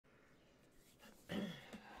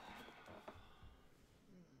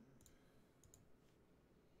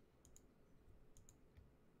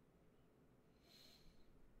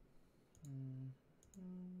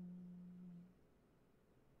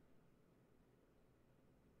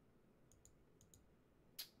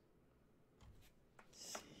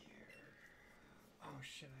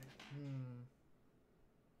should I?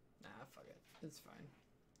 Nah, fuck it. It's fine.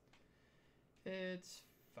 It's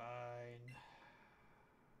fine.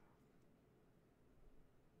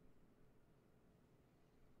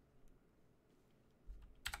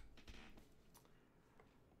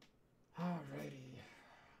 Alrighty.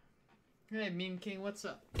 Hey, Meme King, what's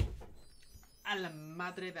up? A la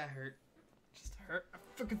madre, that hurt. Just hurt a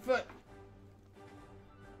fucking foot.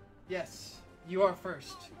 Yes, you are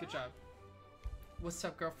first. Good job. What's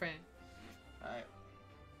up, girlfriend? Alright.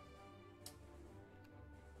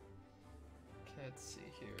 Okay, let's see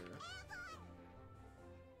here.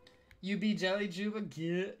 You be Jelly Juba?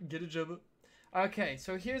 Get a Juba. Okay,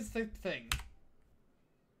 so here's the thing.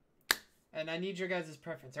 And I need your guys'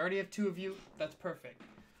 preference. I already have 2 of you. That's perfect.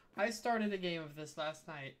 I started a game of this last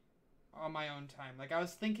night on my own time. Like, I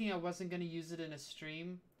was thinking I wasn't going to use it in a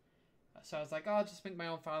stream. So I was like, oh, I'll just make my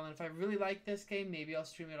own file. And if I really like this game, maybe I'll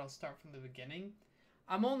stream it. I'll start from the beginning.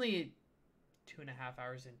 I'm only 2.5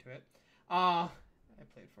 hours into it. I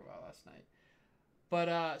played for a while last night.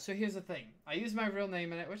 But, so here's the thing. I use my real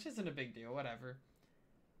name in it, which isn't a big deal. Whatever.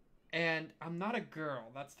 And I'm not a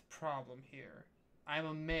girl. That's the problem here. I'm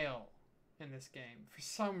a male in this game. For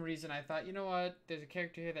some reason, I thought, you know what? There's a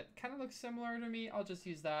character here that kind of looks similar to me. I'll just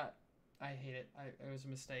use that. I hate it. It was a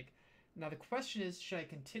mistake. Now, the question is, should I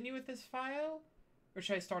continue with this file? Or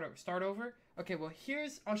should I start over? Start over? Okay, well,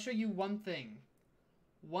 I'll show you one thing.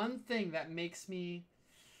 One thing that makes me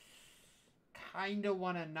kind of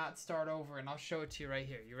want to not start over. And I'll show it to you right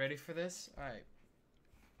here. You ready for this? All right.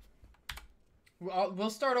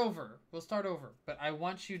 We'll start over. We'll start over. But I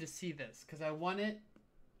want you to see this. Because I want it.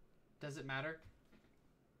 Does it matter?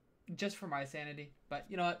 Just for my sanity. But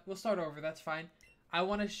you know what? We'll start over. That's fine. I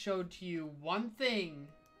want to show to you one thing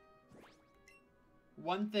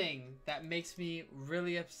that makes me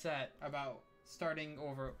really upset about starting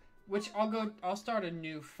over. Which I'll start a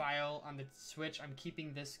new file on the Switch. I'm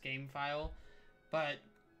keeping this game file. But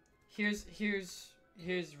here's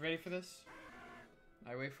ready for this?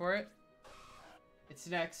 I wait for it. It's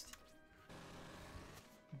next.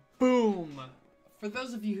 Boom! For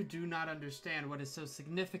those of you who do not understand what is so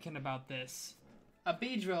significant about this, a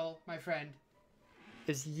Beedrill, my friend,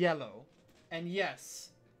 is yellow. And yes,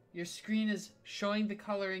 your screen is showing the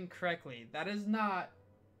coloring correctly. That is not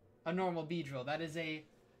a normal Beedrill. That is a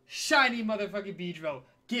shiny motherfucking Beedrill.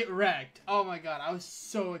 Get wrecked. Oh my god, I was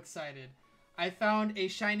so excited. I found a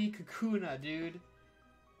shiny Kakuna, dude.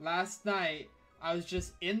 Last night, I was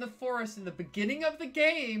just in the forest in the beginning of the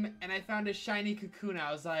game, and I found a shiny Kakuna.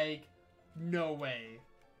 I was like, no way.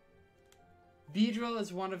 Beedrill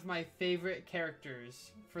is one of my favorite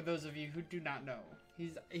characters, for those of you who do not know.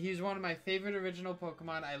 He's one of my favorite original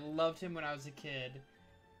Pokemon. I loved him when I was a kid.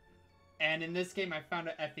 And in this game, I found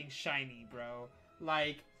an effing shiny, bro.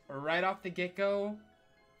 Like, right off the get-go,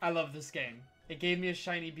 I love this game. It gave me a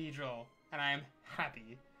shiny Beedrill, and I am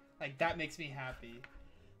happy. Like, that makes me happy.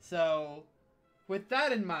 So, with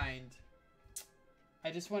that in mind, I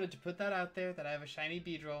just wanted to put that out there, that I have a shiny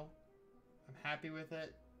Beedrill. I'm happy with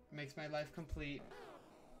it. It makes my life complete.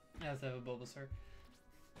 I also have a Bulbasaur.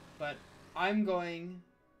 But I'm going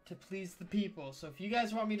to please the people. So if you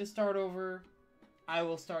guys want me to start over, I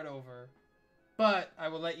will start over. But I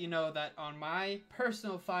will let you know that on my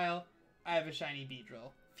personal file, I have a shiny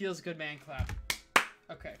Beedrill. Feels good, man. Clap.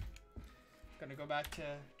 Okay. Gonna go back to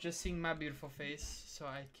just seeing my beautiful face so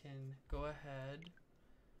I can go ahead.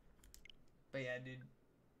 But yeah, dude.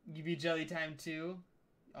 You be Jelly Time too?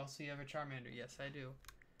 Also, you have a Charmander. Yes, I do.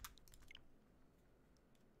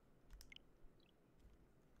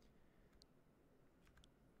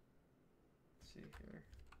 Let's see here.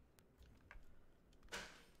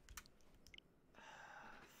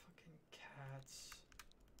 Fucking cats.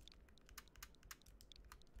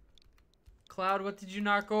 Cloud, what did you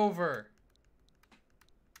knock over?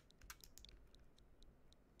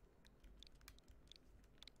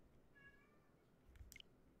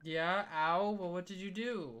 Yeah, ow. Well, what did you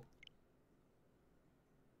do?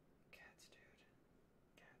 Cats, dude.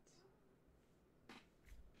 Cats.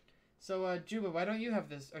 So, Juba, why don't you have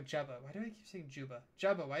this? Or Jubba. Why do I keep saying Juba?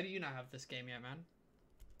 Jubba, why do you not have this game yet, man?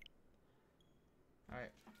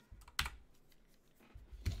 Alright.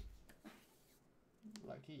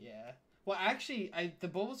 Lucky, yeah. Well, actually, the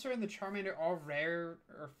Bulbasaur and the Charmander are rare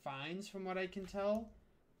or finds from what I can tell.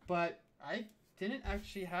 But I didn't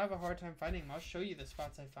actually have a hard time finding them. I'll show you the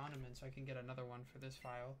spots I found them in so I can get another one for this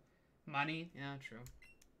file. Money? Yeah, true.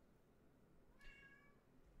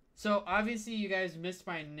 So, obviously, you guys missed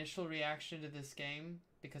my initial reaction to this game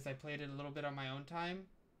because I played it a little bit on my own time.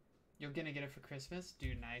 You're gonna get it for Christmas?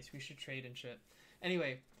 Dude, nice. We should trade and shit.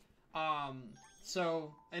 Anyway,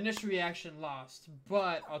 So initial reaction lost,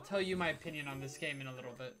 but I'll tell you my opinion on this game in a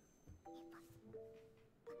little bit.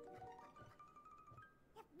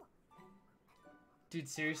 Dude,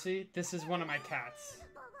 seriously? This is one of my cats.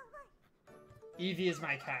 Eevee is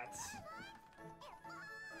my cats.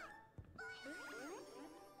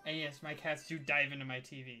 And yes, my cats do dive into my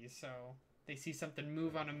TV, so they see something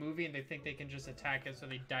move on a movie and they think they can just attack it, so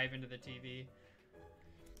they dive into the TV.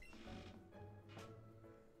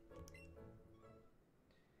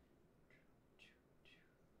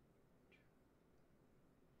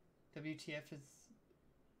 WTF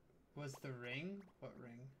was the ring? What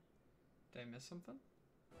ring? Did I miss something?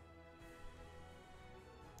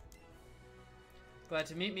 Glad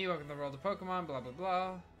to meet me. Welcome to the world of Pokemon. Blah, blah,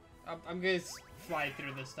 blah. I'm gonna fly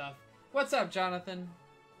through this stuff. What's up, Jonathan?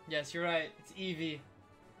 Yes, you're right. It's Eevee.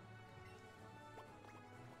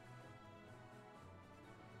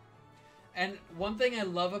 And one thing I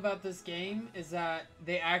love about this game is that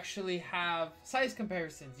they actually have size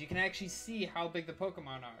comparisons. You can actually see how big the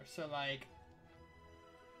Pokemon are. So, like...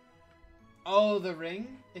 Oh, the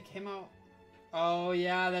ring? It came out... Oh,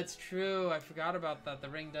 yeah, that's true. I forgot about that. The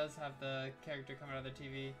ring does have the character coming out of the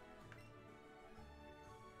TV.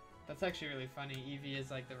 That's actually really funny. Eevee is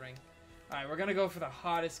like the ring. Alright, we're gonna go for the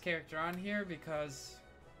hottest character on here because...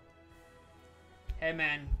 Hey,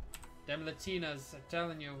 man. Them Latinas, I'm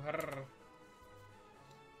telling you.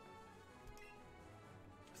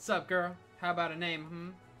 What's up, girl? How about a name, hmm?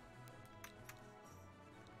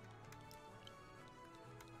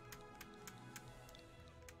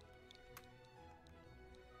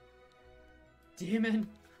 Demon.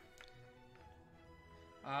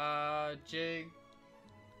 Jig.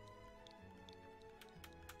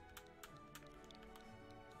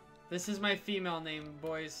 This is my female name,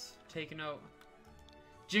 boys. Take a note.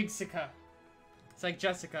 Jigsica. It's like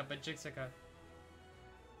Jessica, but Jigsica.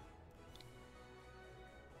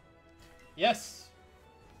 Yes!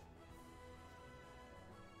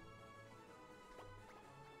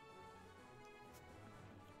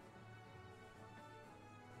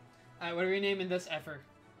 Alright, what are we naming this effer?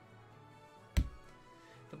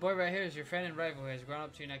 The boy right here is your friend and rival who has grown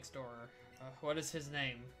up to you next door. What is his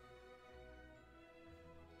name?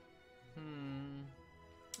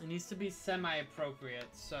 It needs to be semi-appropriate,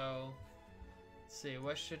 so... Let's see,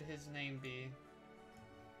 what should his name be?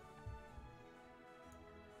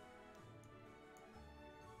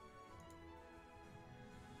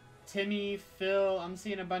 Timmy, Phil, I'm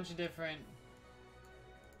seeing a bunch of different...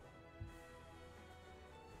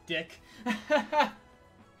 Dick. No, I'm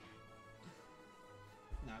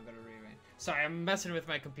gonna rearrange. Sorry, I'm messing with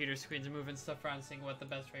my computer screens and moving stuff around, seeing what the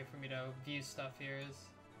best way for me to view stuff here is.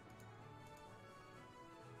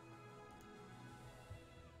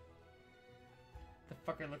 The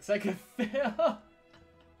fucker looks like a Phil.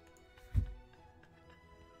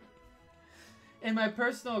 In my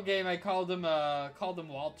personal game, I called him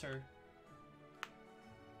Walter.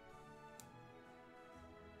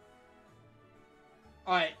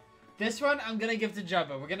 Alright, this one I'm gonna give to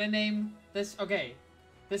Jubba. We're gonna name this... Okay,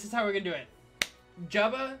 this is how we're gonna do it.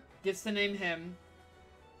 Jubba gets to name him.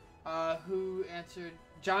 Who answered?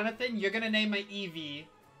 Jonathan, you're gonna name my Eevee.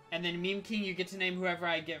 And then Meme King, you get to name whoever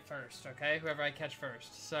I get first, okay? Whoever I catch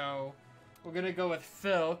first. So, we're gonna go with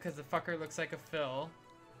Phil, because the fucker looks like a Phil.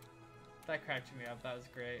 That cracked me up. That was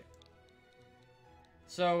great.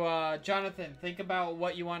 So, Jonathan, think about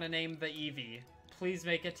what you want to name the Eevee. Please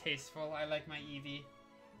make it tasteful. I like my Eevee.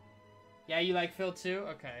 Yeah, you like Phil too?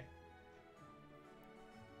 Okay.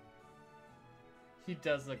 He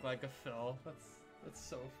does look like a Phil. That's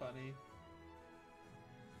so funny.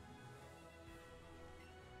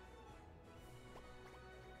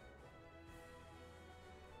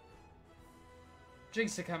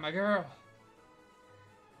 Jigsica, my girl.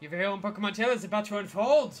 Your very own Pokemon tale is about to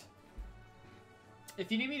unfold.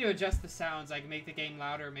 If you need me to adjust the sounds, I can make the game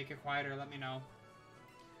louder or make it quieter, let me know.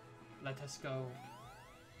 Let us go.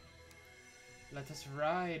 Let us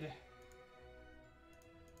ride.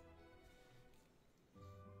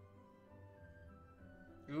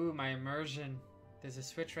 Ooh, my immersion. There's a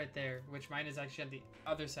switch right there, which mine is actually on the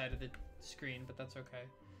other side of the screen, but that's okay.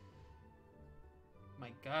 My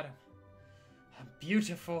god, I'm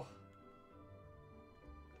beautiful.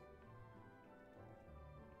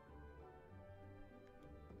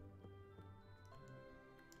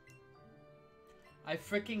 I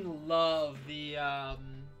freaking love the,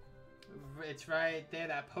 it's right there,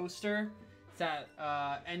 that poster. It's that,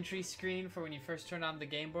 entry screen for when you first turn on the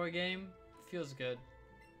Game Boy game. Feels good.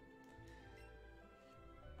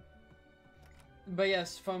 But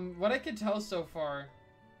yes, from what I can tell so far...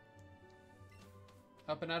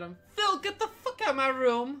 Up and at him. Phil, get the fuck out of my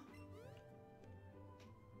room!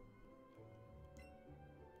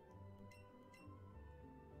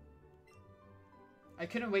 I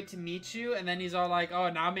couldn't wait to meet you. And then he's all like, oh,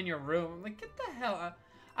 now I'm in your room. I'm like, get the hell out.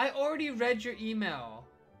 I already read your email.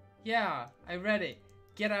 Yeah, I read it.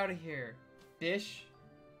 Get out of here, bish.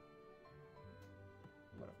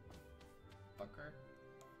 What a fucker.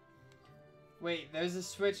 Wait, there's a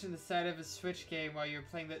switch in the side of a Switch game while you're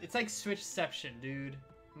playing the... It's like Switchception, dude.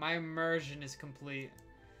 My immersion is complete.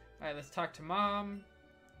 Alright, let's talk to Mom,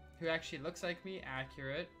 who actually looks like me.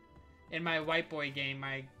 Accurate. In my white boy game,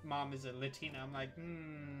 my mom is a Latina. I'm like,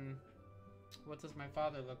 what does my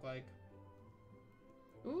father look like?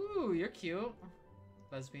 Ooh, you're cute.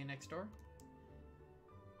 Lesbian next door.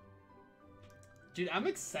 Dude, I'm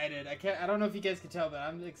excited. I don't know if you guys can tell, but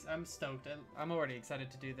I'm stoked. I'm already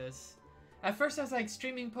excited to do this. At first I was like,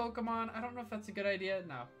 streaming Pokemon, I don't know if that's a good idea.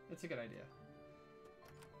 No, it's a good idea.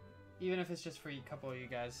 Even if it's just for a couple of you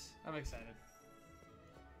guys. I'm excited.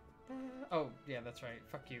 Oh, yeah, that's right.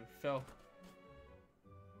 Fuck you, Phil.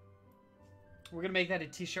 We're gonna make that a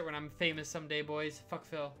t-shirt when I'm famous someday, boys. Fuck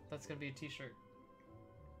Phil. That's gonna be a t-shirt.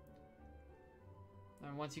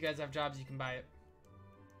 And once you guys have jobs, you can buy it.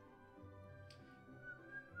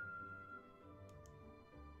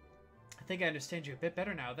 I think I understand you a bit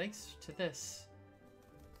better now, thanks to this.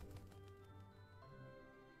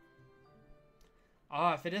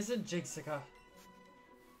 Ah, if it isn't Jigsaw.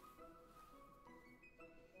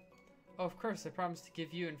 Oh, of course, I promised to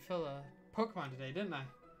give you and Phil a Pokemon today, didn't I?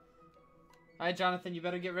 Alright, Jonathan, you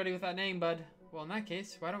better get ready with that name, bud. Well, in that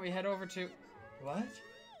case, why don't we head over to... What?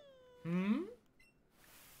 Hmm?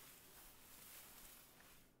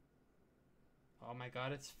 Oh my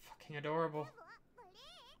god, it's fucking adorable.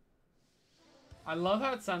 I love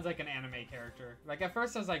how it sounds like an anime character. Like, at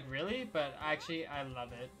first I was like, really? But actually, I love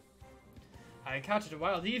it. I encountered a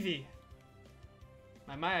wild Eevee.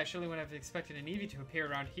 My, I surely wouldn't have expected an Eevee to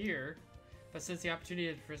appear around here. But since the opportunity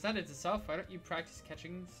has presented itself, why don't you practice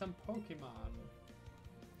catching some Pokemon?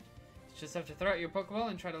 You just have to throw out your Pokeball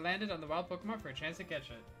and try to land it on the wild Pokemon for a chance to catch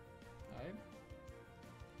it. Alright.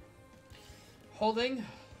 Holding.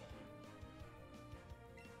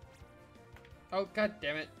 Oh, god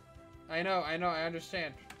damn it. I know, I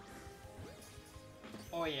understand.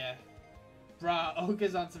 Oh yeah. Bruh,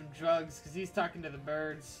 Oka's on some drugs because he's talking to the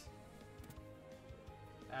birds.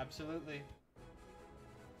 Absolutely.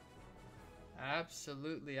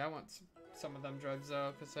 Absolutely. I want some of them drugs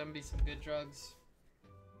though, because them be some good drugs.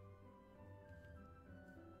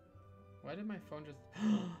 Why did my phone just...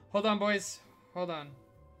 Hold on, boys. Hold on.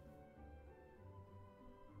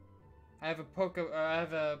 I have a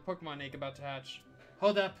Pokemon egg about to hatch.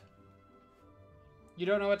 Hold up. You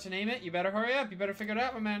don't know what to name it? You better hurry up. You better figure it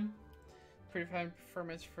out, my man. Pretty fine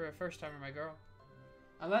performance for a first timer, my girl.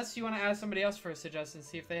 Unless you want to ask somebody else for a suggestion,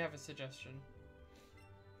 see if they have a suggestion.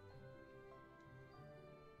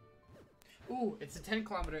 Ooh, it's a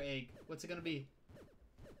 10-kilometer egg. What's it gonna be?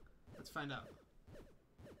 Let's find out.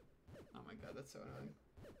 Oh my god, that's so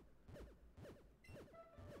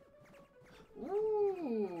annoying.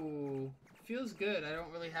 Ooh, feels good. I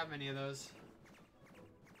don't really have any of those.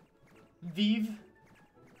 Eevee.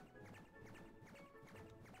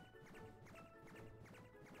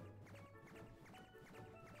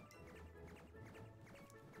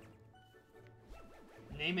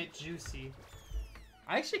 Name it Juicy.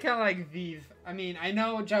 I actually kind of like Eevee. I mean, I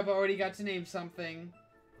know Jabba already got to name something.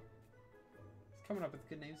 He's coming up with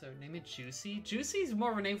good names though. Name it Juicy? Juicy's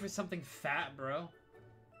more of a name for something fat, bro.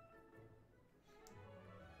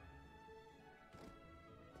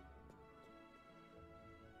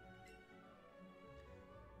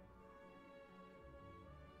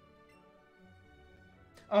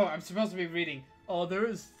 Oh, I'm supposed to be reading. Oh, there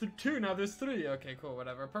is two, now there's three. Okay, cool,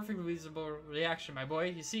 whatever. Perfectly reasonable reaction, my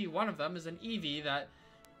boy. You see, one of them is an Eevee that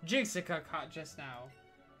Jigsaw caught just now.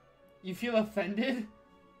 You feel offended?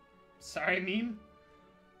 Sorry, Meme.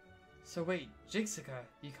 So wait, Jigsaw,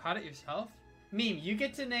 you caught it yourself? Meme, you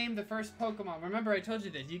get to name the first Pokemon. Remember, I told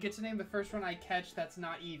you this. You get to name the first one I catch that's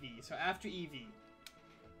not Eevee. So after Eevee.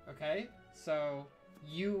 Okay? So,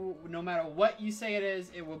 you, no matter what you say it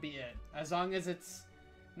is, it will be it. As long as it's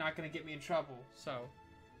not gonna get me in trouble, so.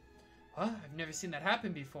 Huh? I've never seen that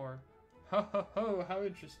happen before. Ho ho ho, how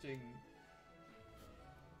interesting.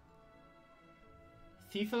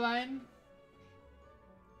 Thieffeline?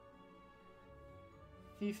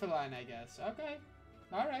 Thieffeline, I guess. Okay.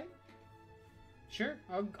 Alright. Sure,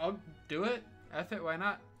 I'll do it. F it, why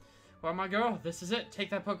not? Well, my girl, this is it. Take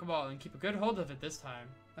that Pokeball and keep a good hold of it this time.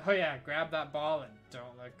 Oh yeah, grab that ball and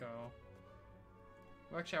don't let go.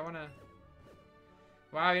 Well, actually, I wanna...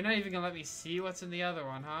 Wow, you're not even gonna let me see what's in the other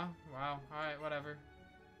one, huh? Wow, alright, whatever.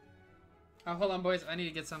 Oh, hold on, boys. I need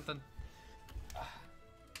to get something.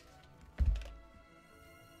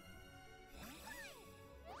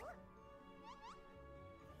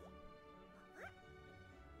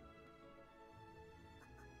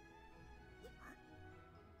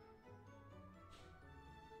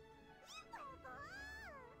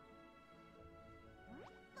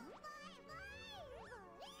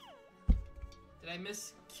 I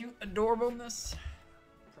miss cute adorableness?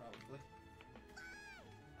 Probably.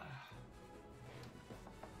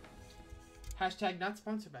 Hashtag not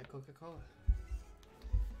sponsored by Coca-Cola.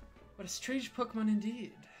 What a strange Pokemon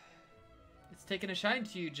indeed. It's taken a shine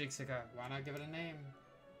to you, TheJigster. Why not give it a name?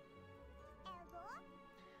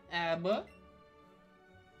 Abba?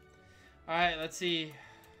 Alright, let's see.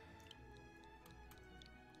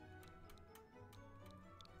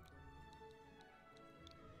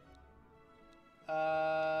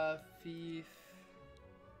 Thief.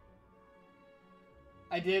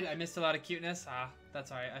 I did. I missed a lot of cuteness. Ah,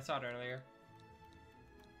 that's alright. I saw it earlier.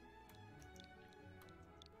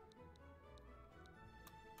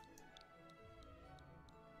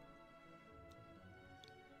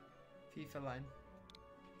 FIFA line.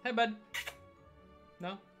 Hey, bud.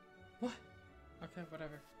 No? What? Okay,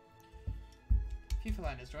 whatever. FIFA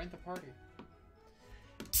line has joined the party.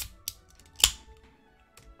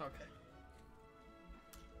 Okay.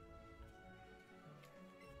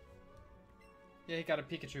 Yeah, he got a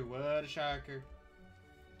Pikachu. What a shocker.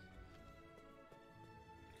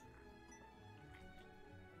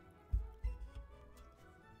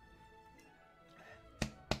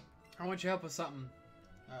 I want your help with something.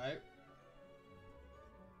 Alright.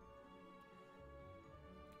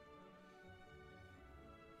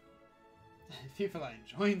 FIFA line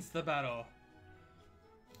joins the battle.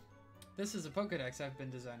 This is a Pokedex I've been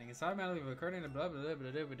designing. It's automatically recording the blah blah blah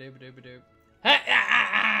blah blah blah blah blah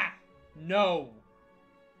blah. No.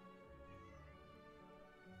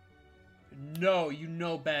 No, you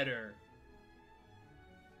know better.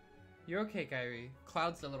 You're okay, Kyrie.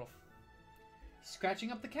 Cloud's the little...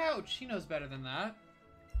 Scratching up the couch. He knows better than that.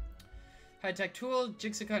 High-tech tool,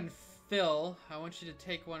 TheJigster and Phil. I want you to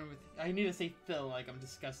take one with... I need to say Phil like I'm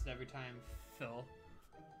disgusted every time. Phil.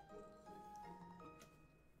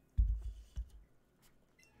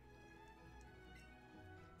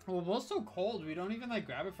 Well, we're both so cold. We don't even like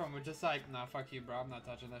grab it from. We're just like, nah, fuck you, bro. I'm not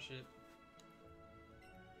touching that shit.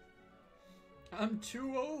 I'm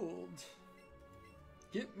too old.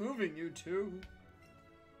 Get moving, you two.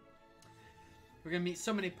 We're gonna meet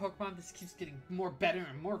so many Pokemon. This keeps getting more better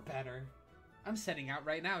and more better. I'm setting out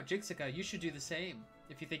right now. TheJigster, you should do the same.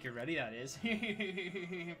 If you think you're ready, that is.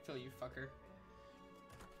 Phil, you fucker.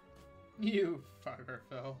 You fucker,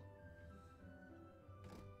 Phil.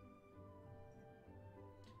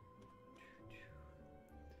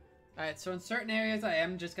 Alright, so in certain areas, I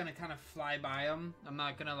am just gonna kind of fly by them. I'm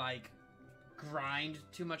not gonna, like, grind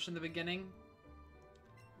too much in the beginning.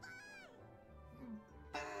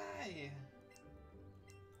 Bye!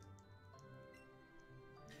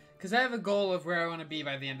 Because I have a goal of where I want to be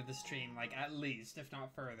by the end of the stream, like, at least, if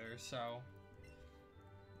not further, so...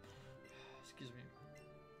 Excuse me.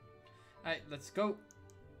 Alright, let's go.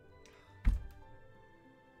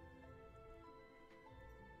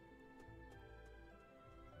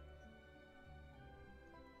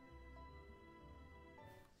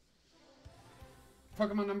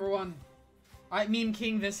 Pokemon number 1. Alright, Meme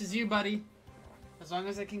King, this is you, buddy. As long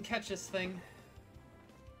as I can catch this thing.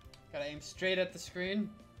 Gotta aim straight at the screen.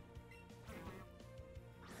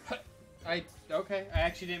 Okay, I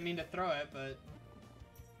actually didn't mean to throw it, but...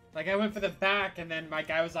 Like, I went for the back, and then my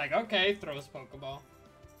guy was like, okay, throw his Pokeball.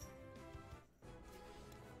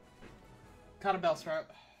 Caught a Bellsprout.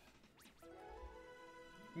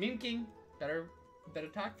 Meme King, better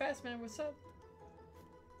talk fast, man, what's up?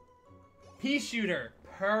 Pea Shooter,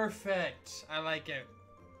 perfect, I like it.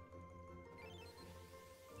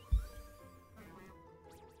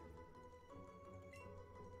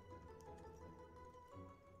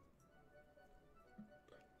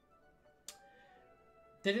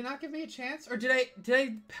 Did it not give me a chance? Or did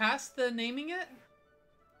I pass the naming it?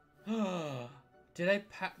 Did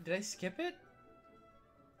I skip it?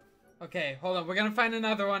 Okay, hold on. We're gonna find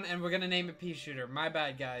another one and we're gonna name it Pea Shooter. My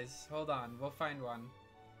bad, guys. Hold on. We'll find one.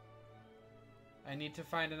 I need to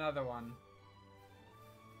find another one.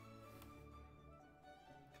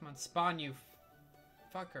 Come on, spawn, you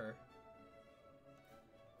fucker.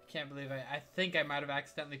 Can't believe I think I might have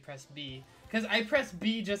accidentally pressed B. Because I pressed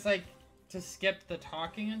B just like... to skip the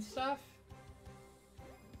talking and stuff.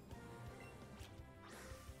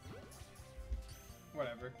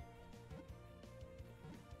 Whatever.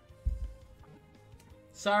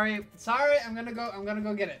 Sorry, I'm gonna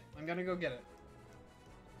go get it. I'm gonna go get it.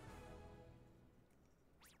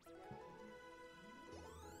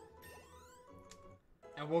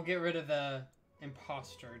 And we'll get rid of the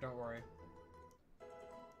imposter, don't worry.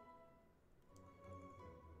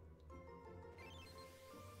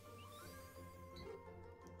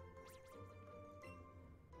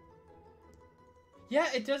 Yeah,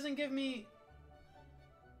 it doesn't give me...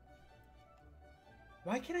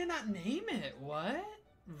 Why can I not name it? What?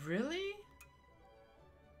 Really?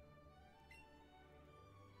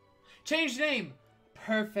 Change name!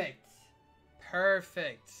 Perfect.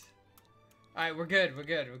 Perfect. Alright, we're good. We're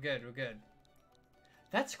good. We're good. We're good.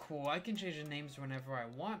 That's cool. I can change the names whenever I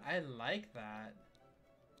want. I like that.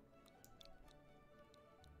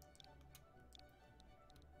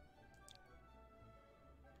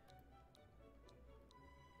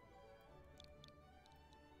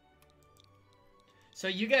 So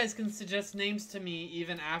you guys can suggest names to me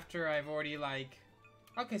even after I've already, like...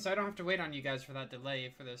 Okay, so I don't have to wait on you guys for that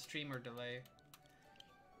delay, for the streamer delay.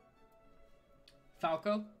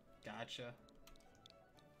 Falco? Gotcha.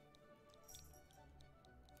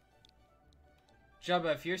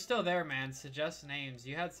 Jubba, if you're still there, man, suggest names.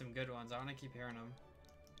 You had some good ones. I want to keep hearing them.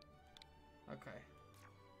 Okay.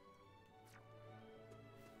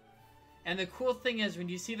 And the cool thing is, when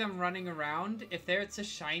you see them running around, if it's a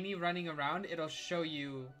shiny running around, it'll show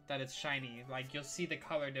you that it's shiny. Like, you'll see the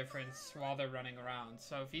color difference while they're running around.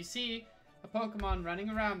 So if you see a Pokemon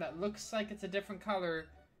running around that looks like it's a different color,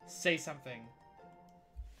 say something.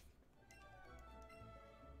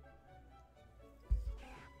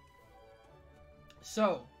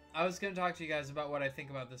 So, I was going to talk to you guys about what I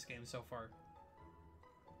think about this game so far.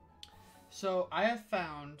 So, I have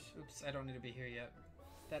found... Oops, I don't need to be here yet.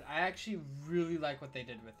 That I actually really like what they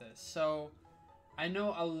did with this. So, I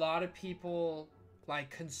know a lot of people, like,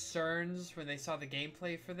 concerns when they saw the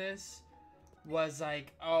gameplay for this was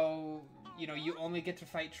like, oh, you know, you only get to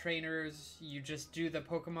fight trainers, you just do the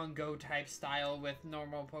Pokemon Go type style with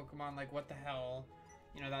normal Pokemon, like, what the hell?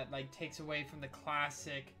 You know, that, like, takes away from the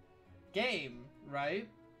classic game, right?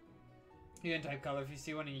 You can type color if you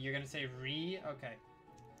see one and you're gonna say re? Okay.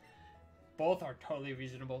 Both are totally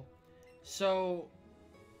reasonable. So...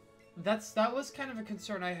 That was kind of a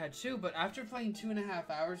concern I had too, but after playing 2.5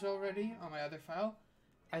 hours already on my other file,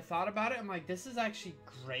 I thought about it. I'm like, this is actually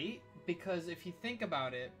great, because if you think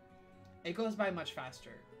about it, it goes by much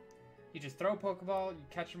faster. You just throw a Pokeball, you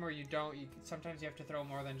catch them or you don't. Sometimes you have to throw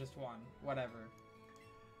more than just one, whatever.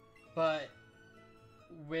 But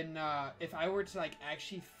when if I were to like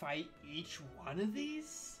actually fight each one of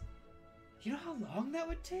these, you know how long that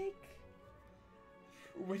would take?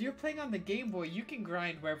 When you're playing on the Game Boy, you can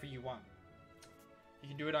grind wherever you want. You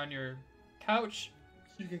can do it on your couch,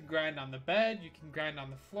 you can grind on the bed, you can grind on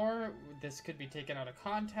the floor. This could be taken out of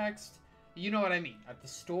context. You know what I mean. At the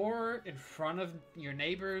store, in front of your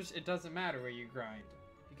neighbors, it doesn't matter where you grind.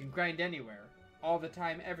 You can grind anywhere, all the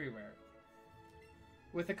time, everywhere.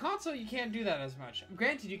 With a console, you can't do that as much.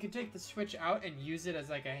 Granted, you can take the Switch out and use it as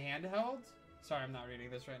like a handheld. Sorry, I'm not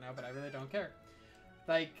reading this right now, but I really don't care.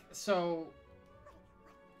 Like, so...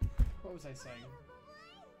 What was I saying?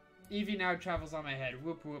 Eevee now travels on my head.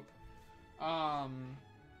 Whoop whoop.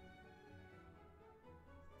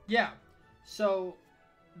 Yeah. So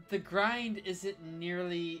the grind isn't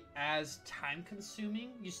nearly as time consuming.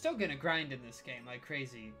 You're still gonna grind in this game like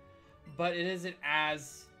crazy, but it isn't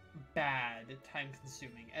as bad time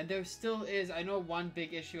consuming. And there still is, I know one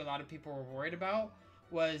big issue a lot of people were worried about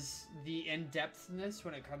was the in-depthness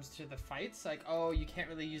when it comes to the fights. Like, oh, you can't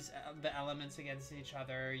really use the elements against each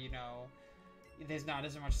other, you know. There's not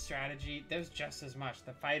as much strategy. There's just as much.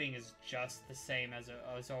 The fighting is just the same as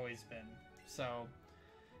it's always been. So,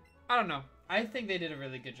 I don't know. I think they did a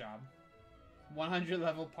really good job. 100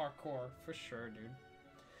 level parkour, for sure, dude.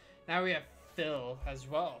 Now we have Phil as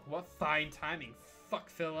well. What fine timing. Fuck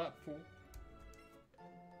Phil up, fool.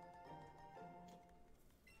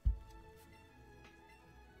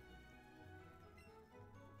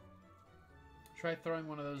 Try throwing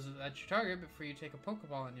one of those at your target before you take a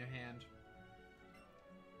Pokeball in your hand.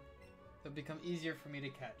 It'll become easier for me to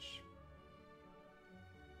catch.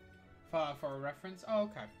 For a reference? Oh,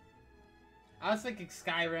 okay. I was thinking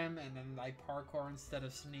Skyrim and then like parkour instead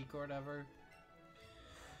of Sneak or whatever.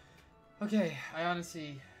 Okay, I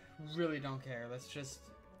honestly really don't care. Let's just...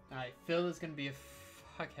 Alright, Phil is gonna be a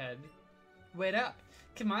fuckhead. Wait up.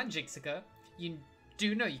 Come on, Jigster. You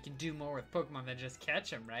do know you can do more with Pokemon than just catch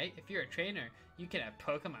them, right? If you're a trainer, you can have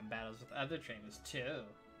Pokemon battles with other trainers too.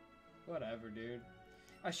 Whatever, dude.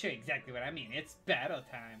 I'll show you exactly what I mean. It's battle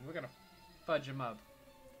time. We're gonna fudge them up.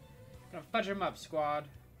 Gonna fudge them up, squad.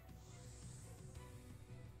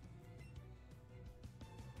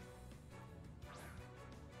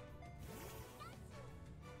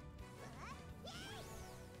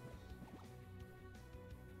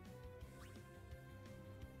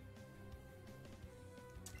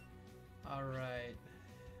 Alright.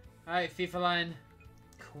 Alright, FIFA line.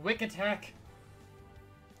 Quick attack.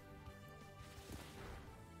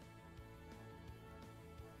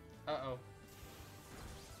 Uh-oh.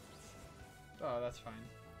 Oh, that's fine.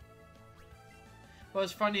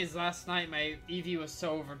 What's funny is last night my Eevee was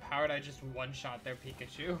so overpowered I just one-shot their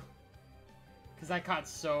Pikachu. Because I caught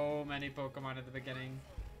so many Pokemon at the beginning.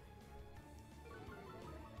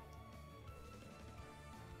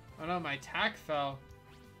 Oh no, my attack fell.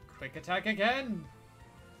 Quick attack again!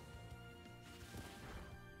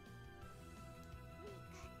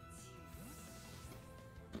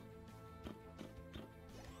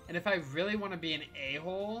 And if I really want to be an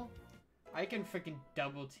a-hole, I can freaking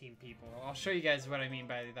double team people. I'll show you guys what I mean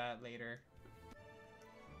by that later.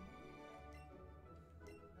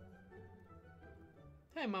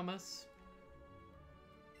 Hey, mamas.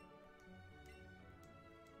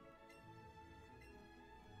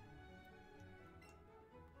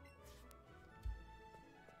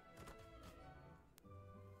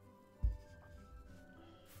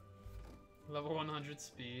 Level 100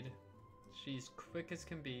 speed. She's quick as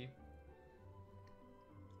can be.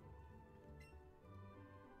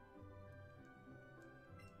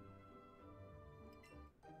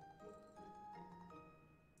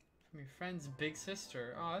 From your friend's big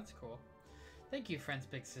sister. Oh, that's cool. Thank you, friend's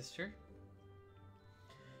big sister.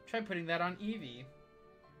 Try putting that on Eevee. You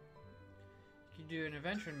can do an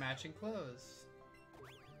adventure in matching clothes.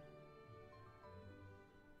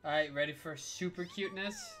 Alright, ready for super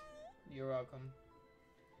cuteness? You're welcome.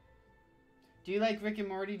 Do you like Rick and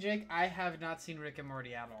Morty, Jake? I have not seen Rick and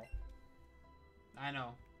Morty at all. I know.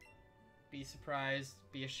 Be surprised,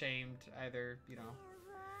 be ashamed, either, you know.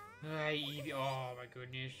 Eevee. Oh my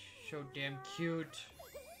goodness, so damn cute.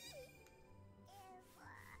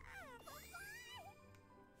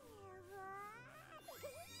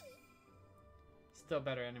 Still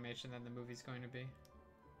better animation than the movie's going to be.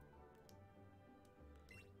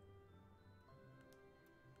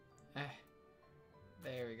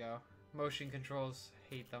 There we go. Motion controls,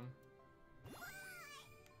 hate them.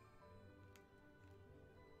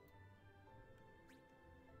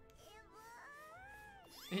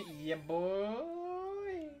 Yeah,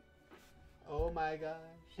 boy. Oh my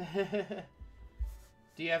gosh.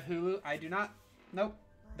 Do you have Hulu? I do not. Nope.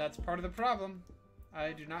 That's part of the problem.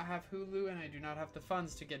 I do not have Hulu and I do not have the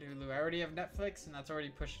funds to get Hulu. I already have Netflix and that's already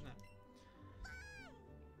pushing it.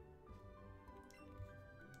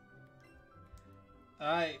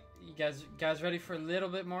 Alright, you guys ready for a little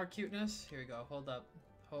bit more cuteness? Here we go. Hold up.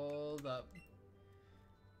 Hold up.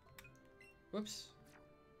 Whoops.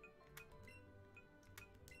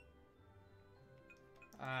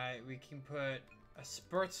 Alright, we can put a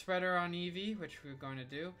sports sweater on Eevee, which we're going to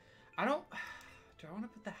do. Do I want to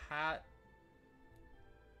put the hat?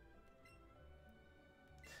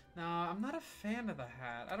 No, I'm not a fan of the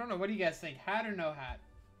hat. I don't know. What do you guys think? Hat or no hat?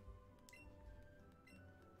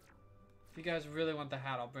 If you guys really want the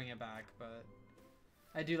hat, I'll bring it back, but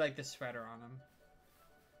I do like the sweater on him.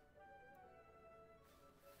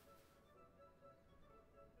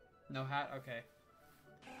 No hat? Okay.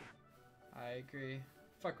 I agree.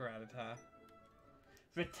 Fuck Rattata.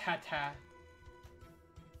 Rattata.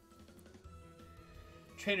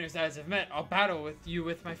 Trainers, as I've met, I'll battle with you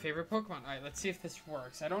with my favorite Pokemon. Alright, let's see if this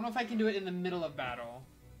works. I don't know if I can do it in the middle of battle.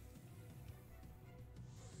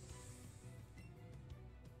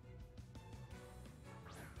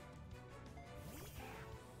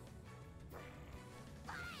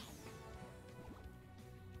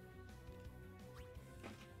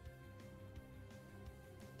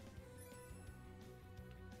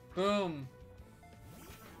 Boom.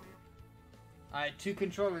 Alright, 2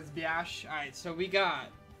 controllers, biash. Alright, so we got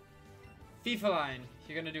FIFA line.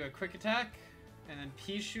 You're gonna do a quick attack, and then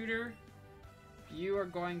Pea Shooter. You are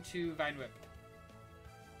going to Vine Whip.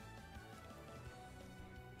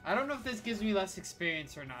 I don't know if this gives me less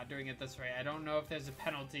experience or not doing it this way. I don't know if there's a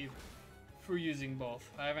penalty for using both.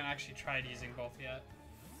 I haven't actually tried using both yet.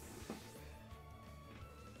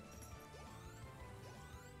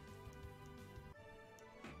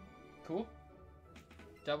 Cool.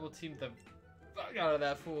 Double team the fuck out of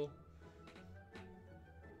that fool.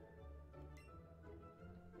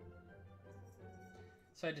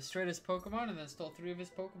 So I destroyed his Pokemon and then stole 3 of his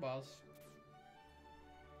Pokeballs.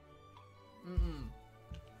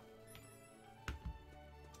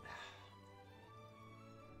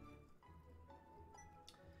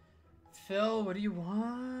 Phil, what do you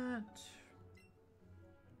want?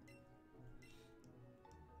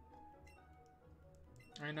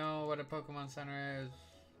 I know what a Pokemon Center is.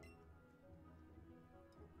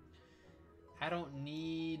 I don't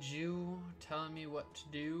need you telling me what to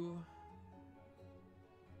do.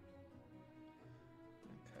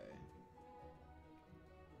 Okay.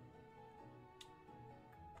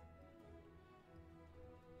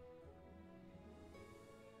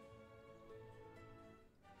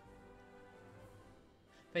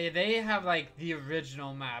 But yeah, they have like the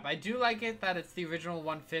original map. I do like it that it's the original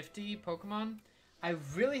 150 Pokemon. I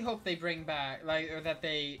really hope they bring back, like, or that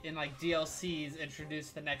they, in like DLCs,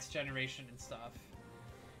 introduce the next generation and stuff.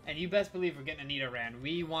 And you best believe we're getting a Nidoran.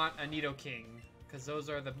 We want a Nidoking, because those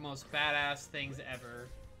are the most badass things ever.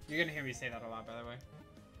 You're gonna hear me say that a lot, by the way.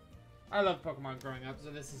 I love Pokemon growing up,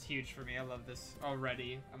 so this is huge for me. I love this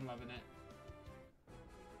already. I'm loving it.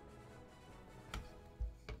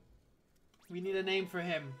 We need a name for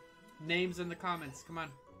him. Names in the comments. Come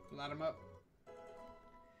on. Load him up.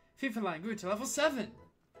 FIFA line grew to level 7.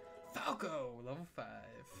 Falco, level 5.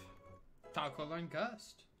 Falco learned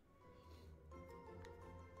Gust.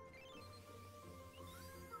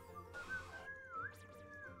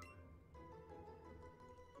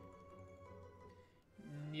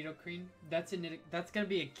 Nidoqueen. That's gonna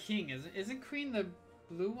be a king, isn't Queen the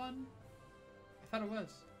blue one? I thought it was.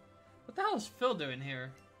 What the hell is Phil doing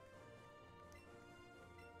here?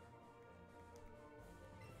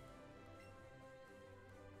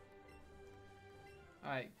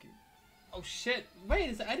 Alright. Oh shit.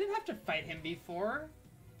 Wait, I didn't have to fight him before.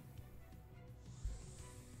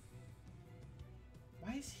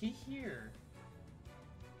 Why is he here?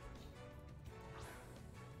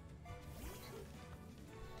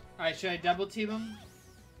 Alright, should I double team him?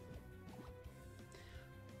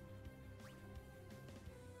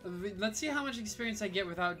 Let's see how much experience I get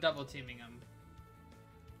without double teaming him.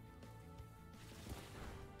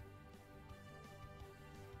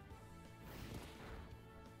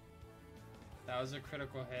 That was a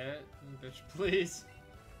critical hit. Bitch, please.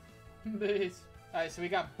 Please. Alright, so we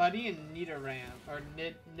got Buddy and Nidoram. Or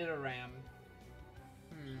Nidoram.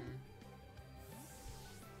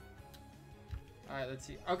 Alright, let's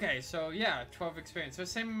see. Okay, so yeah, 12 experience. So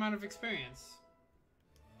same amount of experience.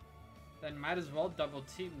 Then might as well double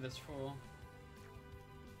team this fool.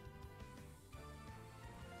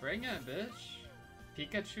 Bring it, bitch.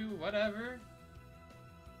 Pikachu, whatever.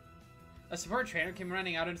 A support trainer came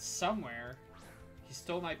running out of somewhere. He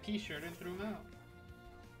stole my P-shirt and threw him out.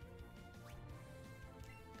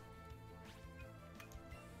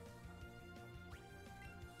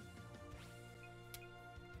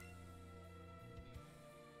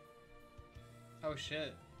 Oh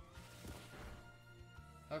shit.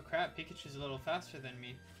 Oh crap, Pikachu's a little faster than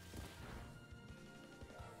me.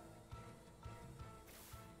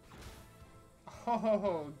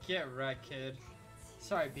 Oh, get wrecked, kid.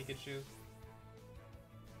 Sorry, Pikachu.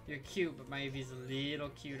 You're cute, but my Eevee's a little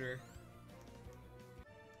cuter.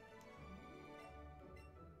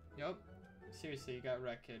 Yup. Seriously, you got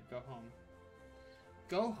wrecked, kid. Go home.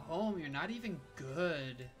 Go home, you're not even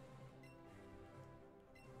good.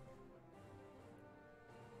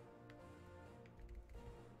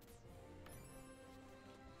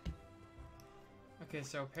 Okay,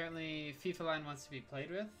 so apparently FIFA Line wants to be played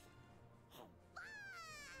with.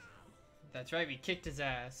 That's right, we kicked his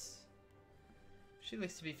ass. She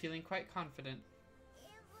looks to be feeling quite confident.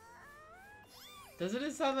 Doesn't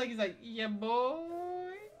it sound like he's like, yeah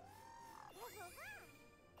boy?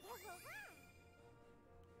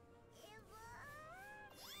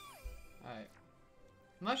 Alright.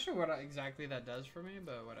 I'm not sure what exactly that does for me,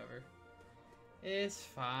 but whatever. It's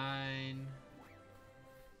fine.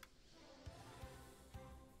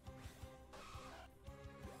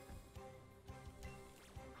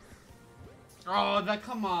 Oh,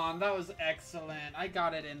 come on, that was excellent. I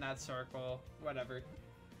got it in that circle. Whatever.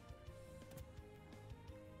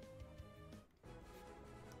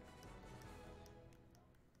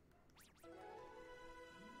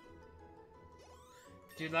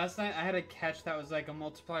 Dude, last night I had a catch that was like a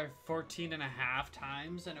multiplier 14.5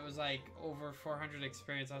 times, and it was like over 400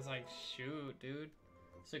 experience. I was like, shoot, dude.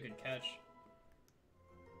 It's a good catch.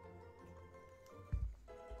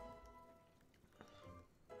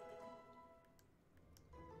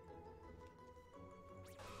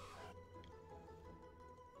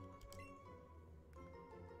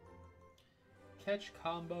 Catch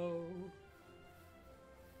combo.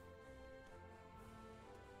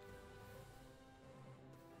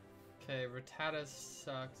 Okay, Rattata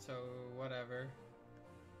sucks, so whatever.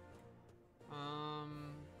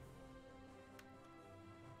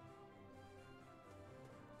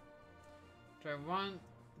 Do I want...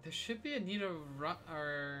 There should be a Nido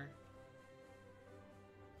or...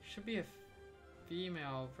 Should be a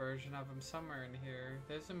female version of him somewhere in here.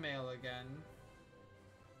 There's a male again.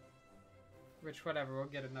 Which, whatever, we'll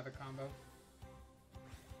get another combo.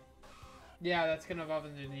 Yeah, that's gonna evolve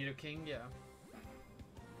into Nidoking, yeah.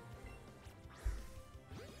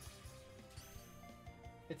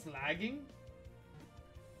 It's lagging?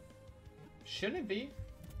 Shouldn't it be?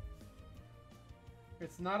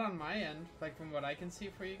 It's not on my end. Like, from what I can see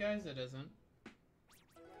for you guys, it isn't.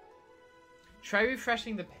 Try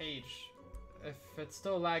refreshing the page. If it's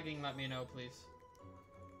still lagging, let me know, please.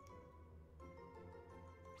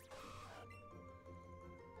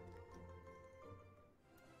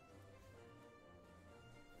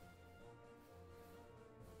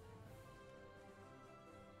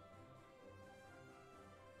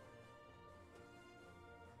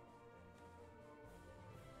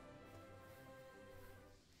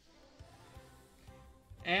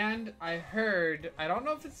 And I heard, I don't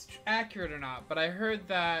know if it's accurate or not, but I heard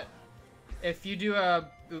that if you do a,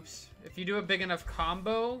 if you do a big enough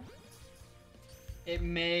combo, it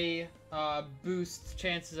may boost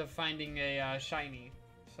chances of finding a shiny.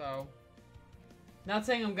 So, not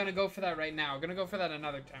saying I'm gonna go for that right now. I'm gonna go for that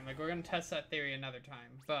another time. Like, we're gonna test that theory another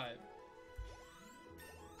time. But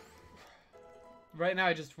right now,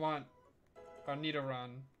 I just want a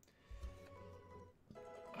Nidoran.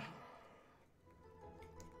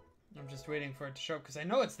 I'm just waiting for it to show up because I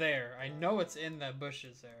know it's there. I know it's in the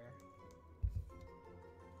bushes there.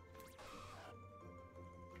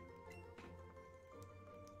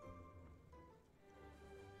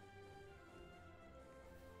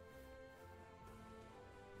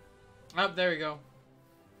 Oh, there we go.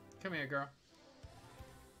 Come here, girl.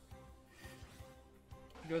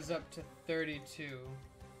 It goes up to 32.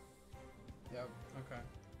 Yep, okay.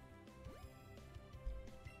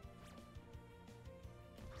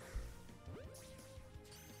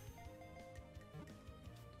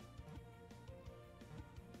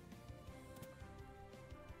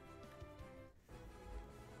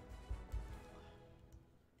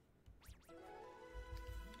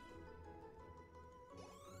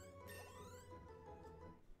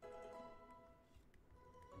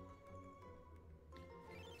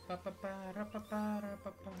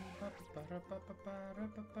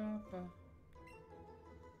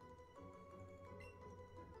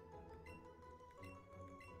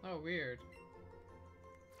 Oh, weird.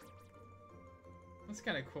 That's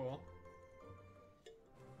kind of cool.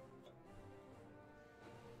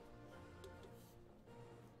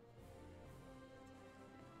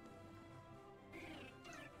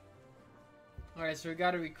 Alright, so we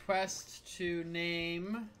got a request to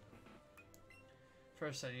name...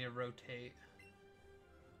 First, I need to rotate.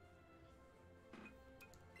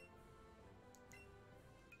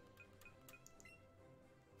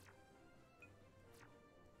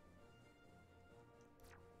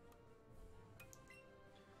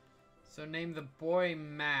 So name the boy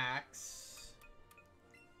Max.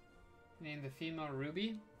 Name the female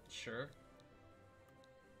Ruby? Sure.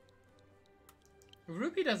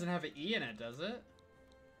 Ruby doesn't have an E in it, does it?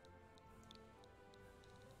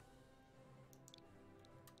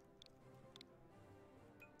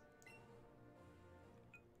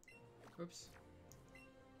 Oops.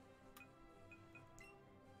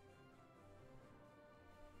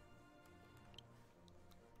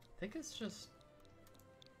 I think it's just...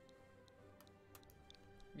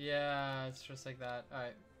 Yeah, it's just like that.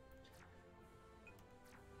 Alright.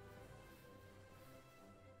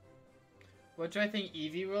 What do I think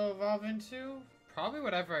Eevee will evolve into? Probably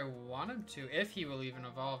whatever I want him to. If he will even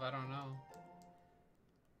evolve, I don't know.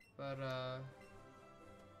 But,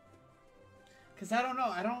 because I don't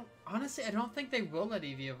know. Honestly, I don't think they will let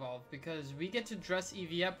Eevee evolve. Because we get to dress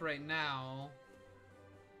Eevee up right now.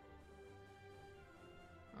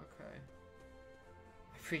 Okay.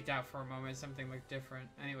 I freaked out for a moment. Something looked different.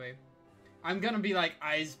 Anyway. I'm gonna be, like,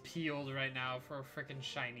 eyes peeled right now for a freaking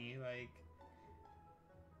shiny. Like,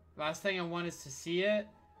 last thing I want is to see it.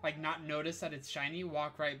 Like, not notice that it's shiny.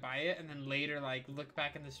 Walk right by it. And then later, like, look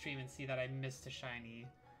back in the stream and see that I missed a shiny.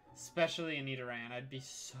 Especially a Nidoran. I'd be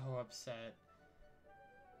so upset.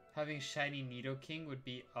 Having shiny Nidoking would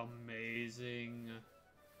be amazing.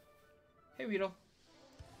 Hey, Weedle.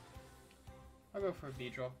 I'll go for a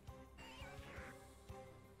Beedrill.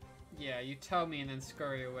 Yeah, you tell me and then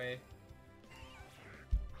scurry away.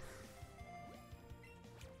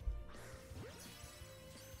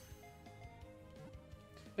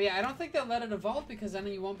 But yeah, I don't think they'll let it evolve because then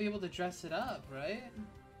you won't be able to dress it up, right?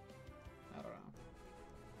 I don't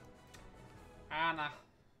know. Nah.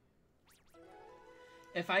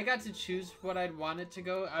 If I got to choose what I'd want it to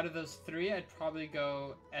go out of those three, I'd probably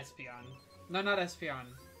go Espeon. No, not Espeon.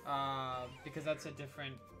 Because that's a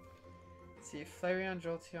different... Let's see, Flareon,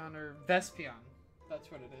 Jolteon, or Vespion.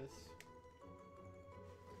 That's what it is.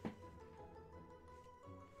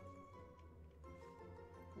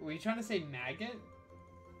 Were you trying to say Maggot?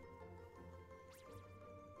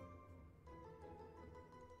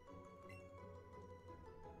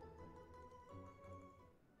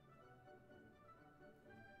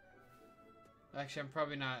 Actually, I'm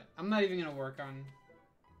probably not. I'm not even gonna work on...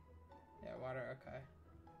 Yeah, water, okay.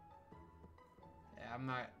 Yeah,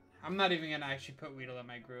 I'm not even gonna actually put Weedle in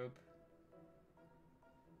my group.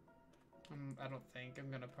 I don't think. I'm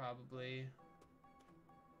gonna probably...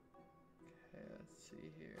 Okay, let's see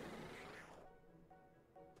here.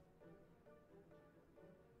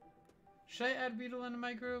 Should I add Weedle into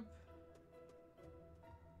my group?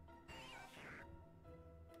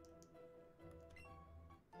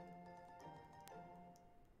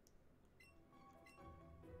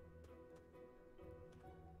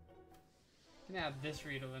 I'm gonna add this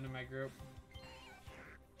Weedle into my group.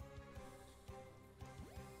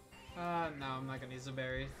 No, I'm not gonna use a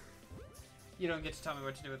berry. You don't get to tell me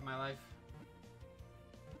what to do with my life.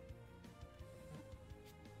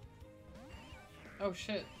 Oh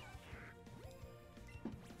shit.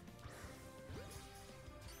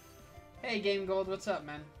 Hey Game Gold, what's up,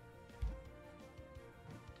 man?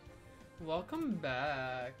 Welcome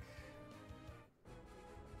back.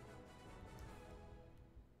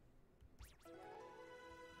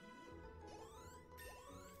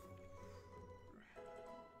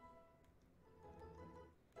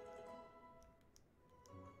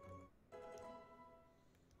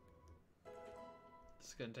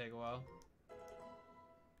 It's gonna take a while.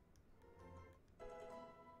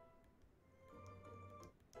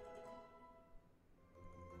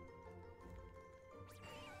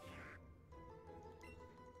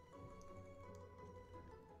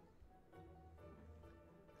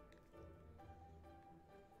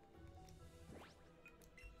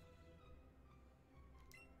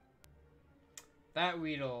 That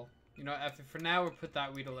Weedle. You know, for now, we'll put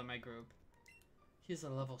that Weedle in my group. He's a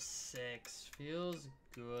level 6. Feels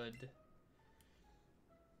good.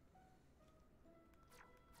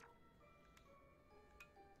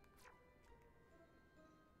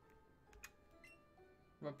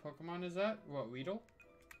 What Pokemon is that? What, Weedle?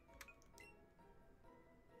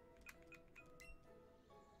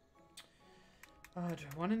 Oh, do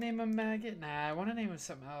I want to name him Maggot? Nah, I want to name him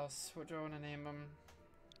something else. What do I want to name him?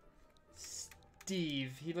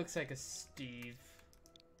 Steve. He looks like a Steve.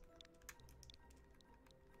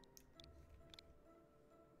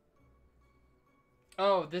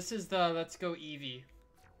 Oh, this is the Let's Go Eevee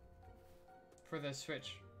for the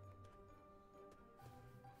Switch.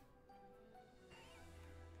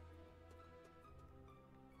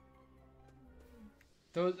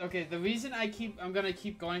 Those, okay, the reason I'm gonna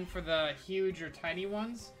keep going for the huge or tiny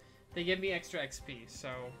ones, they give me extra XP, so.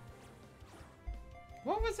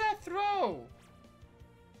 What was that throw?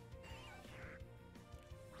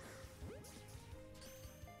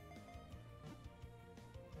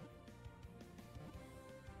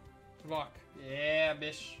 Block. Yeah,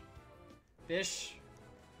 bish. Bish.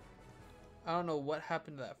 I don't know what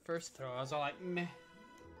happened to that first throw. I was all like, meh.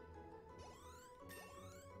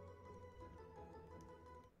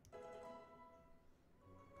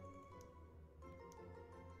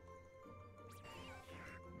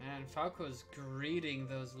 Man, Falco's greeting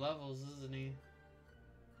those levels, isn't he?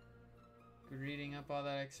 Greeting up all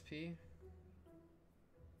that XP.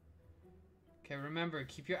 Okay, remember,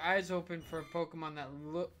 keep your eyes open for a Pokemon that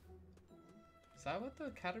look... Is that what the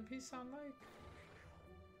Caterpie sound like?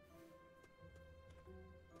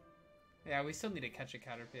 Yeah, we still need to catch a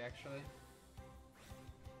Caterpie, actually.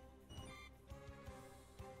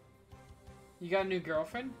 You got a new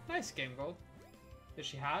girlfriend? Nice, Game Gold. Is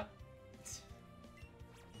she hot?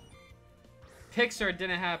 Pixar, it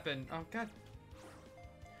didn't happen. Oh, God.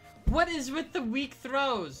 What is with the weak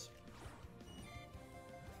throws?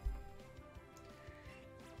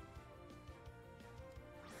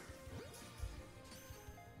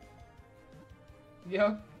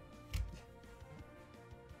 Yo.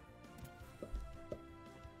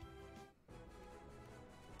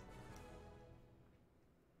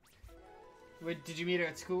 Wait, did you meet her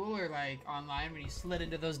at school or like online when you slid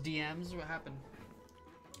into those DMs? What happened?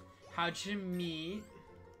 How'd you meet?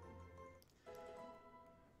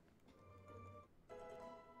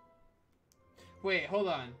 Wait, hold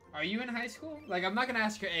on. Are you in high school? Like, I'm not gonna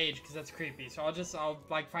ask your age because that's creepy. So I'll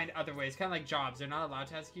like find other ways. Kind of like jobs. They're not allowed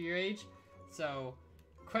to ask you your age. So,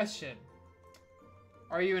 question.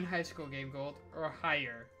 Are you in high school, Game Gold? Or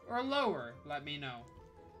higher? Or lower? Let me know.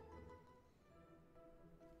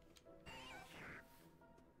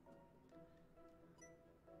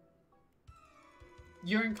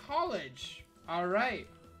 You're in college. All right.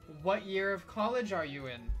 What year of college are you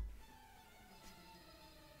in?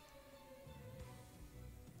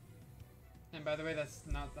 And by the way, that's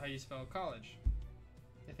not how you spell college.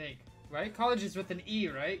 I think. Right? College is with an E,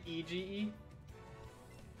 right? E-G-E?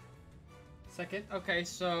 Second? Okay,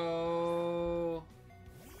 so...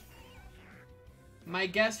 My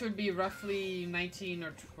guess would be roughly 19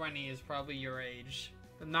 or 20 is probably your age.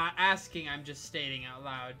 I'm not asking, I'm just stating out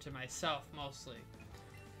loud to myself mostly.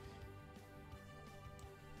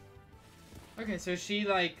 Okay, so is she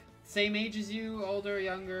like same age as you, older,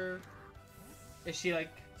 younger? Is she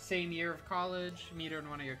like same year of college? Meet her in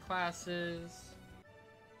one of your classes?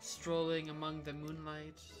 Strolling among the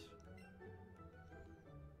moonlight?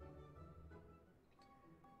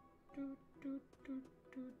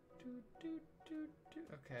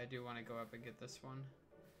 Okay, I do want to go up and get this one.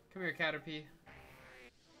 Come here, Caterpie.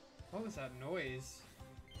 What was that noise?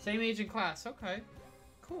 Same age in class. Okay.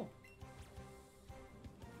 Cool.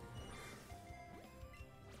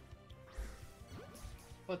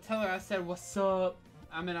 Well, tell her I said, what's up?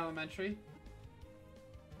 I'm in elementary.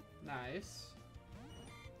 Nice.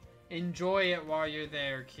 Enjoy it while you're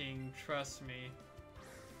there, King. Trust me.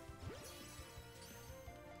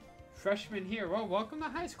 Freshman here. Well, welcome to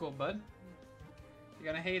high school, bud.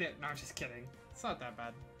 You're gonna hate it. No, I'm just kidding. It's not that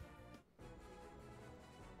bad.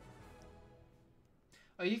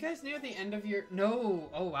 Oh, you guys near the end of your... No!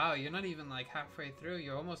 Oh, wow. You're not even, like, halfway through.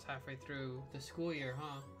 You're almost halfway through the school year,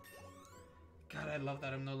 huh? God, I love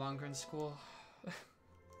that I'm no longer in school.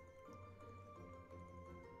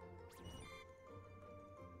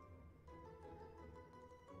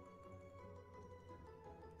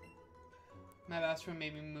 My last one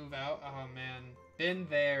made me move out. Oh, man. Been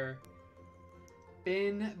there.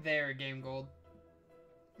 Been there, Game Gold.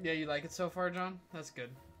 Yeah, you like it so far, John? That's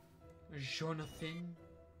good. Jonathan.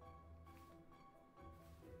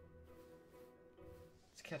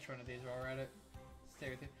 Let's catch one of these while we're at it.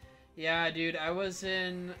 Stay with you. Yeah, dude, I was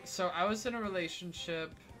in a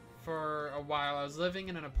relationship for a while. I was living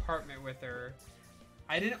in an apartment with her.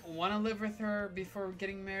 I didn't want to live with her before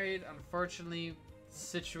getting married. Unfortunately,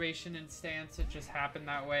 situation and stance, it just happened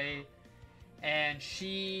that way. And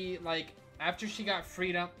she, like, after she got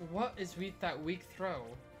freedom... What is with that weak throw?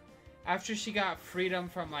 After she got freedom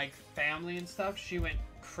from, like, family and stuff, she went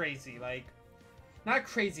crazy. Like, not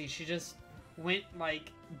crazy, she just went,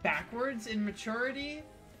 like, backwards in maturity.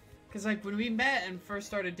 Because, like, when we met and first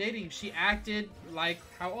started dating, she acted like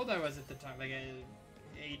how old I was at the time. Like, an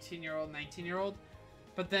 18-year-old, 19-year-old.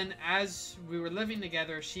 But then as we were living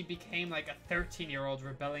together, she became, like, a 13-year-old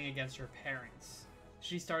rebelling against her parents.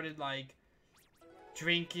 She started, like,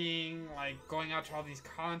 drinking, like, going out to all these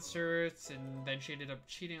concerts, and then she ended up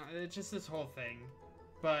cheating. It's just this whole thing.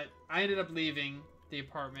 But I ended up leaving the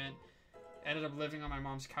apartment. Ended up living on my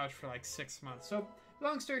mom's couch for, like, 6 months. So,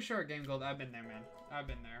 long story short, Game Gold, I've been there, man. I've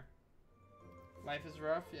been there. Life is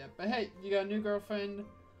rough, yeah. But hey, you got a new girlfriend.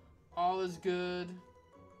 All is good.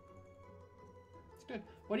 It's good.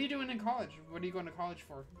 What are you doing in college? What are you going to college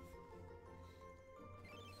for?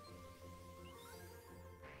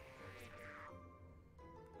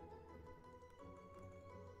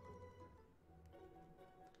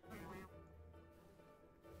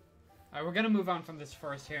 Alright, we're going to move on from this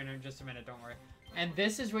forest here in just a minute, don't worry. And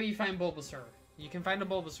this is where you find Bulbasaur. You can find a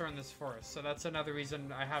Bulbasaur in this forest, so that's another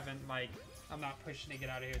reason I haven't, like... I'm not pushing to get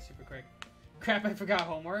out of here super quick. Crap, I forgot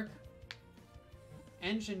homework.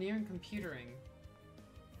 Engineering computing.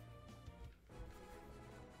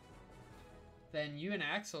 Then you and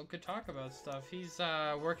Axel could talk about stuff. He's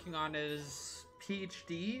working on his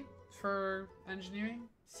PhD for engineering.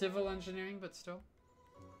 Civil engineering, but still.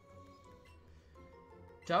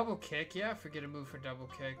 Double kick. Yeah, forget a move for double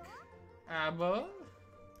kick. Abba.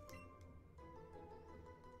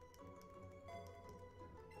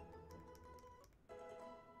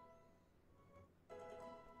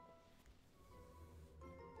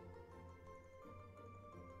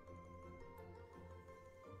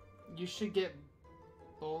 You should get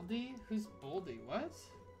Boldy? Who's Boldy? What?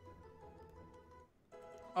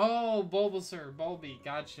 Oh, Bulbasaur. Bulby.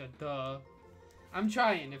 Gotcha. Duh. I'm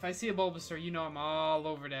trying. If I see a Bulbasaur, you know I'm all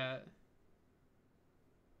over that.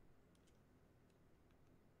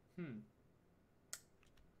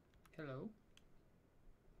 Hello?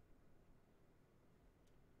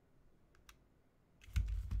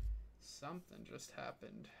 Something just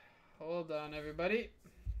happened. Hold on, everybody.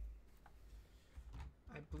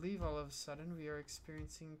 I believe all of a sudden we are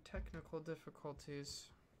experiencing technical difficulties.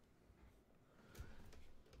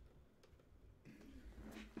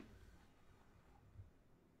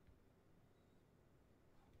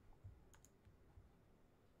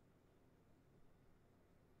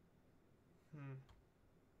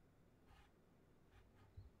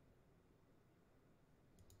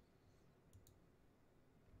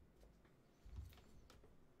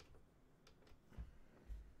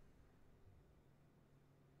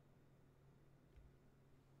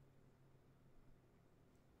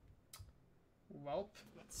 Welp,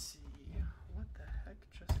 let's see. What the the heck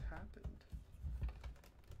just happened?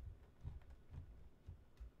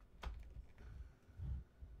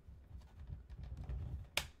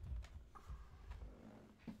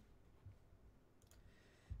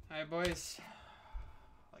 Alright, boys.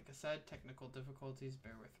 Like I said, technical difficulties,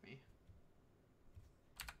 bear with me.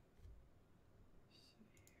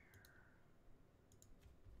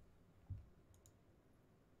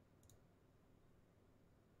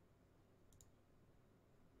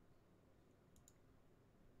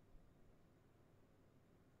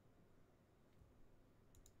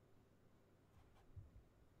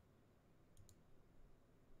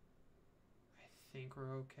 I think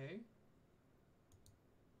we're okay.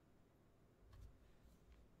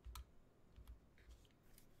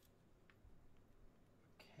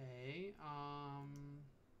 Okay, I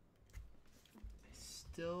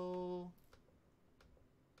still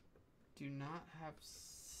do not have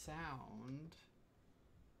sound.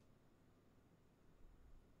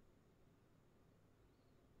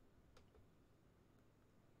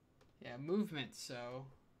 Yeah, movement, so.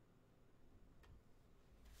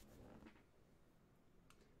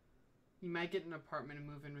 You might get an apartment and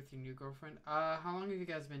move in with your new girlfriend. How long have you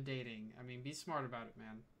guys been dating? I mean, be smart about it,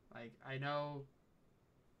 man. Like, I know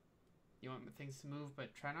you want things to move,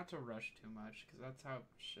 but try not to rush too much, because that's how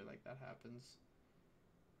shit like that happens.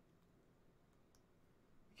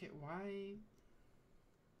 Okay, why?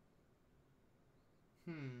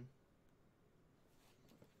 Okay,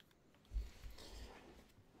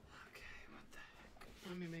 what the heck?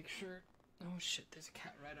 Let me make sure. Oh shit, there's a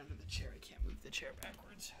cat right under the chair. I can't move the chair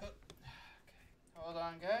backwards. Okay, hold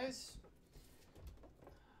on, guys.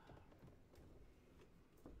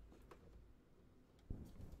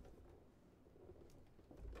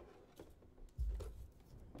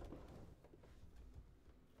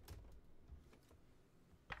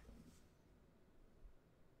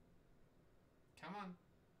 Come on.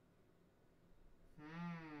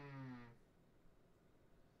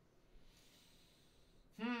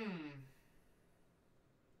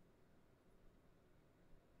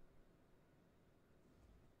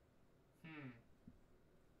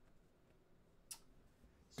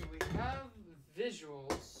 So we have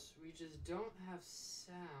visuals, we just don't have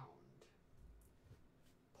sound.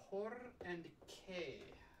 Por and qué.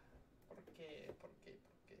 Por qué, por qué,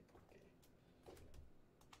 por qué, por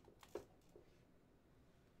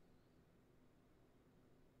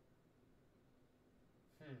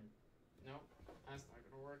qué. Nope, that's not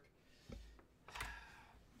gonna work.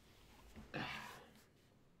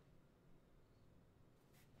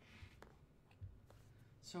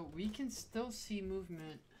 So we can still see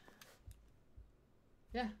movement.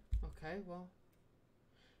 Yeah, okay, well.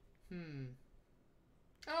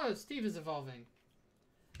 Oh, Steve is evolving.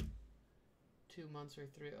 2 months or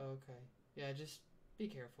 3, oh, okay. Yeah, just be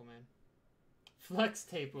careful, man. Flex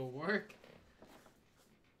tape will work.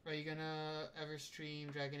 Are you gonna ever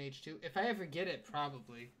stream Dragon Age 2? If I ever get it,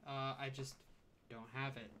 probably. I just don't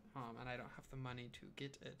have it. And I don't have the money to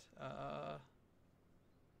get it. God,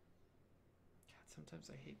 sometimes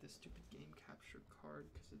I hate this stupid game capture card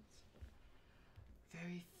because it's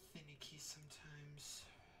very finicky sometimes.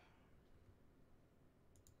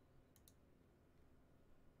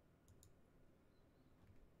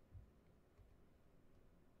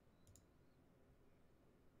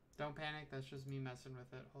 Don't panic, that's just me messing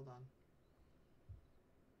with it. Hold on.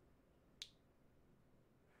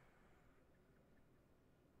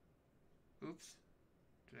 Oops.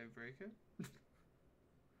 Did I break it?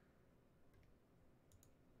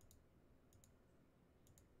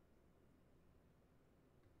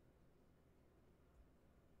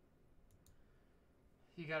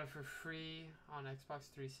 You got it for free on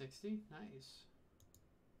Xbox 360? Nice.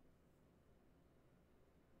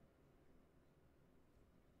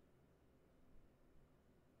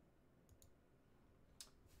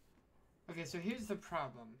 Okay, so here's the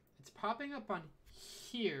problem. It's popping up on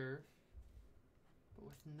here, but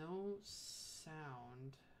with no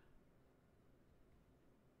sound.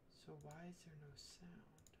 So why is there no sound?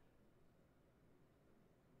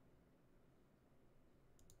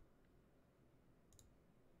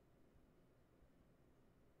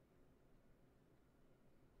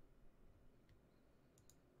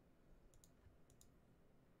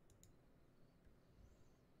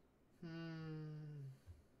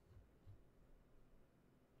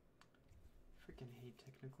 Freaking hate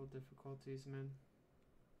technical difficulties, man.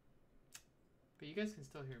 But you guys can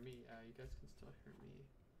still hear me. You guys can still hear me.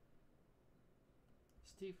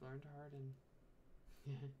 Steve learned to harden.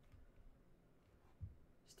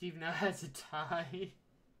 Steve now has a tie.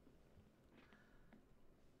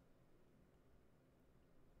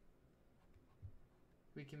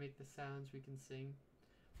 We can make the sounds, we can sing.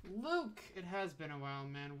 Luke! It has been a while,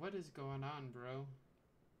 man. What is going on, bro?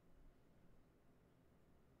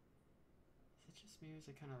 Is it just me or is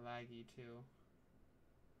it kind of laggy, too?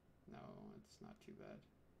 No, it's not too bad.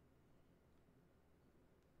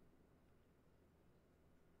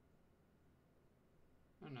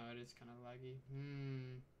 Oh no, it is kind of laggy.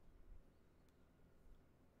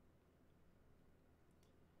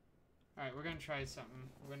 Alright, we're gonna try something.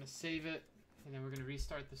 We're gonna save it, and then we're gonna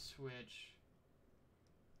restart the Switch.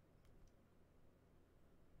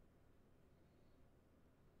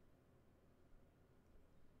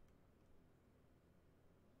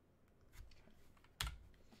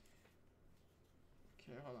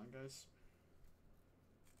 Okay, hold on, guys.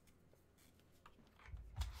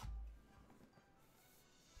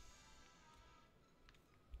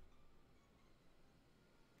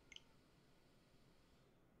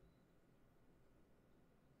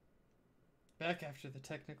 Back after the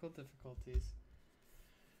technical difficulties.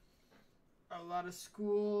 A lot of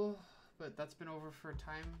school, but that's been over for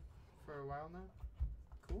a while now.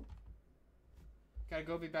 Cool. Gotta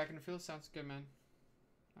go, be back in the field. Sounds good, man.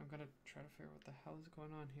 I'm gonna try to figure out what the hell is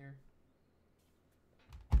going on here.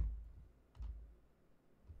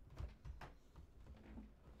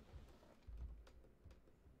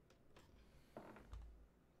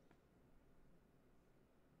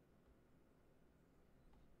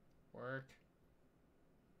 Work.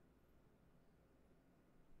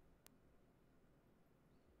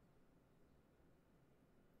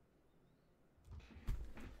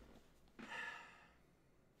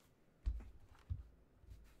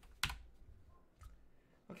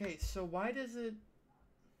 Okay, so why does it...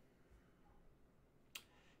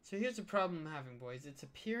 So here's the problem I'm having, boys. It's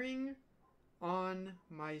appearing on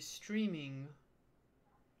my streaming,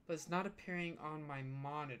 but it's not appearing on my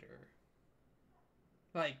monitor.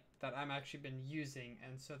 Like, that I'm actually been using.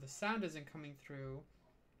 And so the sound isn't coming through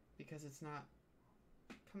because it's not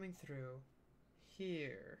coming through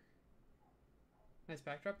here. Nice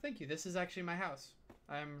backdrop. Thank you. This is actually my house.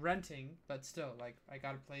 I'm renting, but still, like, I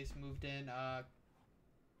got a place, moved in a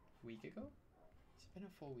week ago? Has it been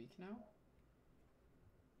a full week now?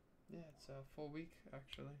 Yeah, it's a full week,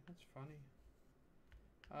 actually. That's funny.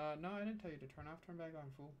 No, I didn't tell you to turn off, turn back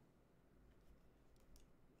on, fool.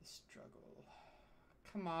 The struggle.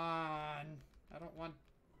 Come on. I don't want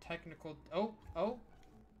technical... Oh!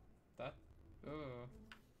 That... Ugh.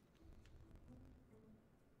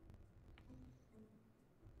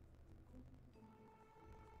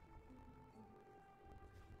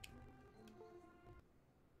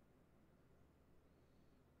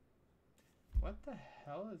 What the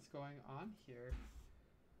hell is going on here?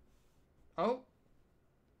 Oh!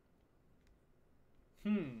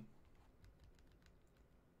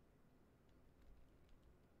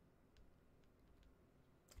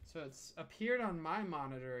 So it's appeared on my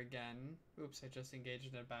monitor again. Oops, I just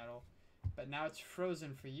engaged in a battle. But now it's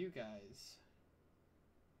frozen for you guys.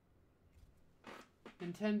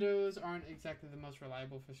 Nintendos aren't exactly the most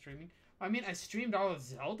reliable for streaming. I mean, I streamed all of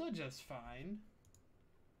Zelda just fine.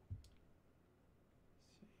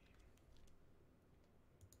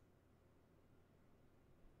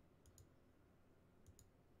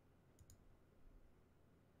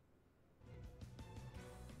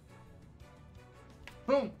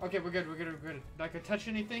 Boom! Okay, we're good. Not gonna touch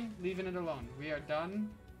anything, leaving it alone. We are done.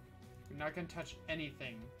 We're not gonna touch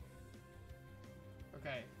anything.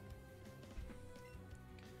 Okay.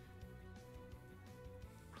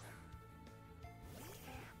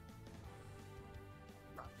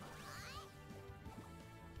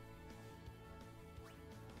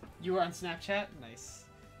 You were on Snapchat? Nice.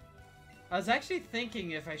 I was actually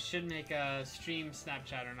thinking if I should make a stream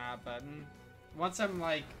Snapchat or not, but once I'm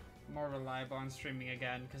like more reliable on streaming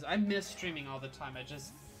again, because I miss streaming all the time. I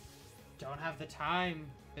just don't have the time.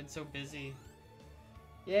 Been so busy.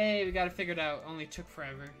 Yay, we got it figured out. Only took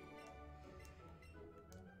forever.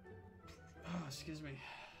 Oh, excuse me.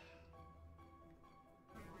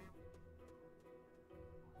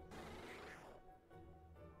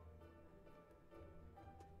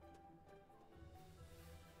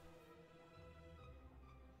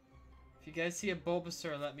 If you guys see a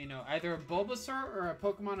Bulbasaur, let me know. Either a Bulbasaur or a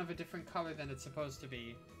Pokemon of a different color than it's supposed to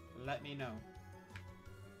be. Let me know.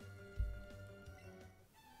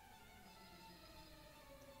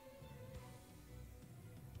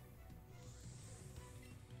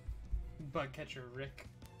 Bug catcher Rick.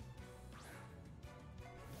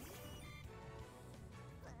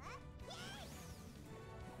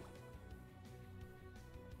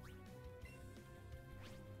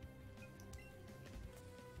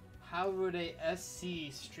 How would a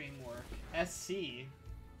SC stream work? SC?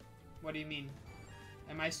 What do you mean?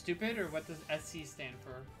 Am I stupid, or what does SC stand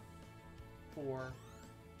for? For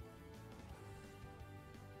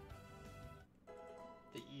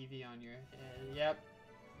the Eevee on your head. Yep.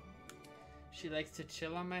 She likes to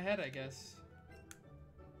chill on my head, I guess.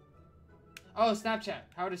 Oh, Snapchat.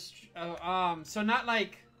 How to so not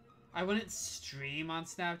like I wouldn't stream on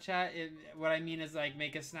Snapchat. What I mean is like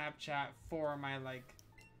make a Snapchat for my like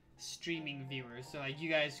streaming viewers. So like you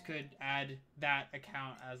guys could add that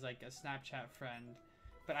account as like a Snapchat friend.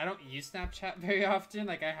 But I don't use Snapchat very often.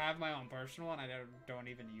 Like I have my own personal one. I don't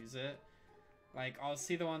even use it. Like I'll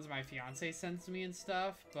see the ones my fiance sends me and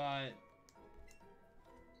stuff, but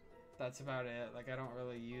that's about it. Like I don't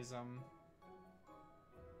really use them.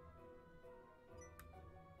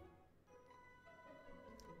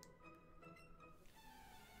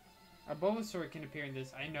 A Bulbasaur can appear in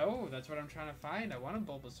this. I know, that's what I'm trying to find. I want a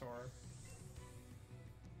Bulbasaur.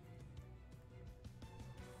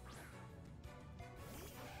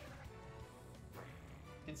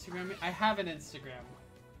 Instagram? I have an Instagram.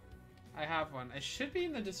 I have one. It should be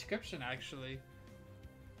in the description, actually.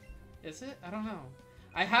 Is it? I don't know.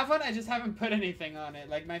 I have one, I just haven't put anything on it.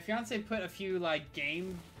 Like, my fiance put a few, like,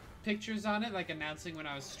 game pictures on it, like, announcing when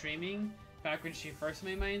I was streaming, back when she first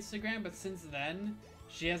made my Instagram, but since then,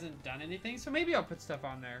 she hasn't done anything, so maybe I'll put stuff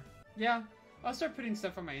on there. Yeah, I'll start putting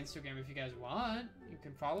stuff on my Instagram if you guys want. You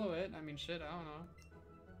can follow it. I mean, shit, I don't know.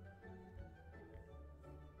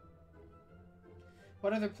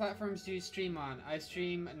 What other platforms do you stream on? I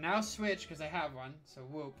stream now Switch, because I have one, so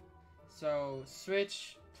whoop. So,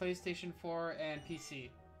 Switch, PlayStation 4, and PC.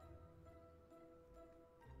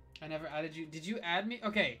 I never added you. Did you add me?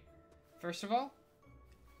 Okay, first of all,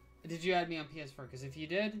 did you add me on PS4? Because if you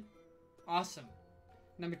did, awesome.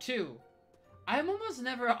 Number 2, I'm almost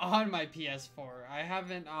never on my PS4. I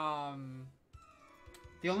haven't,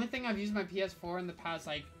 the only thing I've used my PS4 in the past,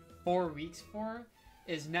 like, 4 weeks for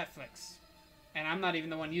is Netflix. And I'm not even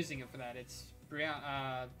the one using it for that. It's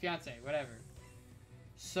fiance, whatever.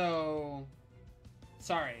 So,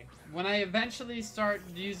 sorry. When I eventually start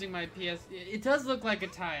using my it does look like a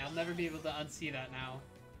tie. I'll never be able to unsee that now.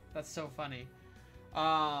 That's so funny.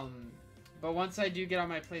 But once I do get on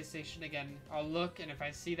my PlayStation again, I'll look, and if I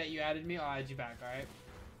see that you added me, I'll add you back, alright?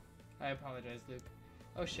 I apologize, Luke.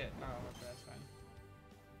 Oh shit. Oh, okay, that's fine.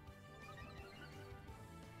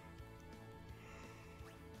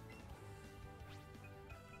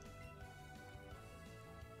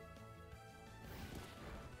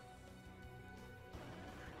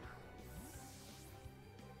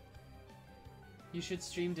 You should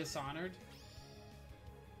stream Dishonored.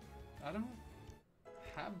 I don't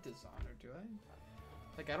have Dishonored, do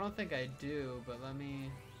I? Like, I don't think I do, but let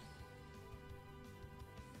me...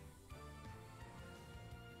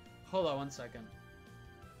 Hold on 1 second.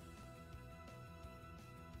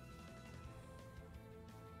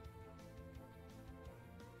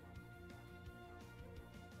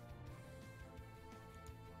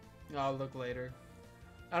 I'll look later.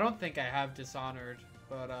 I don't think I have Dishonored,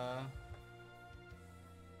 but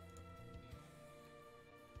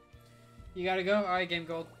you gotta go? Alright, Game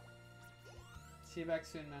Gold. See you back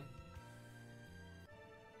soon, man.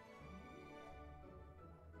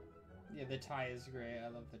 Yeah, the tie is great. I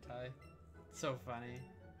love the tie. It's so funny.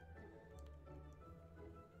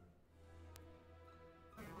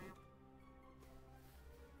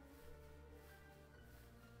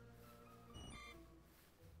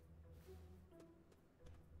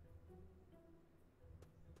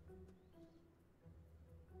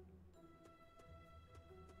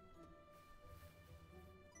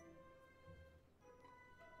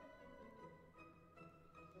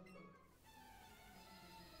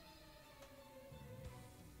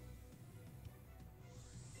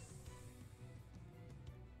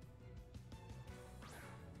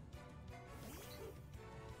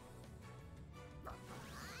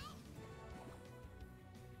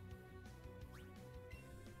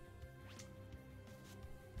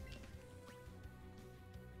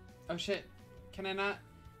 Oh shit. Can I not?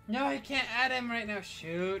 No, I can't add him right now.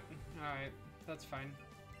 Shoot. Alright, that's fine.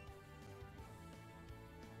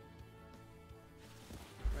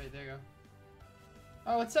 Right, there you go.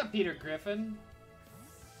 Oh, what's up, Peter Griffin?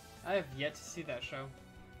 I have yet to see that show.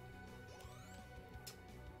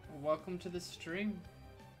 Welcome to the stream.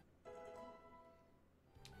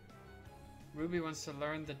 Ruby wants to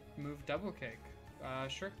learn the move double kick.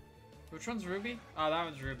 Sure. Which one's Ruby? Oh, that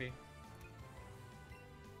one's Ruby.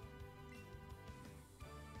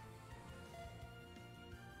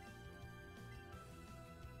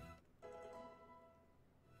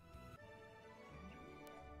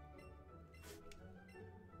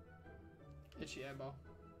 Itchy eyeball.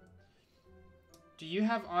 Do you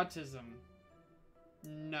have autism?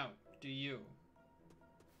 No. Do you?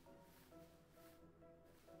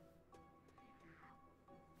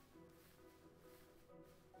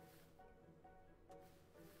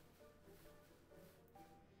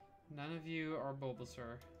 None of you are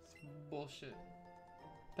Bulbasaur. It's bullshit.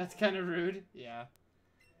 That's kind of rude. Yeah.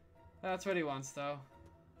 That's what he wants, though.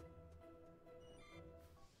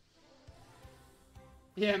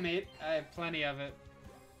 Yeah, mate. I have plenty of it.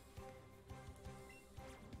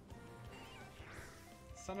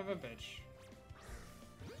 Son of a bitch.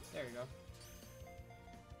 There you go.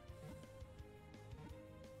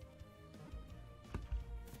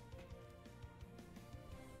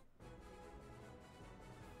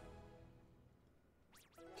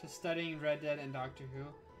 Just studying Red Dead and Doctor Who.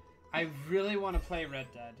 I really want to play Red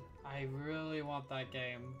Dead. I really want that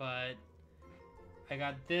game, but I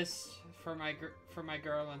got this for my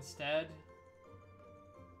girl instead.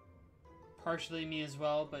 Partially me as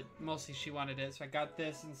well, but mostly she wanted it, so I got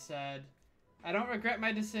this instead. I don't regret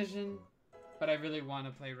my decision, but I really want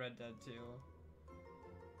to play Red Dead too.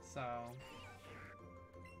 So,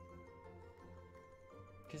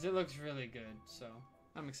 because it looks really good, so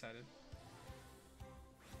I'm excited.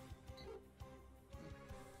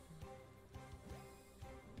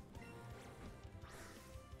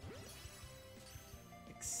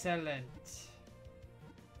 Excellent.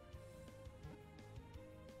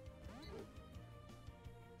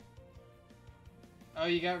 Oh,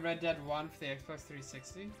 you got Red Dead 1 for the Xbox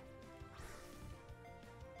 360?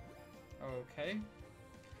 Okay.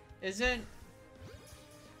 Isn't...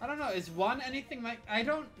 I don't know, is 1 anything like... I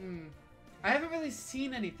haven't really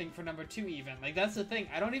seen anything for number 2 even. Like, that's the thing.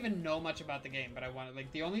 I don't even know much about the game, but I want it.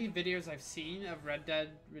 Like, the only videos I've seen of Red Dead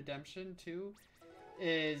Redemption 2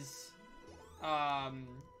 is...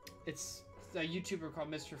 it's a YouTuber called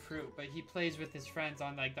Mr. Fruit, but he plays with his friends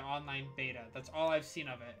on, like, the online beta. That's all I've seen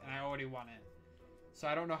of it, and I already want it. So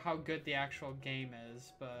I don't know how good the actual game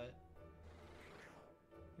is, but...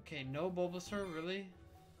 Okay, no Bulbasaur, really?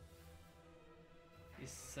 These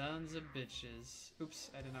sons of bitches. Oops,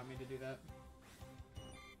 I did not mean to do that.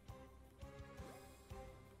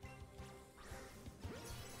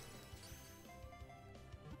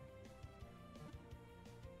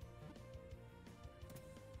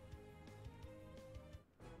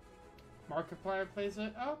 Markiplier plays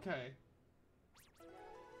it? Okay.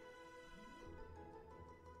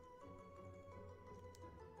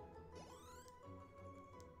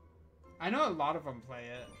 I know a lot of them play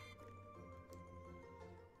it.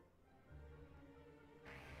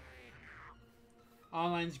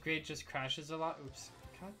 Online's great, just crashes a lot. Oops.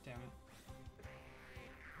 God damn it.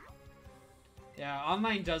 Yeah,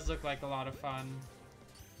 online does look like a lot of fun.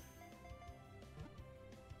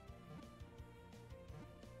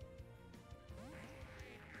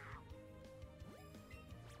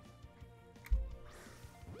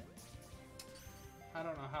 I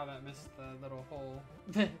don't know how that missed the little hole.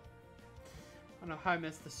 I don't know how I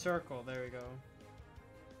missed the circle. There we go.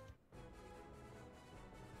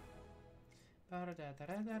 Alright,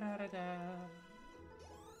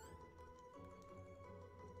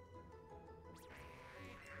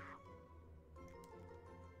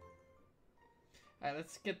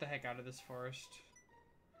 let's get the heck out of this forest.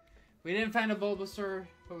 We didn't find a Bulbasaur,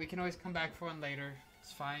 but we can always come back for one later.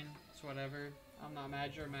 It's fine. It's whatever. I'm not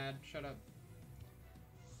mad. You're mad. Shut up.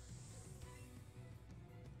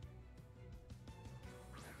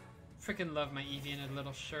 Freaking love my Eevee in a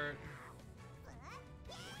little shirt.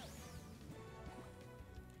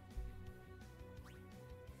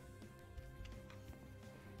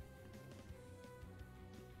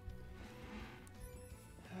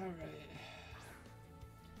 Alright.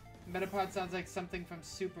 Metapod sounds like something from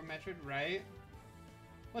Super Metroid, right?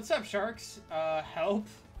 What's up, Sharks? Help?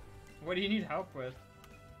 What do you need help with?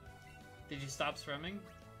 Did you stop swimming?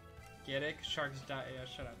 Get it? Sharks die. Yeah,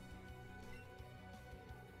 shut up.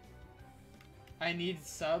 I need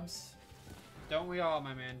subs. Don't we all,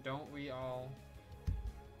 my man? Don't we all?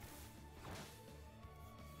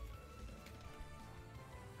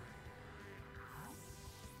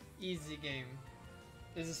 Easy game.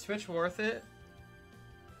 Is the Switch worth it?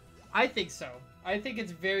 I think so. I think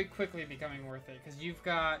it's very quickly becoming worth it because you've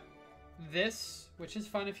got this, which is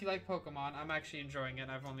fun if you like Pokemon. I'm actually enjoying it.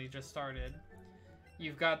 I've only just started.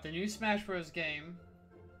 You've got the new Smash Bros. Game.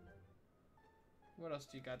 What else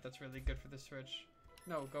do you got that's really good for the Switch?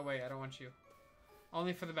 No, go away. I don't want you.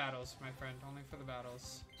 Only for the battles, my friend. Only for the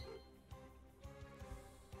battles.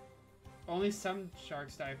 Only some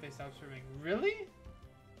sharks die if they stop swimming. Really?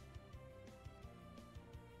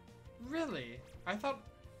 Really? I thought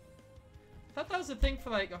that was a thing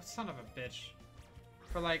for like... Oh, son of a bitch.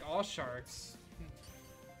 For like all sharks.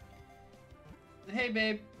 Hey,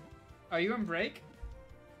 babe. Are you on break?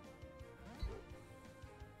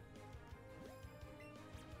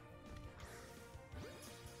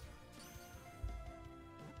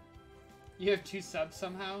 You have 2 subs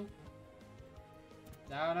somehow?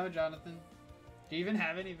 No, Jonathan. Do you even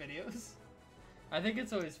have any videos? I think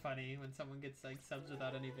it's always funny when someone gets like subs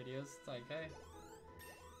without any videos. It's like, hey,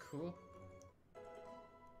 cool.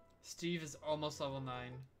 Steve is almost level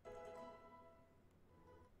 9.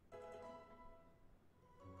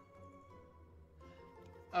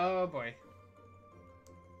 Oh boy.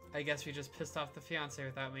 I guess we just pissed off the fiance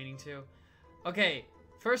without meaning to. Okay,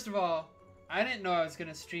 first of all, I didn't know I was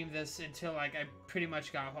gonna stream this until like I pretty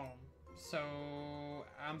much got home. So,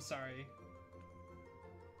 I'm sorry.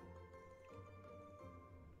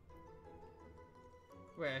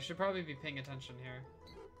 Wait, I should probably be paying attention here.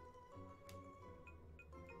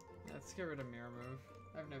 Let's get rid of mirror move.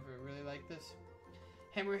 I've never really liked this.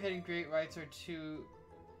 Hammerhead and Great Whites are 2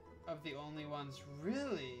 of the only ones.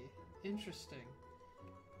 Really? Interesting.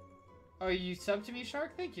 Oh, you subbed to me,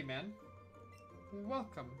 Shark? Thank you, man.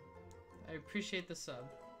 Welcome. I appreciate the sub.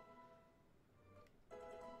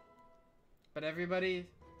 But everybody,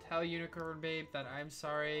 tell Unicorn Babe that I'm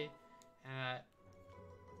sorry.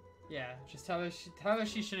 Yeah, just tell her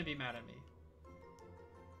she shouldn't be mad at me.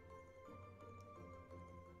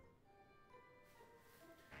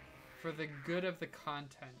 For the good of the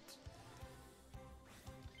content.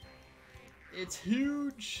 It's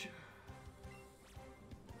huge.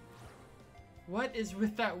 What is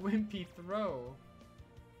with that wimpy throw?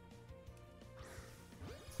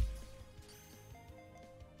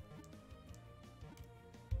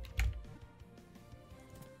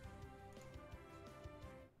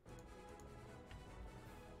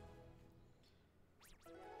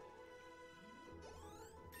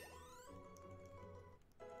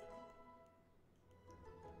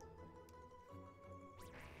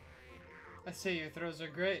 I say your throws are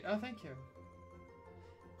great. Oh, thank you.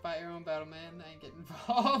 Fight your own battle, man. I ain't getting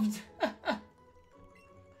involved.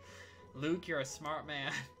 Luke, you're a smart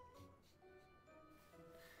man.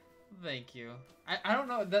 Thank you. I don't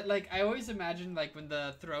know that, like, I always imagine like when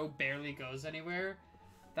the throw barely goes anywhere,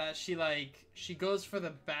 that she goes for the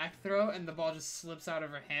back throw and the ball just slips out of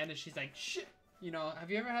her hand and she's like, shit. You know, have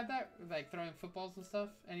you ever had that, like throwing footballs and stuff?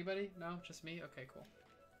 Anybody? No, just me. Okay, cool.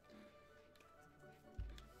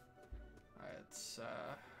 Alright, let's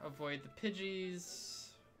avoid the Pidgeys,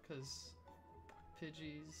 because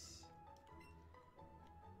Pidgeys.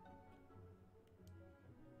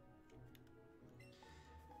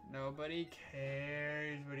 Nobody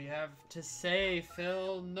cares. What do you have to say,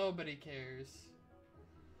 Phil? Nobody cares.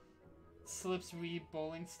 Slips Wii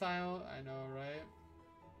bowling style? I know, right?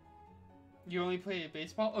 You only play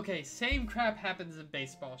baseball? Okay, same crap happens in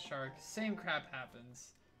baseball, Shark. Same crap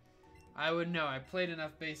happens. I would know. I played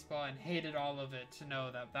enough baseball and hated all of it to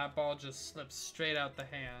know that that ball just slips straight out the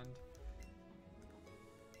hand.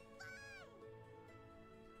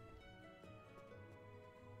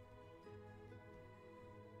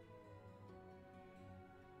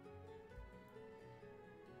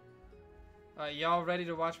 Y'all ready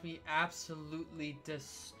to watch me absolutely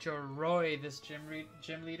destroy this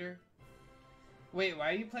gym leader? Wait, why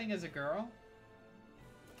are you playing as a girl?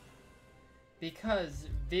 Because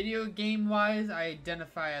video game wise, I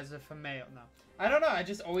identify as a female. No, I don't know. I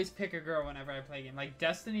just always pick a girl whenever I play a game. Like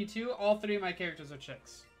Destiny 2, all 3 of my characters are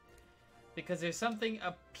chicks. Because there's something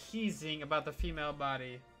appeasing about the female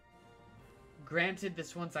body. Granted,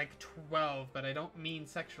 this one's like 12, but I don't mean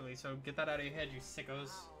sexually, so get that out of your head, you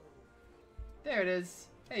sickos. There it is.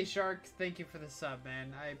 Hey, Shark. Thank you for the sub,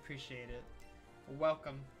 man. I appreciate it.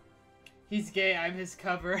 Welcome. He's gay. I'm his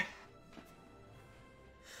cover.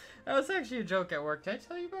 That was actually a joke at work. Did I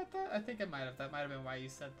tell you about that? I think I might have. That might have been why you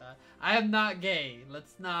said that. I am not gay.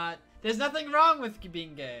 Let's not... There's nothing wrong with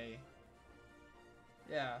being gay.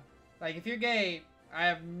 Yeah. Like, if you're gay, I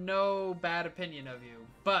have no bad opinion of you.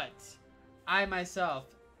 But I myself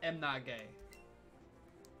am not gay.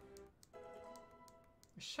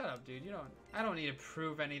 Shut up, dude. You don't... I don't need to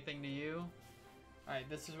prove anything to you. Alright,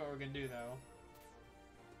 this is what we're gonna do, though.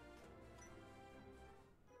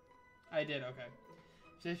 I did, okay.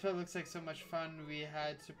 J-Field looks like so much fun. We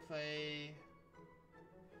had to play...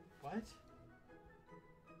 What?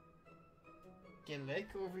 Gillick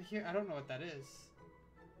over here? I don't know what that is.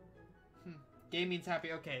 Gay means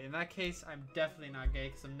happy. Okay, in that case, I'm definitely not gay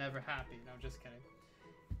because I'm never happy. No, just kidding.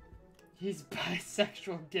 He's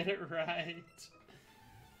bisexual. Get it right.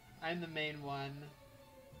 I'm the main one.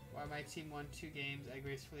 While my team won 2 games, I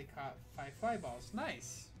gracefully caught 5 fly balls.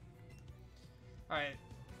 Nice. Alright.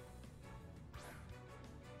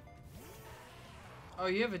 Oh,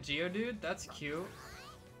 you have a Geodude? That's cute.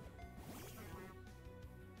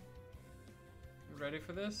 You ready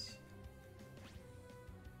for this?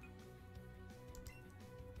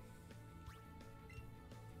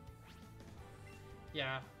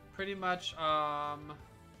 Yeah, pretty much,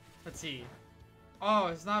 let's see. Oh,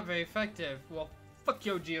 it's not very effective. Well, fuck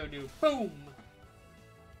yo, Geodude. Boom!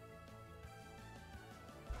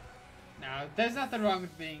 Now, there's nothing wrong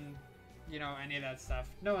with being, you know, any of that stuff.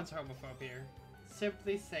 No one's homophobe here.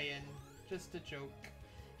 Simply saying, just a joke.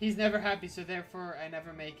 He's never happy, so therefore I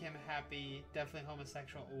never make him happy. Definitely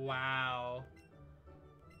homosexual. Wow.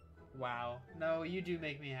 Wow. No, you do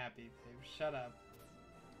make me happy, babe. Shut up.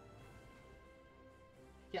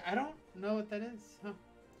 Yeah, I don't know what that is. Huh.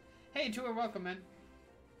 Hey, Tour, welcome, man.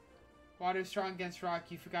 Water strong against rock.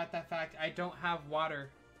 You forgot that fact. I don't have water.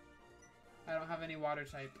 I don't have any water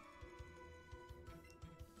type.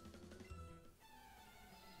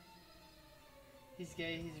 He's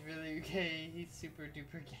gay. He's really gay. He's super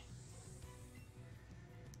duper gay.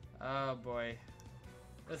 Oh, boy.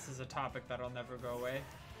 This is a topic that'll never go away.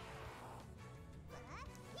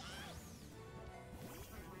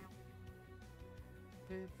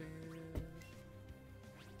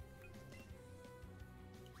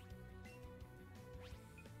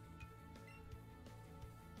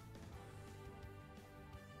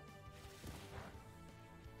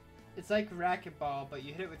 It's like racquetball, but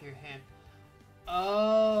you hit it with your hand.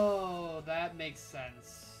 Oh, that makes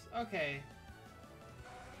sense. Okay.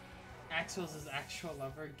 Axel's his actual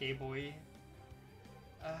lover, gay boy.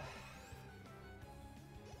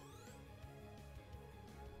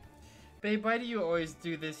 Babe, why do you always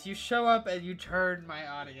do this? You show up and you turn my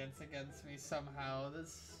audience against me somehow.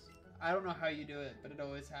 This, I don't know how you do it, but it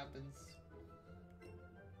always happens.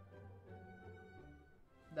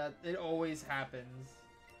 That, it always happens.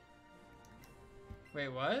 Wait,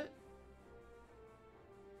 what?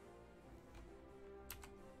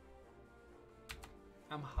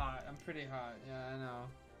 I'm hot. I'm pretty hot. Yeah, I know.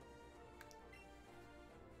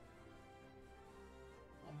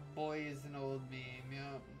 A boy is an old meme.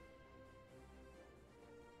 Yep.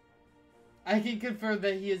 I can confirm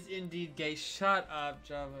that he is indeed gay. Shut up,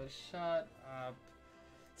 Java. Shut up.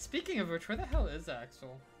 Speaking of which, where the hell is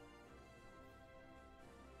Axel?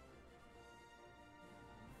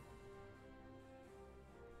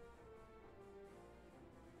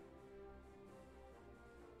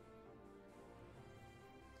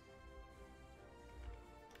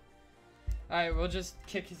 Alright, we'll just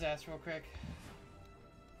kick his ass real quick.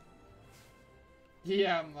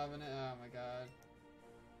 Yeah, I'm loving it. Oh my god.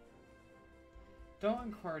 Don't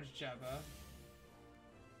encourage Jabba.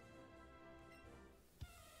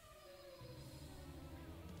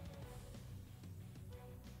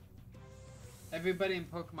 Everybody in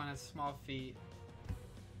Pokemon has small feet.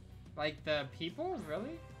 Like the people?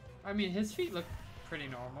 Really? I mean, his feet look pretty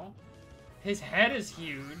normal. His head is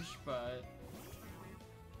huge, but...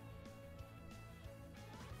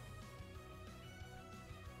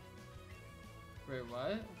 Wait,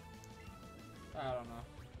 what? I don't know.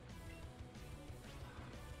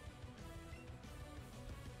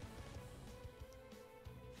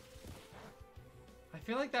 I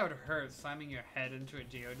feel like that would hurt, slamming your head into a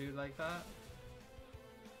Geodude like that.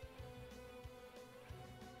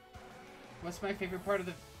 What's my favorite part of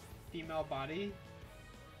the female body?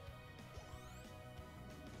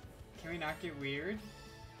 Can we not get weird?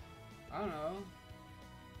 I don't know.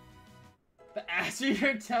 The ass,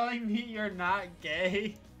 you're telling me you're not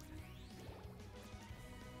gay?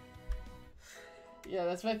 Yeah,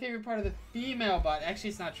 that's my favorite part of the female body. Actually,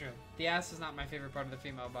 it's not true. The ass is not my favorite part of the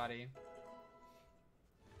female body.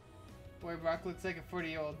 Boy, Brock looks like a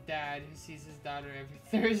 40-year-old dad who sees his daughter every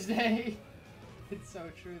Thursday. It's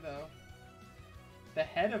so true, though. The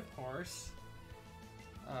head, of course.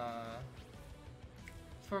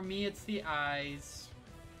 For me, it's the eyes.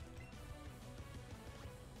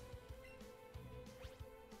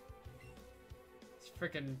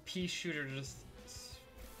 Freaking pea shooter just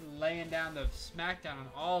laying down the smackdown on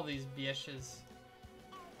all these bitches.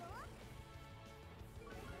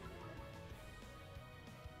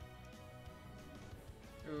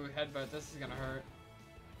 Ooh, headbutt. This is gonna hurt.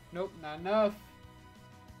 Nope, not enough.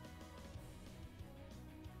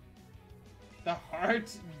 The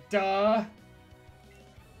heart? Duh.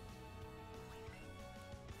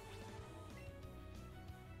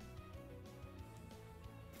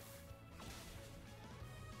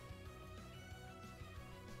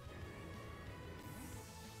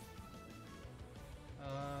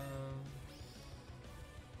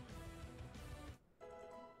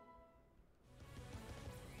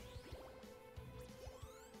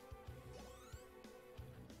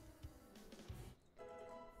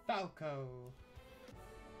 Falco.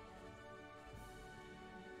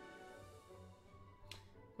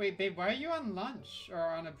 Wait, babe, why are you on lunch or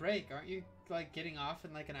on a break? Aren't you like getting off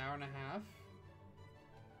in like an hour and a half?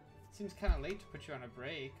 Seems kind of late to put you on a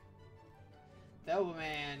break. The Elbow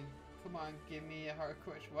Man, come on, give me a hard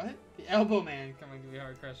crush. What? The Elbow Man, come on, give me a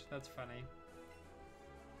hard crush. That's funny.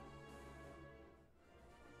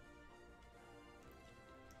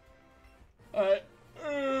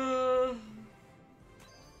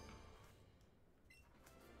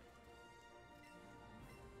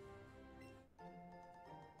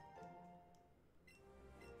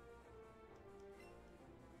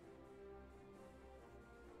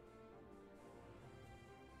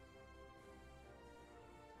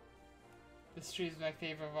 This tree is my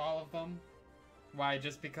favorite of all of them. Why?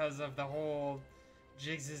 Just because of the whole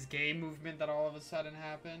Jigs is gay movement that all of a sudden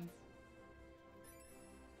happened?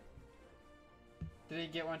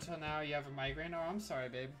 Didn't get one till now. You have a migraine? Oh, I'm sorry,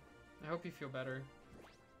 babe. I hope you feel better.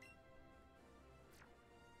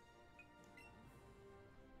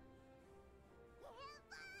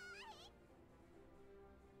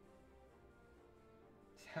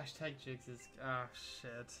 Hashtag Jigs is... Oh,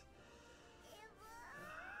 shit.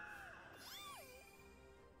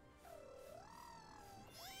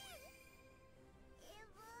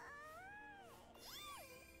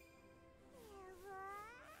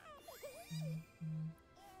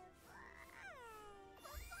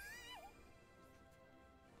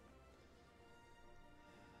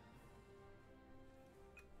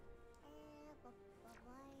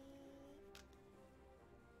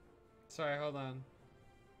 Sorry, hold on.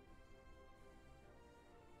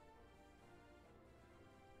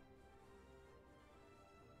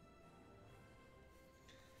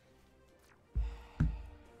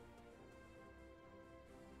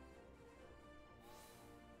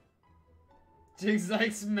 Jigs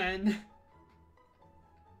likes men.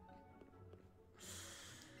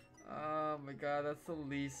 Oh my god, that's the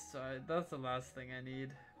least. That's the last thing I need.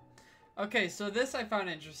 Okay, so this I found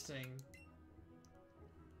interesting.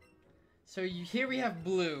 So here we have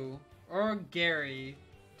Blue, or Gary,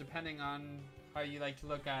 depending on how you like to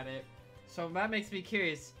look at it. So that makes me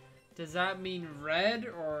curious. Does that mean Red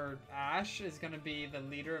or Ash is going to be the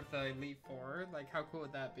leader of the Elite Four? Like, how cool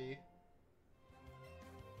would that be?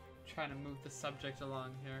 Trying to move the subject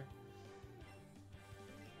along here.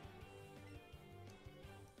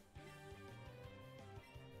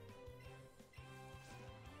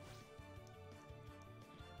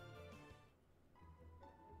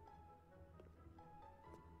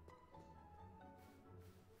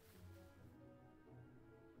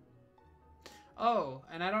 Oh,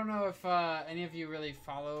 and I don't know if any of you really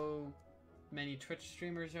follow many Twitch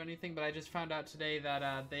streamers or anything, but I just found out today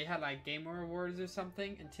that they had like Gamer Awards or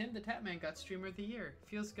something, and Tim the Tatman got Streamer of the Year.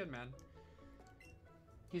 Feels good, man.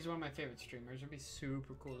 He's one of my favorite streamers. It'd be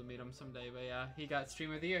super cool to meet him someday, but yeah, he got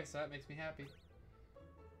Streamer of the Year, so that makes me happy.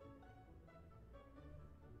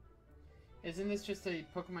 Isn't this just a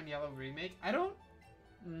Pokemon Yellow remake? I don't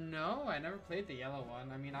know. I never played the yellow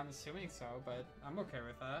one. I mean, I'm assuming so, but I'm okay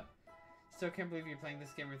with that. Still can't believe you're playing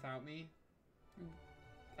this game without me.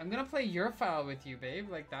 I'm gonna play your file with you, babe.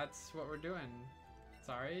 Like, that's what we're doing.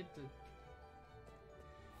 Sorry.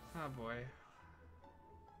 Oh, boy.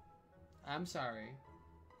 I'm sorry.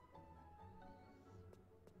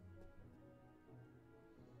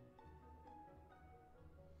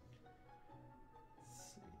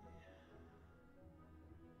 Let's see.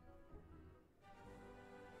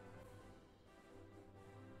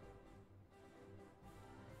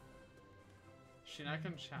 She not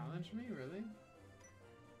gonna challenge me, really?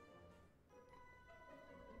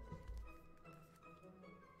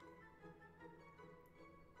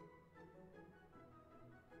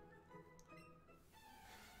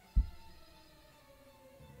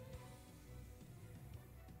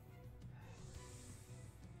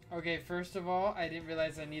 Okay, first of all, I didn't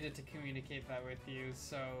realize I needed to communicate that with you,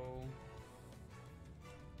 so...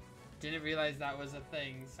 Didn't realize that was a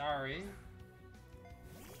thing, sorry.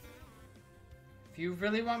 If you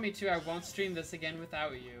really want me to, I won't stream this again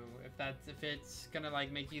without you. If it's gonna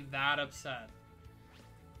like make you that upset.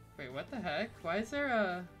 Wait, what the heck? Why is there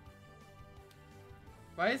a...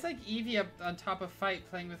 Why is like Eevee up on top of Fight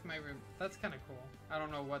playing with my room? That's kind of cool. I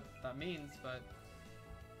don't know what that means, but...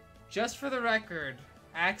 Just for the record,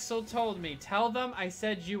 Axel told me, tell them I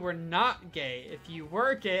said you were not gay. If you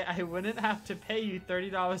were gay, I wouldn't have to pay you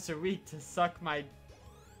 $30 a week to suck my...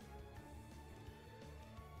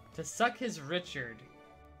 To suck his Richard.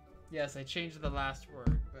 Yes, I changed the last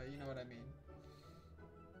word, but you know what I mean.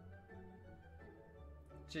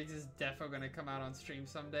 Jigs is defo gonna come out on stream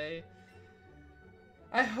someday.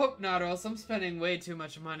 I hope not, or else I'm spending way too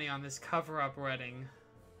much money on this cover-up wedding.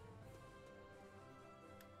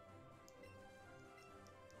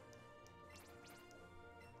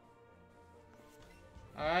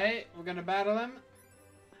 Alright, we're gonna battle him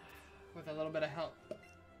with a little bit of help.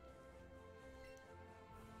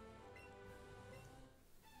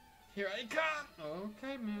 Here I come!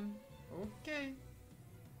 Okay, man. Okay.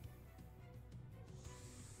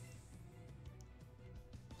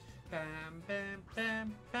 Bam, bam,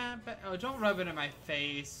 bam, bam, bam. Oh, don't rub it in my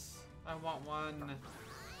face. I want one.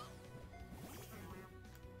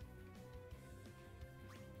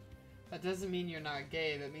 That doesn't mean you're not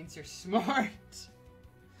gay. That means you're smart.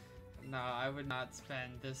 No, I would not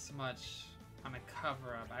spend this much on a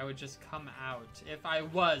cover-up. I would just come out. If I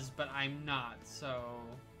was, but I'm not, so...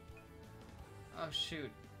 Oh, shoot.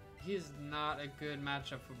 He's not a good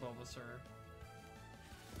matchup for Bulbasaur.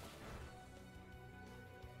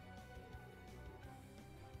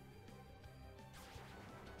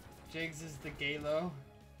 Jigs is the Galo.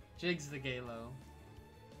 Jig's the Galo.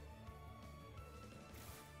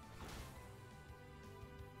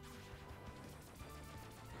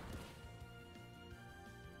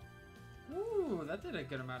 Ooh, that did a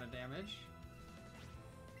good amount of damage.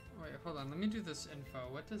 Wait, hold on. Let me do this info.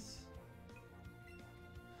 What does...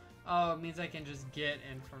 Oh, it means I can just get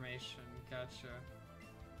information. Gotcha.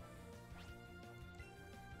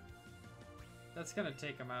 That's gonna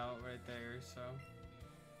take him out right there, so...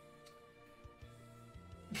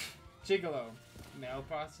 Gigolo. Male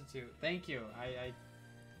prostitute. Thank you.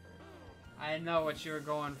 I know what you were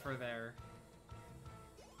going for there.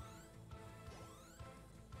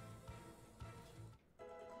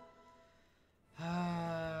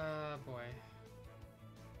 Ah, boy.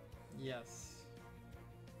 Yes.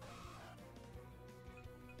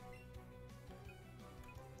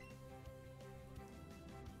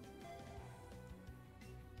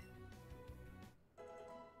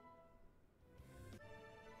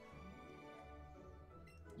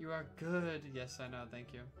 You are good. Yes, I know. Thank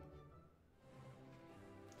you.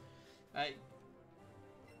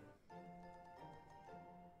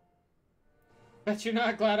 Bet you're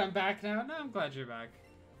not glad I'm back now? No, I'm glad you're back.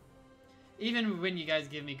 Even when you guys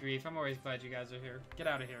give me grief, I'm always glad you guys are here. Get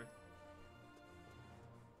out of here.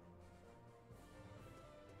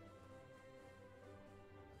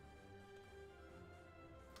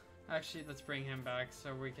 Actually, let's bring him back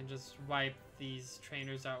so we can just wipe these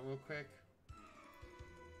trainers out real quick.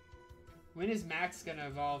 When is Max gonna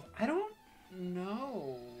evolve? I don't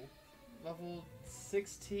know. Level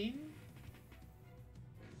 16?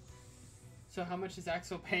 So how much is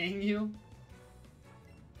Axel paying you?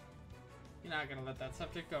 You're not gonna let that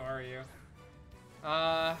subject go, are you?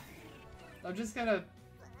 I'm just gonna...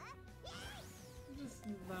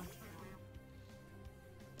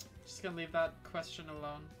 Just gonna leave that question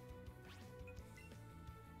alone.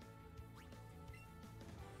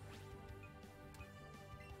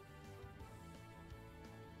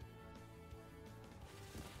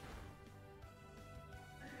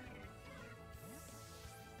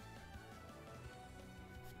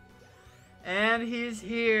 And he's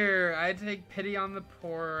here. I take pity on the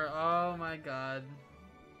poor. Oh my god.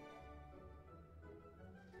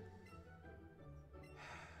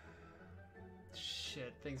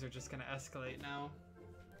 Shit, things are just gonna escalate now.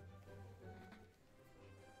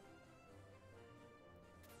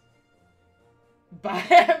 Buy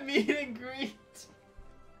a meet and greet.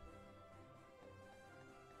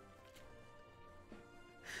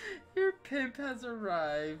 Your pimp has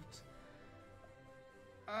arrived.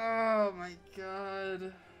 Oh my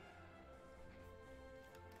god.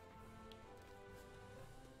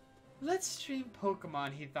 Let's stream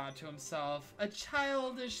Pokemon, he thought to himself. A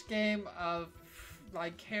childish game of,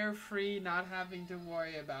 like, carefree, not having to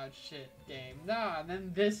worry about shit game. Nah, and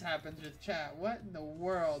then this happens with chat. What in the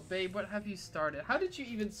world? Babe, what have you started? How did you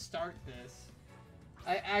even start this?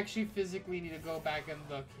 I actually physically need to go back and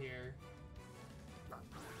look here.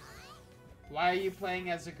 Why are you playing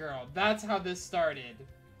as a girl? That's how this started.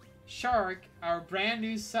 Shark, our brand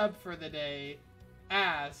new sub for the day,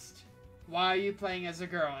 asked, why are you playing as a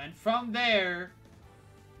girl? And from there,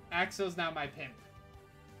 Axel's now my pimp.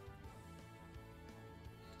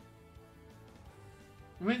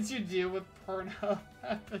 When's your deal with Pornhub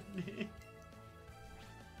happening?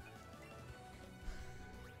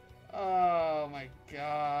 Oh my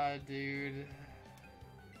god, dude.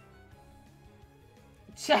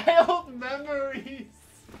 Child memories!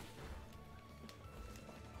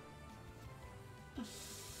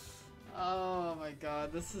 Oh my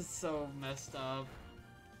god, this is so messed up.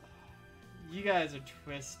 You guys are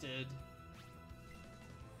twisted.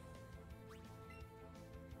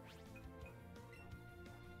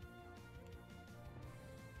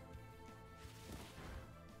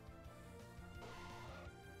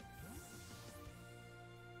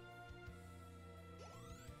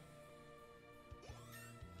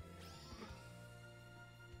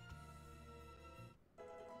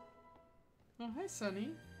 hi, Sunny.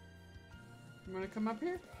 You wanna come up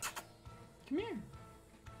here? Come here.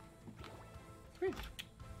 Come here.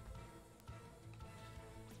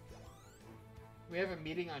 We have a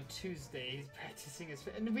meeting on Tuesday. He's practicing his...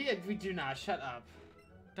 And we do not. Shut up.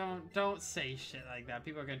 Don't say shit like that.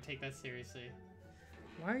 People are gonna take that seriously.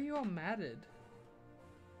 Why are you all matted?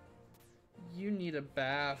 You need a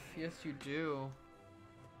bath. Yes, you do.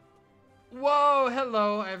 Whoa,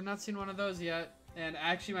 hello. I have not seen one of those yet. And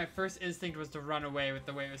actually, my first instinct was to run away with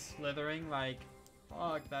the way it was slithering. Like,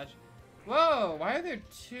 fuck that. Whoa, why are there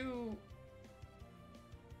two...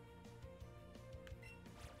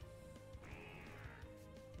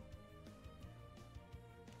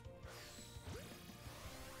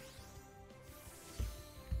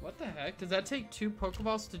 What the heck? Does that take 2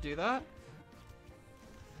 Pokeballs to do that?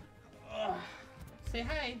 Ugh. Say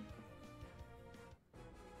hi.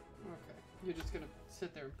 Okay. You're just gonna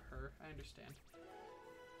sit there and purr. I understand.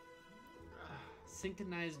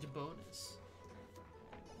 Synchronized bonus.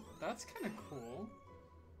 That's kind of cool.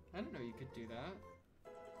 I didn't know you could do that.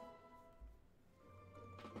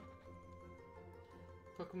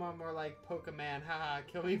 Pokemon more like Pokemon. Haha,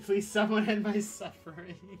 kill me please, someone end my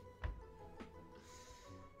suffering.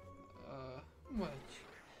 What?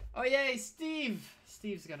 Oh yay, Steve!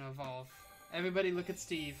 Steve's gonna evolve. Everybody look at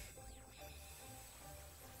Steve.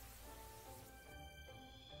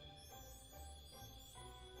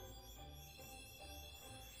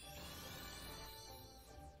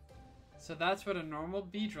 So that's what a normal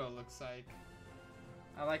Beedrill looks like.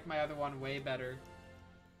 I like my other one way better.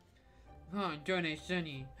 Oh, Johnny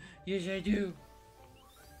Sunny. Yes, I do.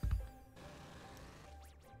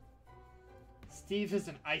 Steve is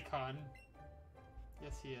an icon.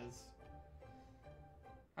 Yes, he is.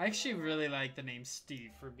 I actually really like the name Steve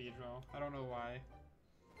for Beedrill. I don't know why.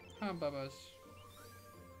 Huh, Bubbas.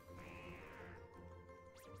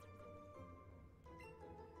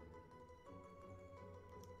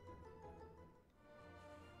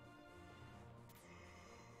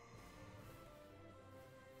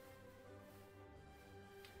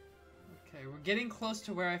 Okay, we're getting close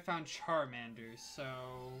to where I found Charmander, so...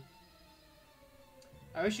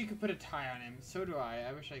 I wish you could put a tie on him. So do I.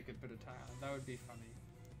 I wish I could put a tie on him. That would be funny.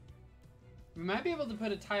 We might be able to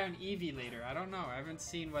put a tie on Eevee later. I don't know. I haven't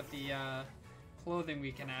seen what the clothing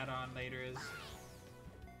we can add on later is.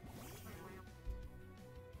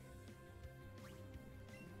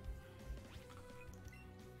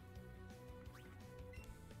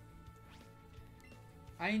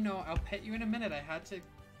 I know. I'll pet you in a minute. I had to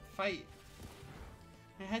fight.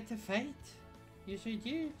 I had to fight. Yes, I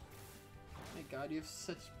did. My god, you have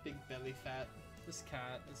such big belly fat. This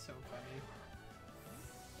cat is so funny.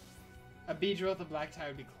 A Beedrill with a black tie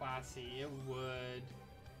would be classy. It would.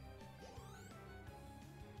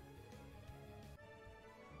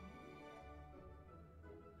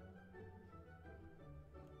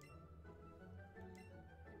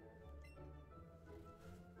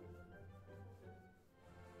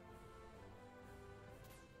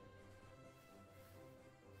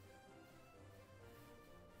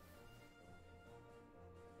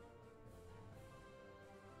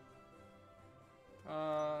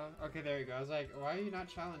 Okay, there you go. I was like, why are you not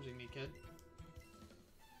challenging me, kid?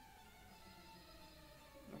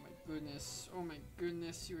 Oh my goodness. Oh my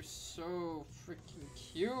goodness. You're so freaking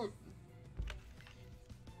cute.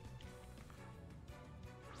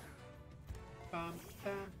 Bum,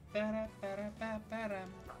 bum, ba-da, ba-da, ba-da.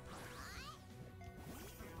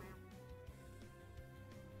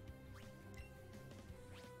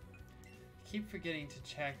 Keep forgetting to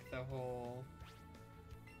check the whole...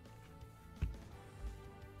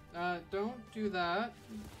 don't do that.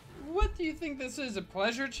 What do you think this is, a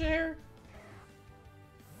pleasure chair?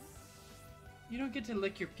 You don't get to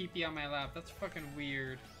lick your pee-pee on my lap. That's fucking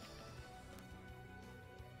weird.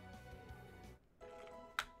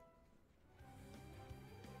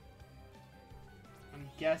 I'm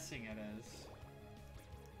guessing it is.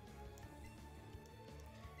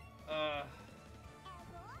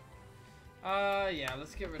 Yeah,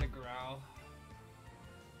 let's get rid of Growl.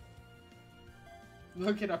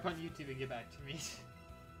 Look it up on YouTube and get back to me.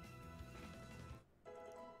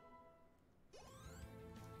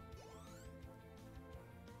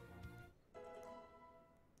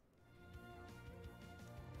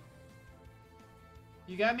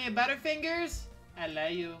 You got me a Butterfingers? I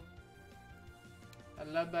love you. I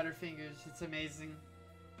love Butterfingers. It's amazing.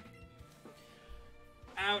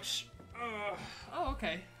 Ouch. Ugh. Oh,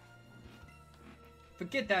 okay.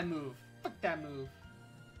 Forget that move. Fuck that move.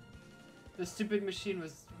 The stupid machine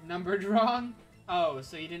was numbered wrong? Oh,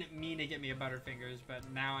 so you didn't mean to get me a Butterfingers, but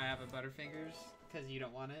now I have a Butterfingers? Because you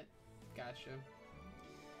don't want it? Gotcha.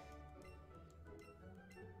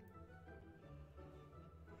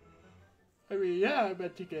 I mean, yeah, I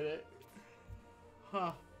meant to get it.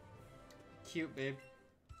 Huh. Cute, babe.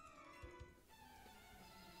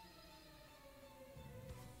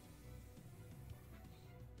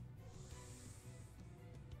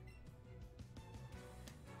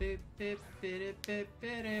 Bip, bip, bip, bip,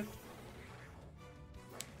 bip.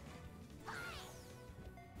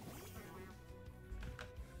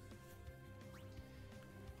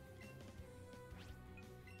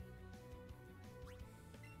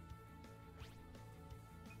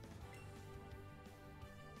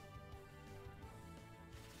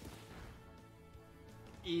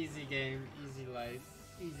 Easy game, easy life.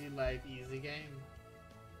 Easy life, easy game.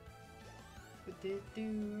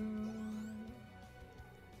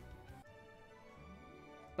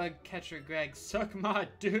 Bug catcher Greg, suck mod,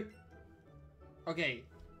 dude. Okay,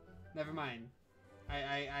 never mind.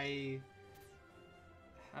 I'm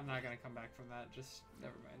not gonna come back from that. Just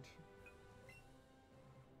never mind.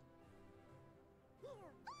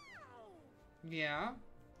 Yeah.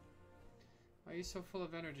 Why are you so full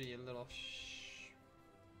of energy, you little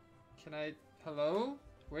Can I... Hello?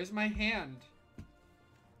 Where's my hand?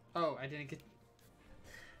 Oh, I didn't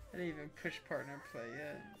even push partner play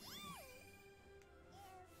yet.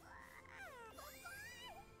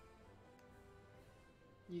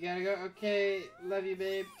 You gotta go? Okay. Love you,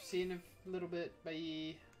 babe. See you in a little bit.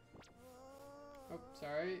 Bye. Oh,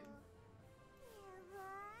 sorry.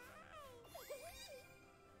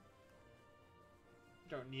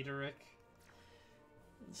 Don't need a Rick.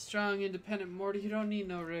 Strong, independent Morty. You don't need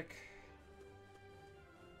no Rick.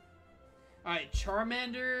 Alright,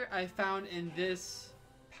 Charmander I found in this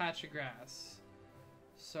patch of grass.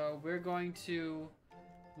 So we're going to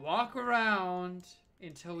walk around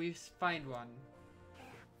until we find one.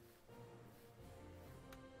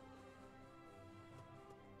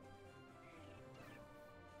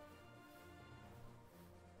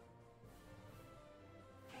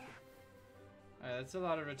 Alright, that's a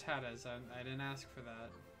lot of Rattatas. I didn't ask for that.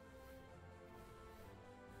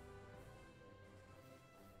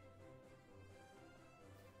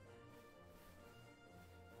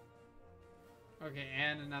 Okay,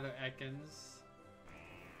 and another Ekans,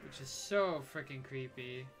 which is so freaking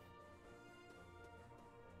creepy.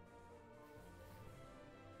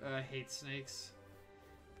 I hate snakes.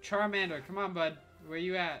 Charmander, come on, bud. Where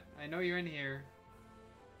you at? I know you're in here.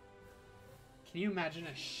 Can you imagine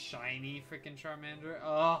a shiny freaking Charmander?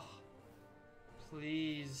 Oh,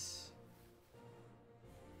 please.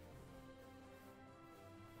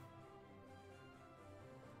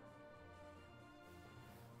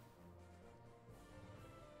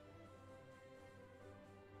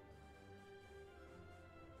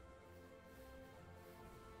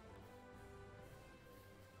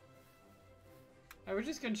 We're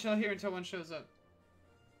just gonna chill here until one shows up.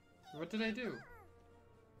 What did I do?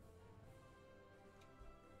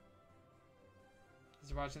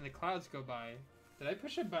 He's watching the clouds go by. Did I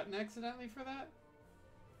push a button accidentally for that?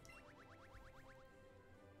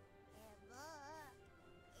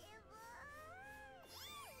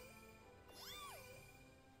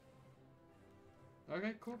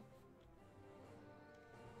 Okay, cool.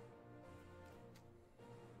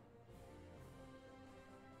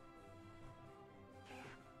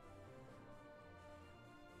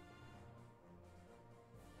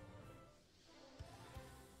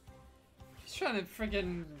 Trying to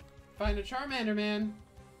freaking find a Charmander, man.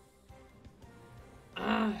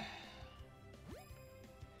 I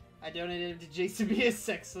donated him to Jace to be a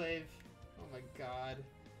sex slave. Oh my god.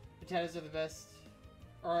 Potatoes are the best.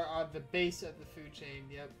 Or are the base of the food chain,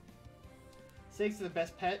 yep. Snakes are the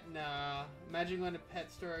best pet? Nah. Imagine going to a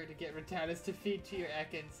pet store to get Rattatas to feed to your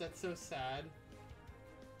Ekans. That's so sad.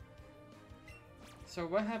 So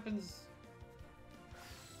what happens...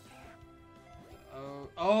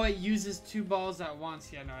 Oh, it uses 2 balls at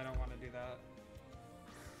once. Yeah, no, I don't want to do that.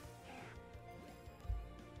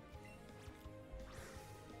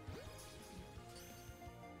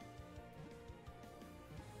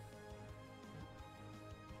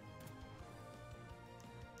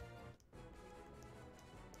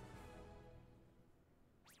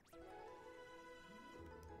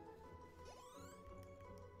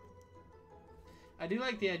 I do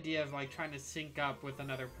like the idea of like trying to sync up with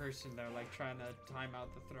another person though, like trying to time out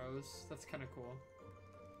the throws. That's kind of cool.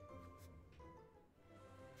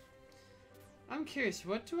 I'm curious,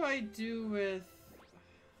 what do I do with...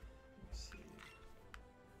 Let's see.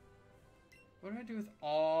 What do I do with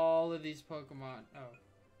all of these Pokemon? Oh,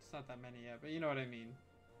 it's not that many yet, but you know what I mean.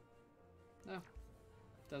 No,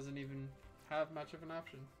 doesn't even have much of an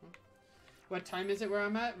option. Huh? What time is it where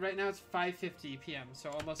I'm at? Right now it's 5:50 p.m.,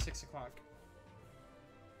 so almost 6 o'clock.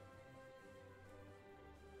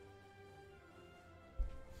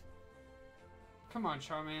 Come on,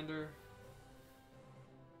 Charmander.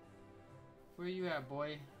 Where you at,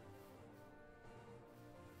 boy?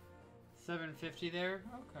 750 there?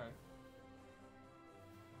 Okay.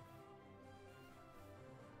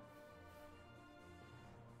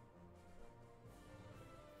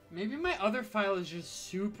 Maybe my other file is just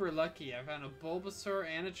super lucky. I found a Bulbasaur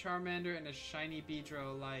and a Charmander and a shiny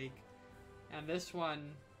Beedrill, like... And this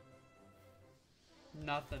one...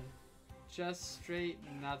 Nothing. Just straight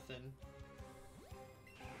nothing.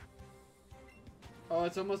 Oh,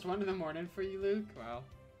 it's almost 1 in the morning for you, Luke? Wow.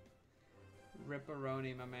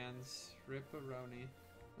 Ripperoni, my mans. Ripperoni.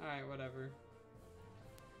 Alright, whatever.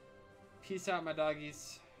 Peace out, my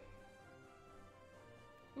doggies.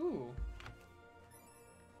 Ooh.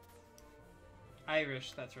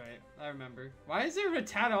 Irish, that's right. I remember. Why is there a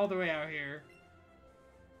Rattata all the way out here?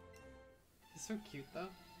 He's so cute, though.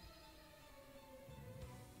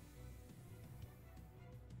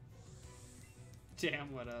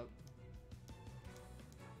 Damn, what up?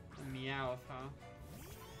 A Meowth, huh?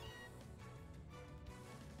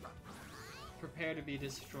 Prepare to be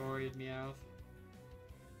destroyed, Meowth.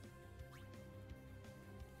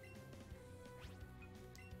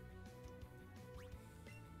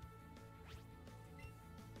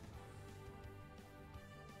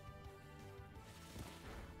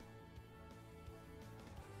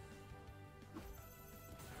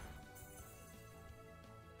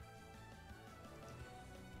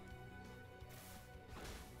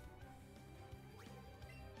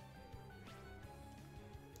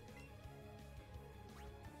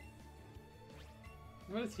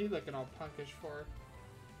 What is he looking all punkish for?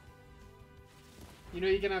 You know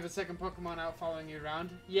you can have a second Pokemon out following you around?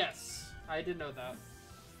 Yes, I did know that.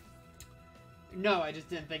 No, I just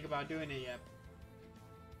didn't think about doing it yet.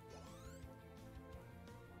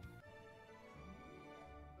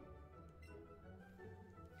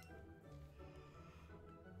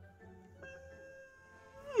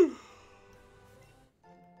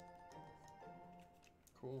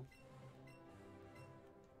 Cool.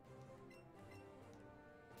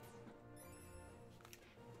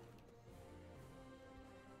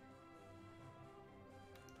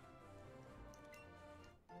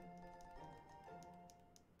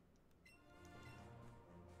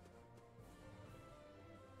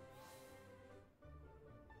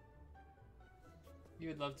 You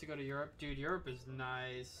would love to go to Europe? Dude, Europe is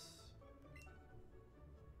nice.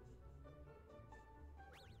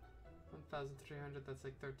 1,300, that's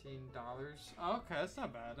like $13. Oh, okay, that's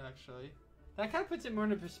not bad, actually. That kind of puts it more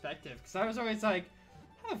into perspective, because I was always like,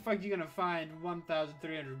 how the fuck are you gonna find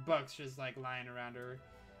 1,300 bucks just like lying around, or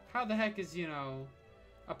how the heck is, you know,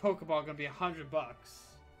 a Pokeball gonna be 100 bucks?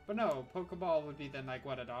 But no, Pokeball would be then like,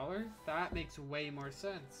 what, $1? That makes way more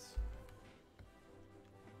sense.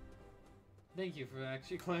 Thank you for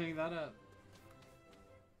actually clearing that up.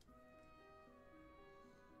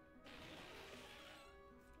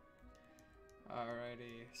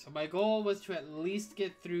 Alrighty, so my goal was to at least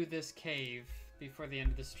get through this cave before the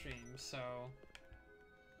end of the stream, so...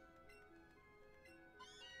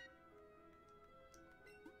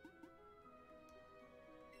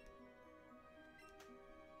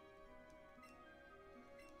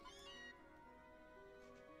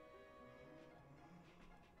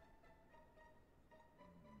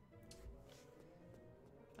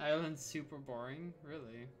 Island's super boring,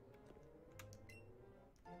 really.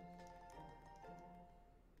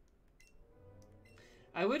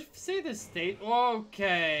 I would say the state...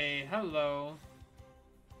 Okay, hello.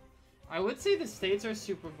 I would say the states are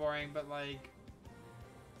super boring, but like...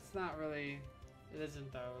 It's not really... It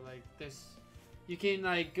isn't though, like there's... You can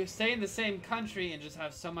like stay in the same country and just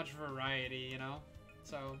have so much variety, you know?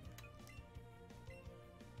 So...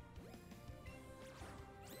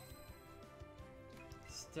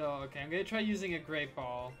 Still, okay, I'm gonna try using a Great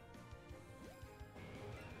Ball.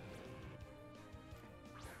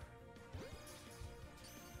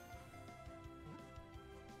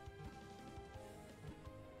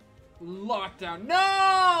 Lockdown.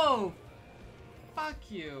 No! Fuck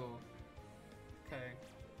you. Okay.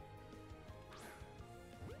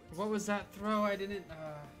 What was that throw? I didn't,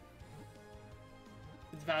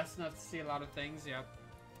 It's vast enough to see a lot of things, yep.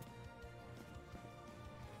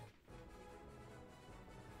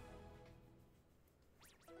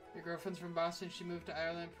 Your girlfriend's from Boston, she moved to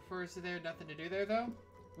Ireland, prefers it there, nothing to do there though?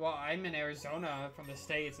 Well, I'm in Arizona from the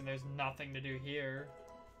States and there's nothing to do here.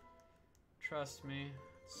 Trust me.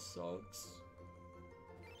 Sucks.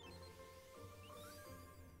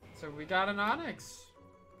 So we got an Onyx.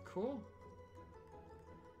 Cool.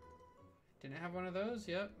 Didn't have one of those,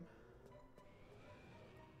 yep.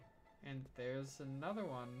 And there's another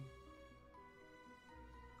one.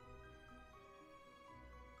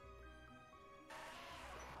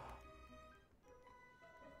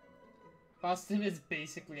 Boston is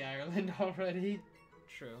basically Ireland already.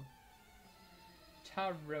 True.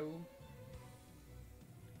 Charo.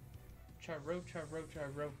 Charo, charo,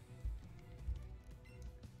 charo.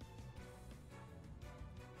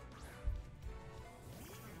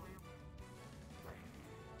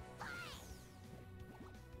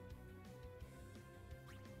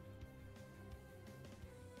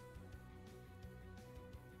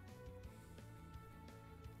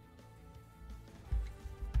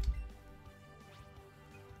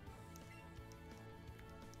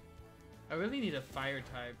 I really need a fire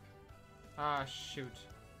type. Ah, shoot.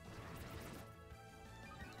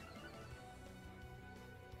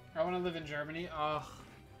 I want to live in Germany. Oh,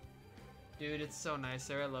 dude, it's so nice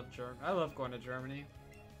there. I love Germany. I love going to Germany.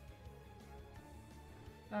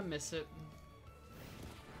 I miss it.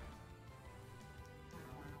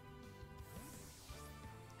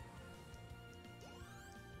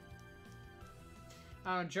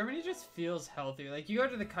 Germany just feels healthy. Like, you go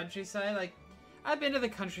to the countryside, like, I've been to the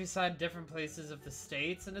countryside, different places of the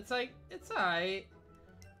States, and it's like, it's alright.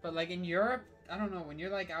 But like in Europe, I don't know, when you're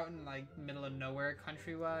like out in like middle of nowhere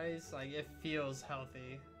country-wise, like it feels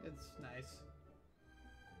healthy. It's nice.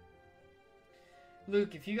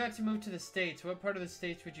 Luke, if you got to move to the States, what part of the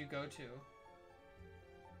States would you go to?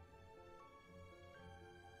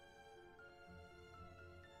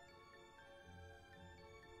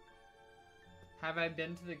 Have I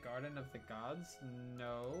been to the Garden of the Gods?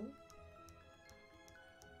 No.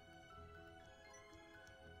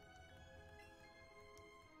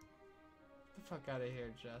 Fuck out of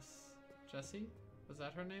here, Jessie? Was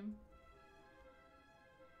that her name?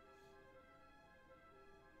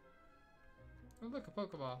 Oh look, a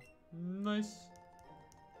Pokeball. Nice.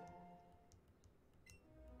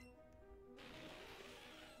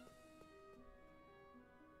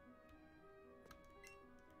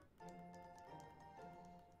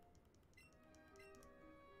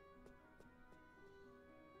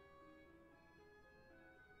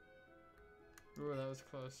 Ooh, that was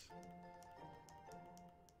close.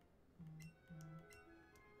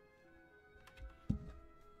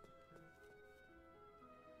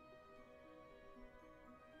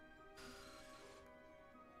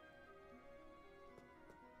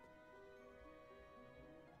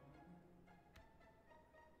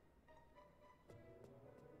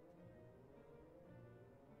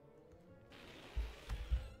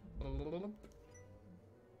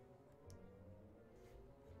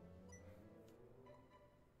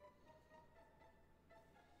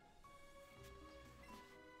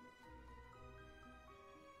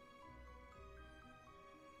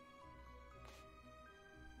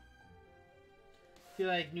 Feel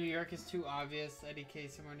like New York is too obvious,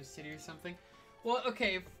 dedicate somewhere in a city or something. Well,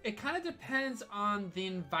 okay, it kind of depends on the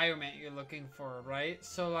environment you're looking for, right?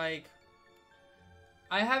 So, like,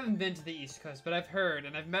 I haven't been to the East Coast, but I've heard,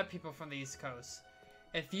 and I've met people from the East Coast.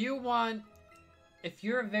 If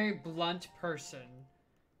you're a very blunt person,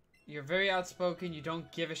 you're very outspoken, you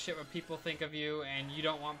don't give a shit what people think of you, and you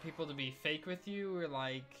don't want people to be fake with you, or,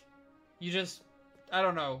 like, you just, I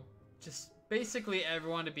don't know, just basically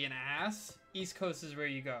everyone to be an ass, East Coast is where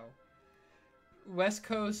you go. West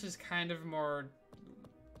Coast is kind of more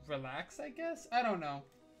relaxed, I guess. I don't know.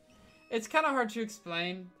 It's kind of hard to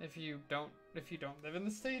explain if you don't live in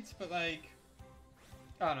the States, but like,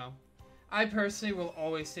 I don't know. I personally will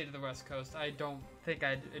always stay to the West Coast. I don't think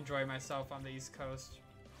I'd enjoy myself on the East Coast.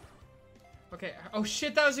 Okay. Oh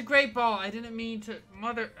shit, that was a great ball. I didn't mean to.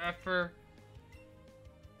 Mother effer.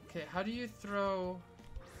 Okay, how do you throw?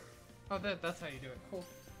 Oh, that's how you do it. Cool.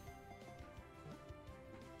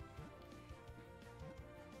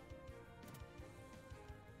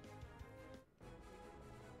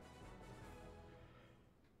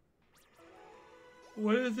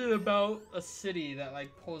 What is it about a city that like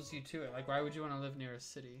pulls you to it? Like, why would you want to live near a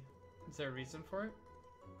city? Is there a reason for it?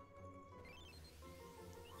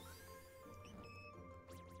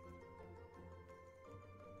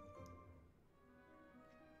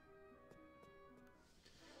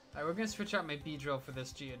 Alright, we're gonna switch out my Beedrill for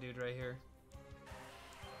this Geodude right here.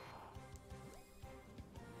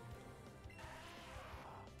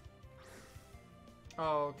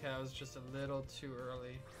 Oh, okay, I was just a little too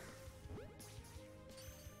early.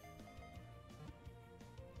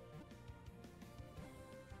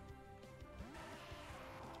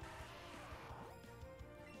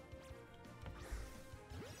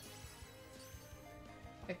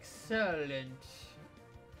 Excellent.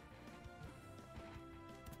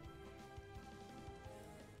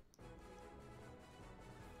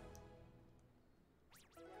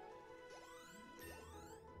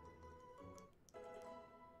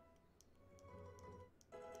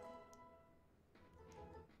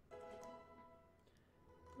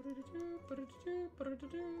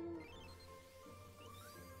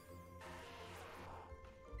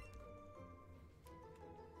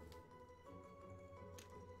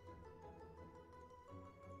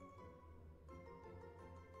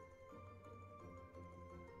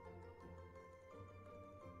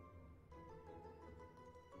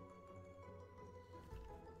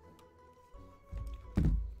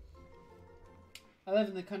 I live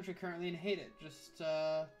in the country currently and hate it. Just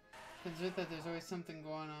consider that there's always something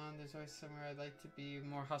going on. There's always somewhere I'd like to be,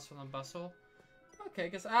 more hustle and bustle. Okay, I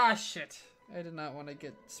guess. Ah, shit. I did not want to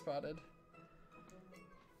get spotted.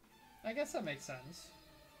 I guess that makes sense.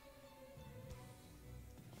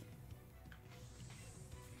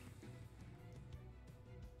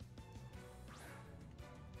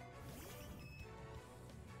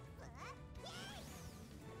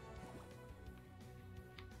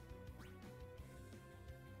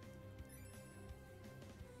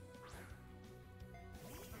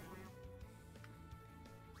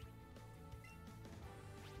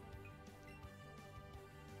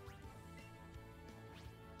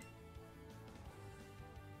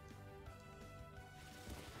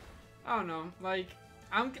 I don't know, like,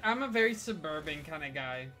 I'm a very suburban kind of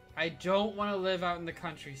guy. I don't want to live out in the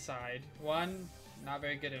countryside. One, not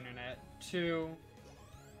very good internet. Two,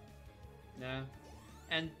 yeah.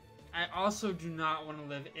 And I also do not want to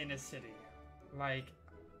live in a city. Like,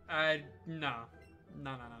 no.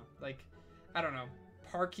 Like, I don't know.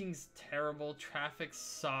 Parking's terrible. Traffic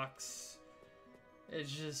sucks.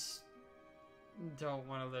 It's just, don't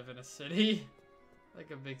want to live in a city.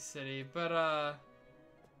 Like a big city. But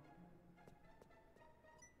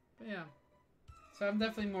yeah. So I'm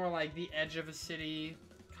definitely more like the edge of a city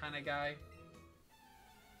kind of guy.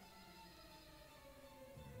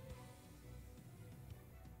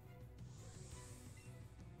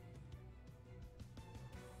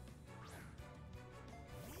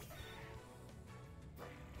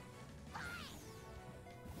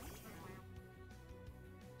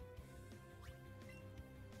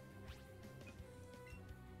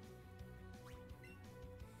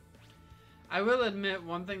 I will admit,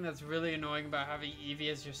 one thing that's really annoying about having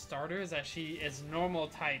Eevee as your starter is that she is normal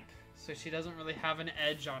type. So she doesn't really have an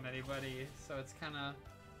edge on anybody. So it's kind of...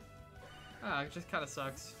 it just kind of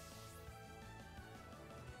sucks.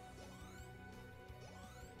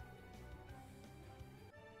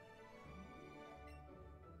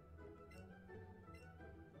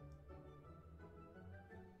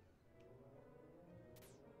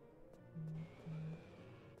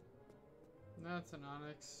 That's an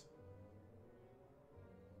Onyx.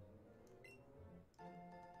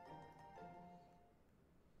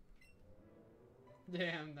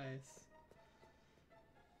 Damn nice.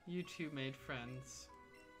 You two made friends.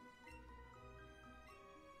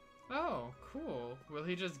 Oh, cool. Will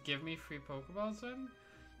he just give me free Pokeballs then?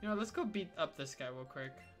 You know, let's go beat up this guy real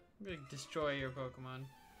quick. I'm gonna destroy your Pokemon.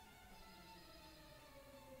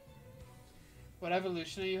 What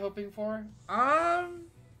evolution are you hoping for?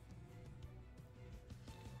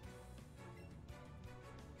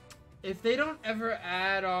 If they don't ever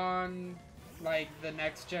add on like the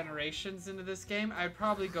next generations into this game, I'd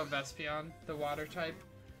probably go Vespion, the water type.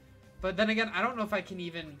 But then again, I don't know if I can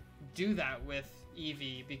even do that with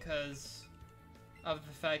Eevee because of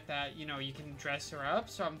the fact that, you know, you can dress her up.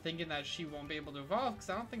 So I'm thinking that she won't be able to evolve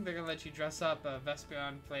because I don't think they're going to let you dress up a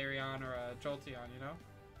Vespion, Flareon, or a Jolteon, you know?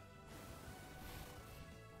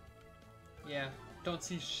 Yeah, don't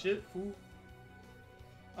see shit, fool.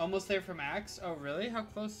 Almost there for max? Oh, really? How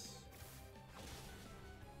close?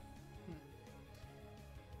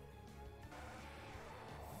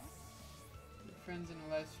 Friends in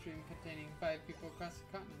a live stream containing 5 people across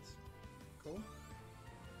the continents. Cool.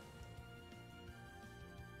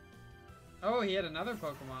 Oh, he had another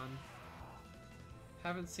Pokemon.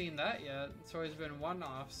 Haven't seen that yet. It's always been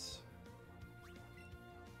one-offs.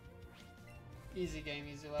 Easy game,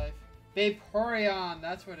 easy life. Vaporeon,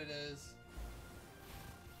 that's what it is.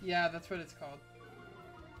 Yeah, that's what it's called.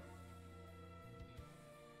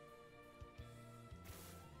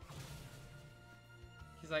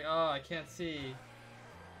 He's like, oh, I can't see.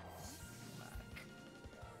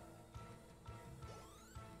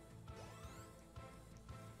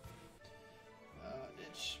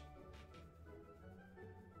 Itch.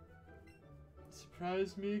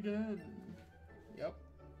 Surprise me again. Yep.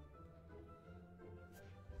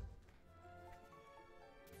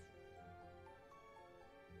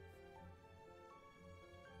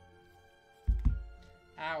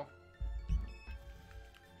 Ow.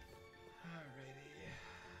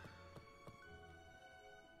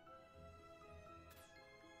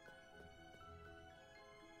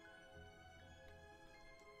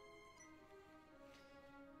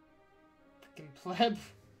 pleb.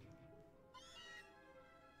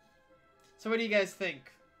 So what do you guys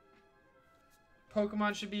think?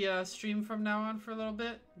 Pokemon should be a stream from now on for a little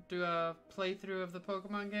bit? Do a playthrough of the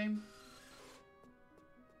Pokemon game?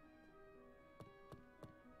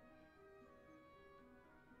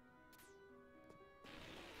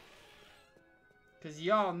 Because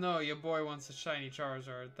y'all know your boy wants a shiny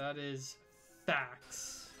Charizard. That is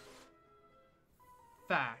facts.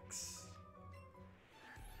 Facts.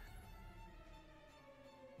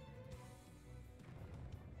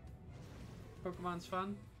 Pokemon's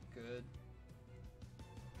fun? Good.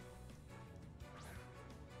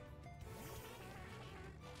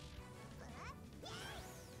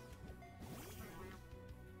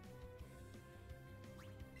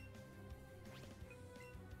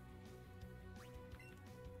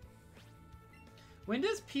 When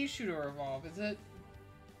does Pea Shooter evolve? Is it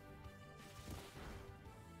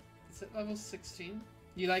level 16?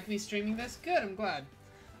 You like me streaming this? Good, I'm glad.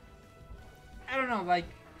 I don't know, like,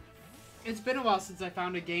 it's been a while since I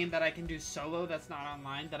found a game that I can do solo that's not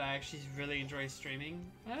online that I actually really enjoy streaming.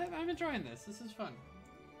 I'm enjoying this. This is fun.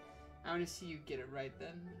 I want to see you get it right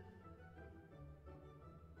then.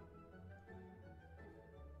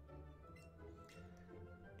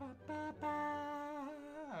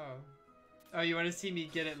 Oh, you want to see me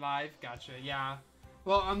get it live? Gotcha, yeah.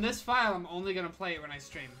 Well, on this file, I'm only going to play it when I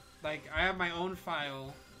stream. Like, I have my own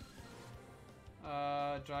file.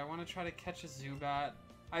 Do I want to try to catch a Zubat?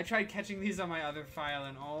 I tried catching these on my other file,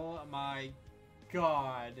 and oh my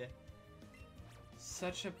god.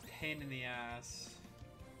 Such a pain in the ass.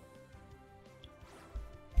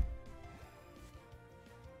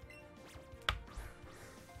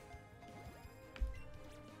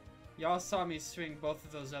 Y'all saw me swing both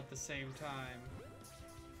of those at the same time.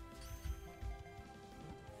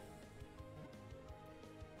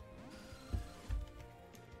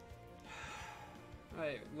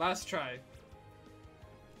 Alright, last try.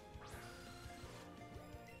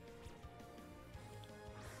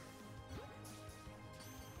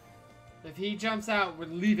 If he jumps out, we're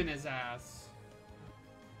leaving his ass.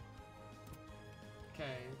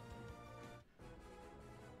 Okay.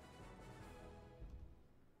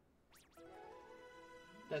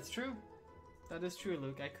 That's true. That is true,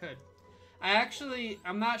 Luke. I could.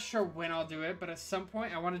 I'm not sure when I'll do it, but at some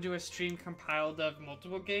point I want to do a stream compiled of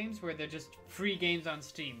multiple games where they're just free games on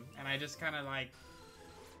Steam. And I just kind of like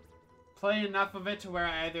play enough of it to where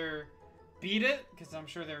I either beat it, because I'm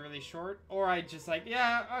sure they're really short, or I just like,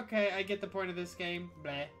 yeah, okay, I get the point of this game.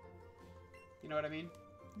 Bleh. You know what I mean?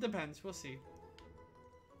 Depends. We'll see.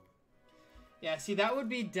 Yeah, see, that would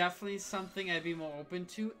be definitely something I'd be more open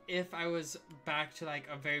to if I was back to, like,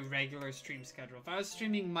 a very regular stream schedule. If I was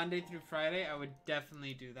streaming Monday through Friday, I would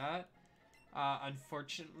definitely do that.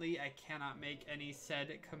 Unfortunately, I cannot make any said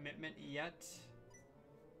commitment yet.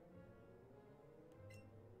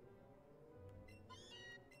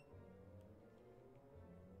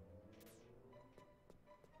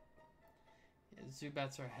 Yeah,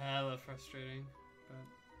 Zubats are hella frustrating, but...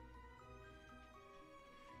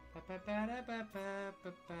 What the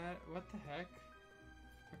heck?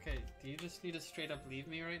 Okay, do you just need to straight up leave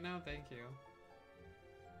me right now? Thank you.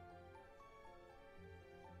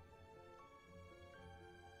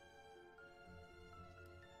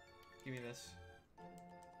 Give me this.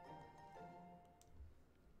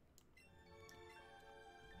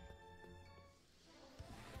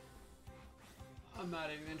 I'm not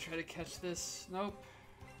even gonna try to catch this. Nope.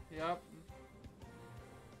 Yup.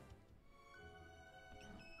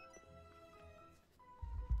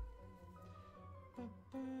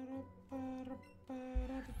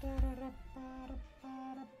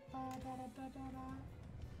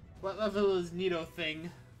 What level is Nido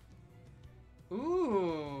thing?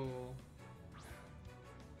 Ooh.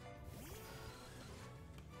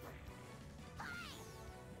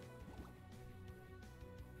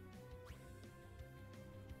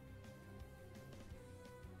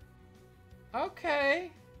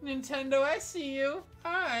 Okay, Nintendo, I see you.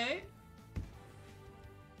 Alright.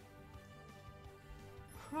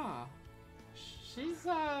 Huh. She's,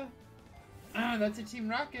 that's a Team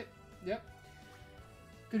Rocket. Yep.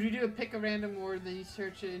 Could we do a pick a random word, then you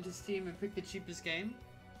search it into Steam and pick the cheapest game?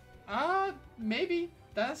 Maybe.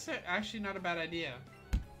 That's actually not a bad idea.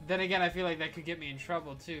 Then again, I feel like that could get me in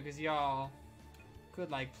trouble, too, because y'all could,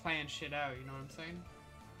 like, plan shit out, you know what I'm saying?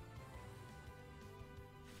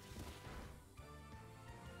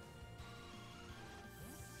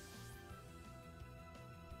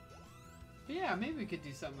 But yeah, maybe we could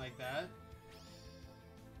do something like that.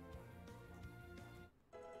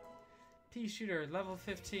 Pea Shooter, level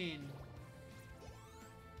 15.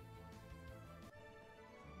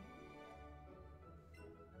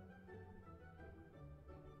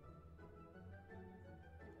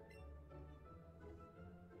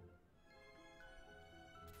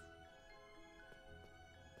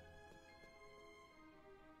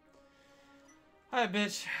 Alright,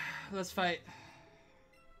 bitch. Let's fight.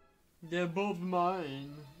 They're both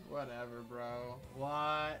mine. Whatever, bro.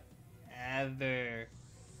 Whatever.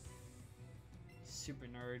 Super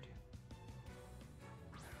nerd.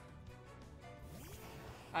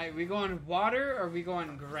 Alright, we going water or we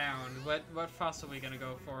going ground? What fossil are we gonna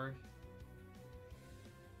go for?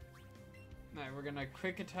 Alright, we're gonna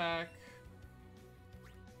quick attack.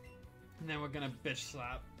 And then we're gonna bitch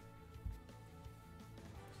slap.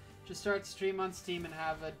 Just start stream on Steam and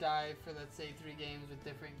have a dive for, let's say, 3 games with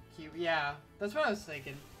different Q. Yeah, that's what I was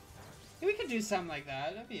thinking. Yeah, we could do something like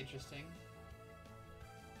that. That'd be interesting.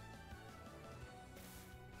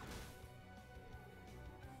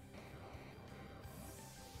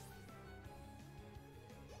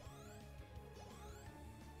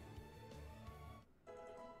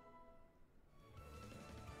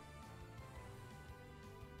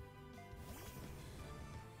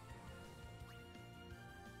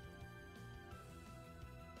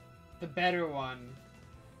 The better one.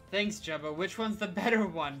 Thanks, Jubba. Which one's the better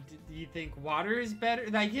one? Do you think water is better?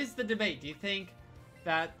 Like, here's the debate. Do you think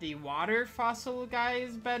that the water fossil guy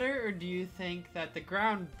is better, or do you think that the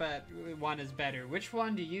ground one is better? Which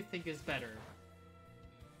one do you think is better?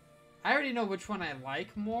 I already know which one I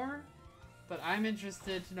like more, but I'm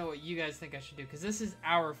interested to know what you guys think I should do, because this is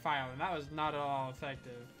our file, and that was not at all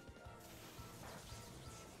effective.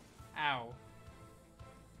 Ow.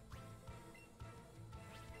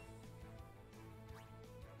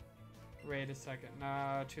 Wait a second.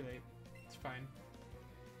 No, too late. It's fine.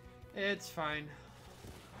 It's fine.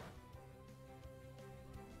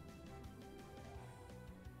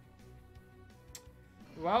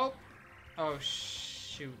 Well, oh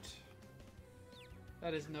shoot.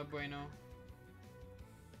 That is no bueno.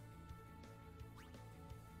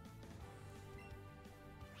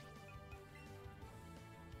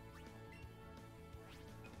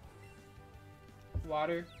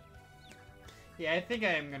 Water. Yeah, I think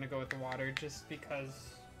I am gonna go with the water, just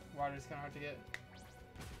because water's kind of hard to get.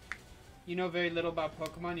 You know very little about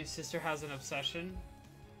Pokemon. Your sister has an obsession.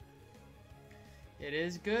 It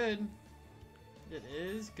is good. It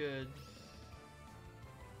is good.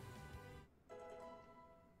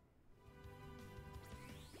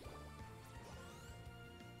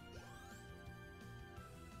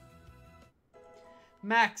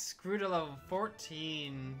 Max grew to level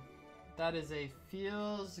 14. That is a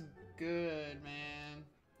feels good, man.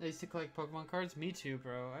 I used to collect Pokemon cards. Me too,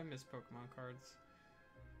 bro. I miss Pokemon cards.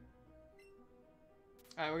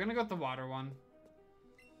 Alright, we're gonna go with the water one.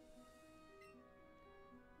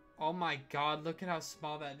 Oh my god, look at how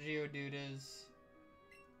small that Geodude is.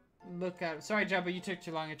 Look at... Sorry, Jabba, you took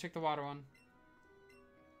too long. I took the water one.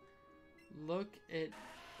 Look at...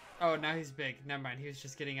 Oh, now he's big. Never mind. He was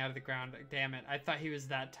just getting out of the ground. Damn it. I thought he was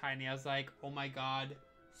that tiny. I was like, oh my god.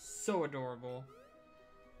 So adorable.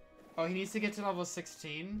 Oh, he needs to get to level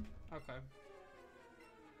 16? Okay.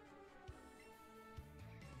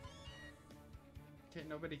 Okay,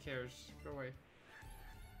 nobody cares. Go away.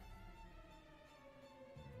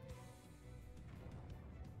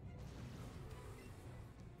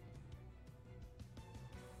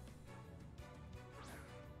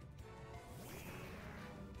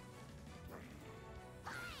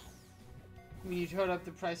 When you total up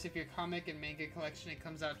the price of your comic and manga collection, it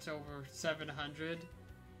comes out to over 700.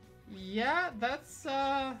 Yeah, that's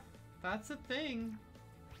a thing.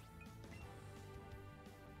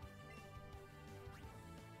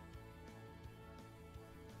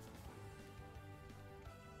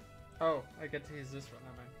 Oh, I get to use this one,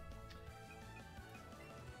 never mind.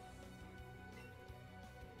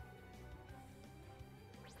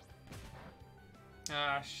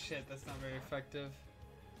 Ah, shit, that's not very effective.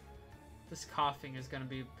 This coughing is gonna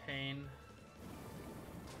be a pain.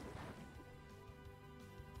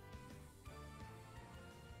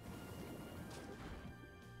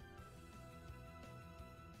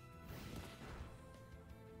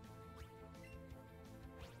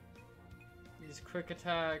 Use quick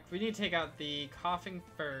attack. We need to take out the coughing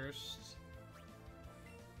first.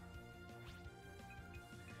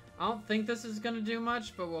 I don't think this is gonna do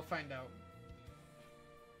much, but we'll find out.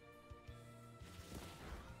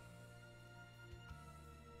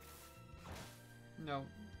 No.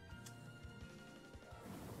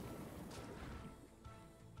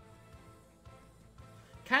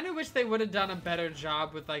 Kind of wish they would have done a better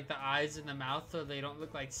job with like the eyes and the mouth so they don't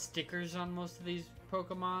look like stickers on most of these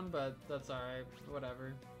Pokemon, but that's alright.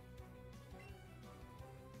 Whatever.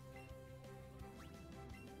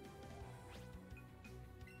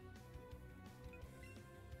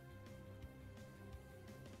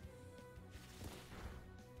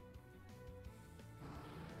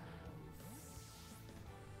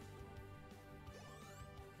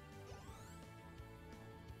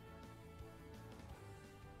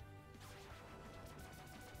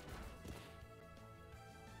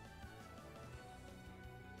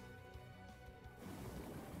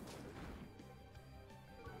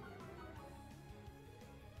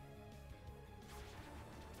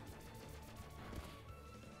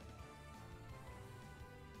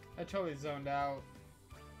 I totally zoned out.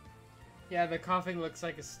 Yeah, the coughing looks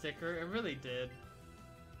like a sticker. It really did.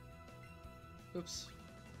 Oops.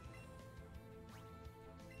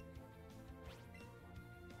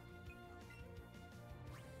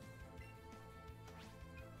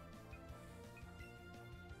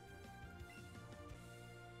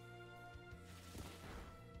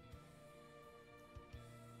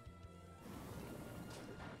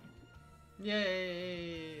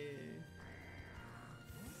 Yay!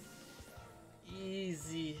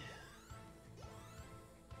 Easy.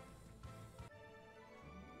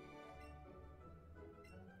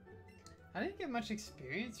 I didn't get much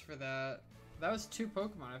experience for that. That was 2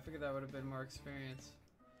 Pokemon. I figured that would have been more experience.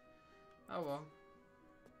 Oh well.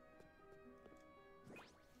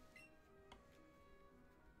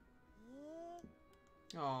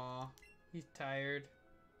 Aw, he's tired.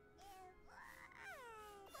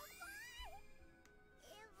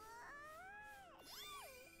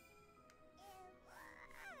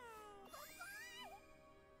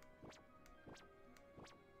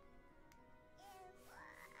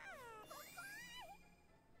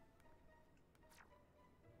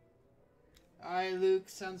 Alright, Luke.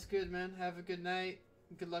 Sounds good, man. Have a good night.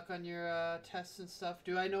 Good luck on your tests and stuff.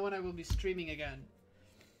 Do I know when I will be streaming again?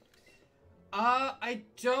 I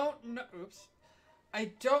don't know. Oops.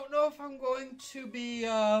 I don't know if I'm going to be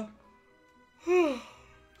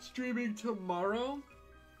streaming tomorrow.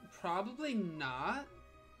 Probably not.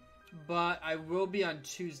 But I will be on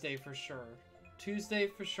Tuesday for sure. Tuesday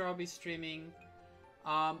for sure I'll be streaming.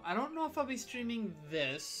 I don't know if I'll be streaming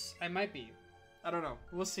this. I might be. I don't know.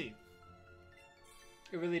 We'll see.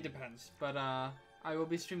 It really depends, but I will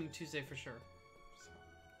be streaming Tuesday for sure. So,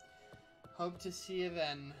 hope to see you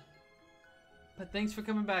then. But thanks for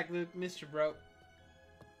coming back, Luke. Missed you, bro.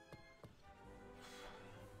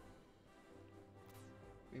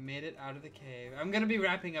 We made it out of the cave. I'm gonna be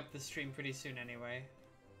wrapping up the stream pretty soon anyway.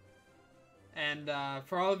 And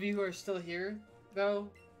for all of you who are still here, though,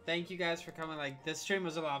 thank you guys for coming. Like, this stream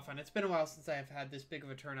was a lot of fun. It's been a while since I've had this big of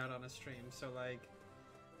a turnout on a stream, so like,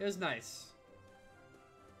 it was nice.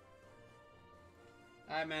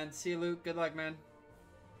 Alright, man. See you, Luke. Good luck, man.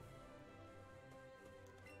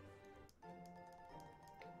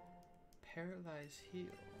 Paralyze heal.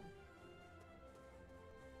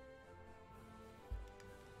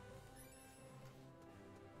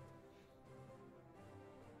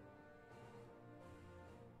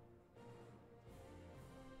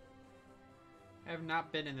 I have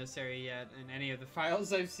not been in this area yet in any of the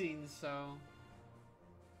files I've seen, so...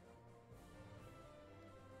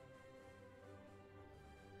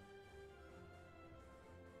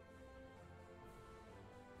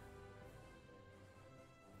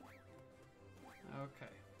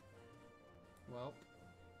 Okay. Well,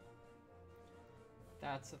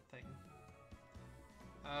 that's a thing.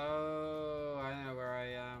 Oh, I know where I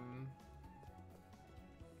am.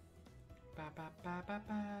 Ba ba ba ba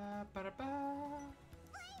ba ba ba ba.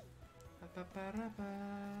 Ba ba ba ba ba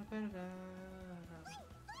ba da.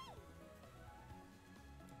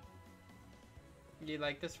 You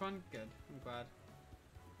like this one? Good. I'm glad.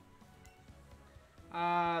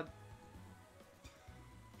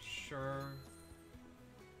 Sure.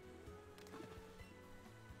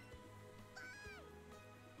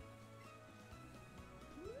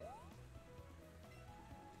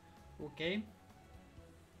 Okay.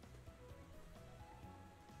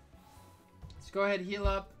 Let's go ahead, heal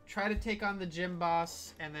up, try to take on the gym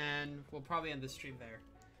boss, and then we'll probably end the stream there.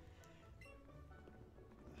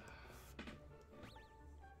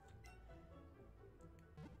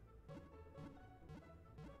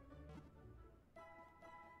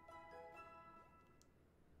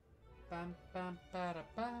 Bam, bam, ba,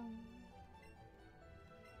 bam.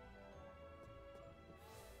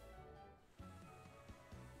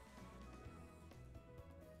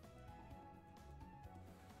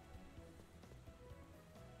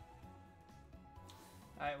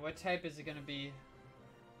 Alright, what type is it gonna be?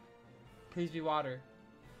 Please be water.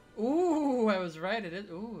 Ooh, I was right. It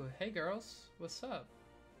is. Ooh, hey girls. What's up?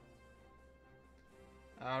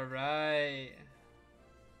 Alright.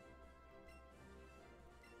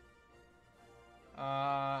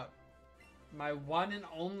 My one and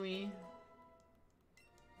only.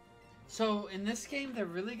 So in this game, they're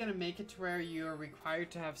really gonna make it to where you're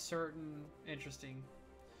required to have certain interesting.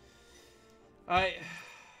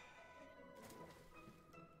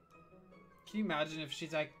 Can you imagine if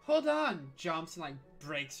she's like, hold on, jumps and like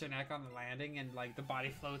breaks her neck on the landing and like the body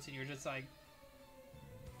floats and you're just like,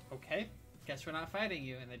 okay, guess we're not fighting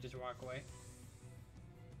you, and they just walk away.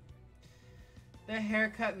 The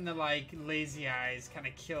haircut and the like lazy eyes kind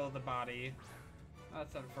of kill the body.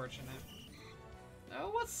 That's unfortunate. Oh,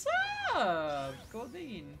 what's up,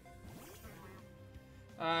 Goldine?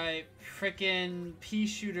 Alright, frickin' pea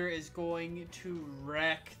shooter is going to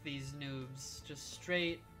wreck these noobs. Just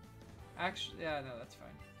straight. Actually, yeah, no, that's fine.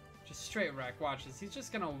 Just straight wreck. Watch this. He's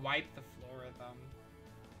just gonna wipe the floor with them.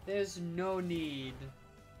 There's no need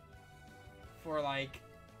for, like,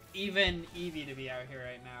 even Eevee to be out here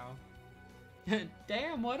right now.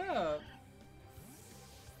 Damn, what up?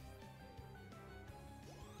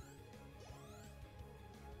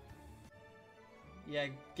 Yeah,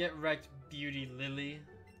 get wrecked, beauty Lily.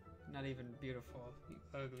 Not even beautiful, you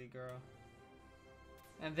ugly girl.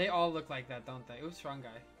 And they all look like that, don't they? Oops, wrong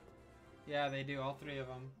guy. Yeah, they do, all three of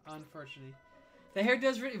them, unfortunately. The hair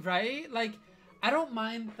does really, right? Like, I don't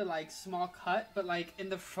mind the, like, small cut, but, like, in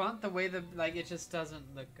the front, the way the, like, it just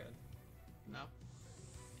doesn't look good. No.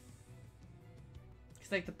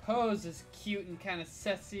 Because, like, the pose is cute and kind of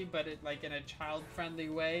sassy, but it, like, in a child-friendly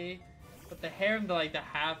way. But the hair and the, like, the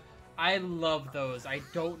half, I love those. I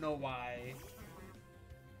don't know why.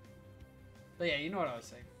 But yeah, you know what I was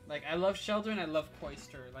saying. Like, I love Shelter and I love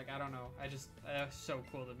Cloister. Like, I don't know. That's so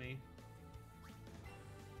cool to me.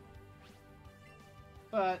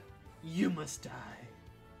 But you must die.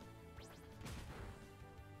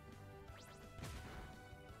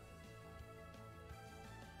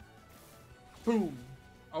 Boom.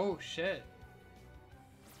 Oh, shit.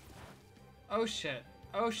 Oh, shit.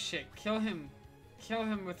 Oh, shit. Kill him. Kill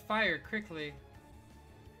him with fire quickly.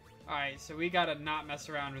 Alright, so we gotta not mess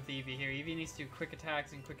around with Eevee here. Eevee needs to do quick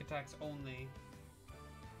attacks and quick attacks only.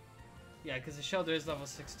 Yeah, because the Shelter is level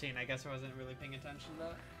 16. I guess I wasn't really paying attention to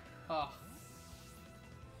that. Oh.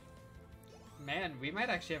 Man, we might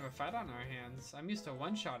actually have a fight on our hands. I'm used to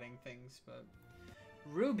one-shotting things, but...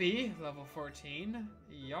 Ruby, level 14.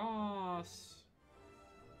 Yas.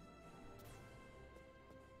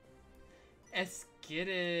 Let's get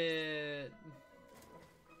it.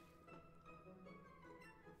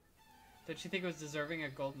 Did she think it was deserving a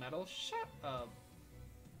gold medal? Shut up.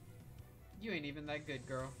 You ain't even that good,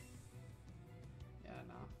 girl. Yeah,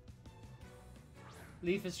 no.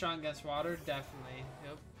 Leaf is strong against water? Definitely.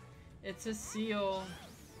 Yep. It's a seal.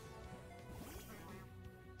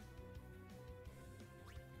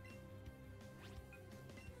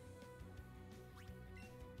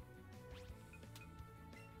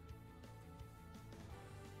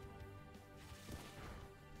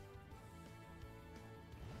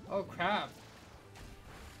 Oh crap.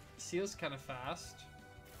 Seal's kind of fast.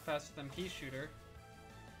 Faster than Pea Shooter.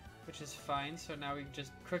 Which is fine, so now we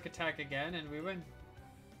just quick attack again and we win.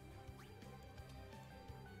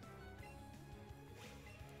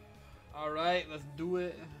 Alright, let's do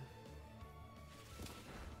it.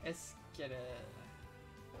 Let's get it.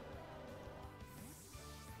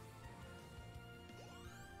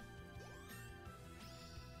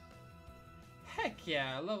 Heck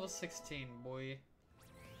yeah, level 16, boy.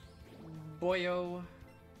 Boyo.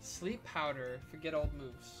 Sleep powder. Forget old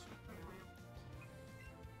moves.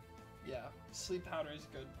 Yeah, sleep powder is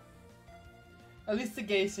good. At least the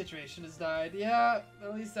gay situation has died. Yeah,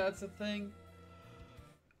 at least that's a thing.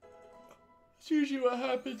 It's usually what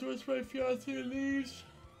happens once my fiance leaves.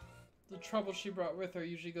 The trouble she brought with her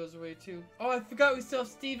usually goes away too. Oh, I forgot we still have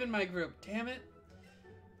Steve in my group. Damn it.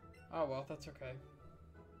 Oh well, that's okay.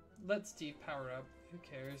 Let Steve power up. Who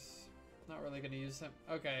cares? Not really gonna use him.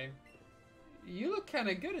 Okay. You look kind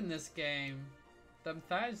of good in this game. Them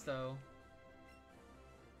thighs, though.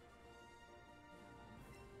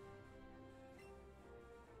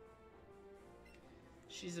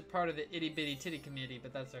 She's a part of the itty bitty titty community,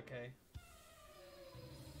 but that's okay.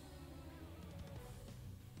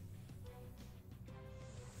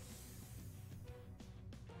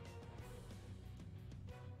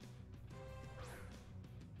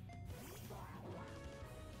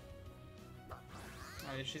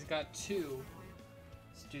 Alright, she's got 2.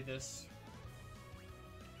 Let's do this.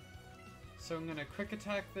 So I'm gonna quick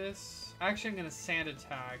attack this. Actually, I'm gonna sand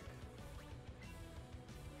attack.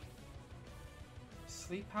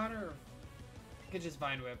 Sleep powder? Or I could just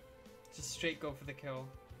vine whip. Just straight go for the kill.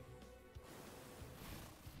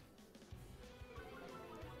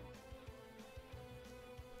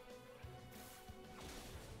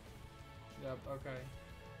 Yep, okay.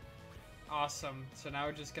 Awesome. So now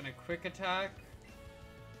we're just gonna quick attack.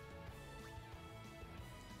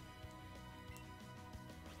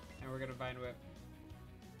 And we're gonna vine whip.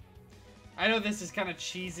 I know this is kind of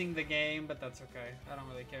cheesing the game, but that's okay. I don't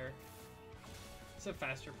really care. It's a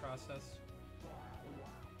faster process.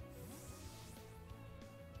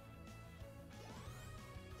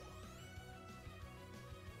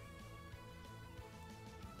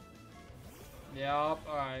 Yup,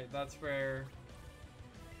 alright, that's where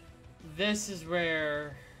This is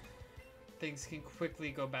where things can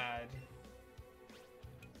quickly go bad.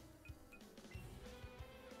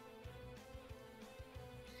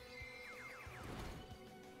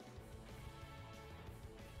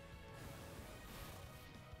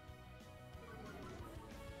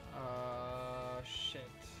 Shit.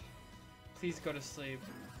 Please go to sleep.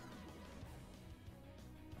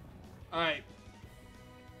 Alright.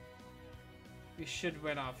 We should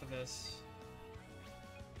win off of this.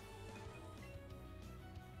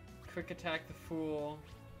 Quick attack the fool.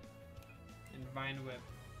 And Vine Whip.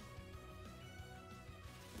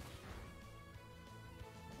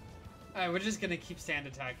 Alright, we're just gonna keep stand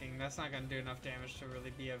attacking. That's not gonna do enough damage to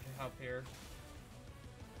really be of help here.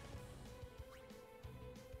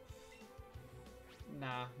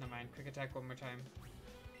 Nah, never mind. Quick attack one more time.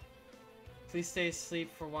 Please stay asleep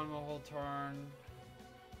for one more whole turn.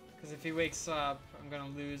 Because if he wakes up, I'm gonna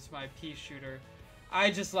lose my pea shooter. I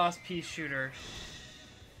just lost pea shooter.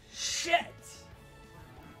 Shit!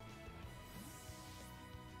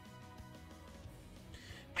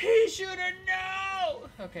 Pea shooter, no!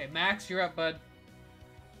 Okay, Max, you're up, bud.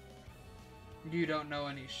 You don't know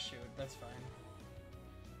any shoot. That's fine.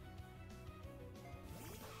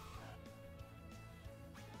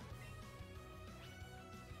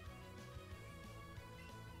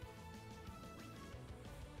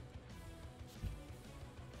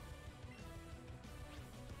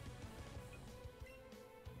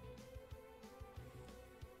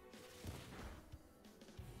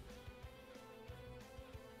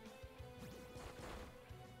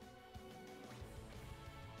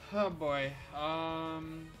 Oh boy,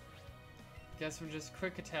 guess I'm just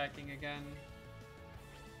quick attacking again.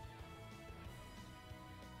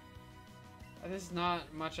 There's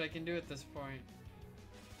not much I can do at this point.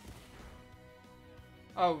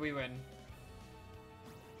 Oh, we win.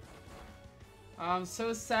 I'm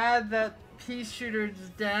so sad that Pea Shooter's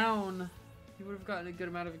down. He would have gotten a good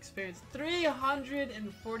amount of experience.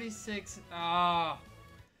 346, ah.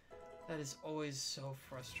 That is always so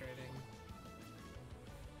frustrating.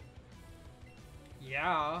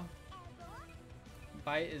 Yeah.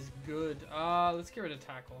 Bite is good. Let's get rid of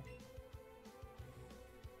tackle.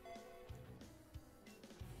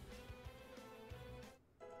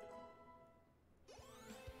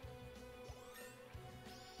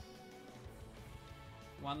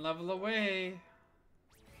 One level away.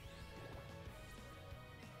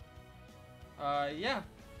 Yeah.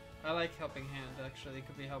 I like Helping Hand, actually. It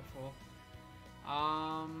could be helpful.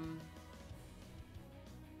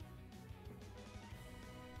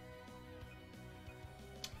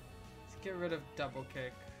 Get rid of double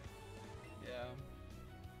kick. Yeah.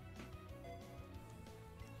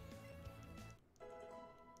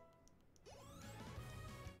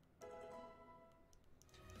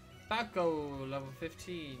 Baco, level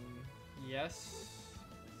 15. Yes.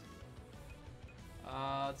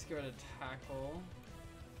 Let's get rid of tackle.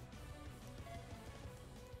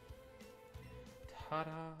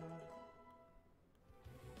 Ta-da.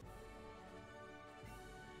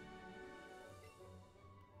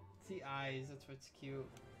 The eyes, that's what's cute.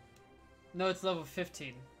 No, it's level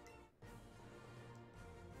 15.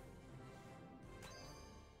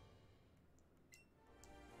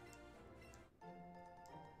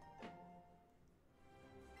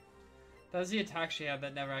 That was the attack she had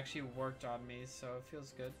that never actually worked on me, so it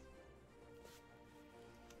feels good.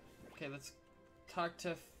 Okay, let's talk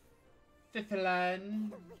to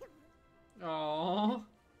Fifilan. Aww.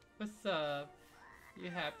 What's up? You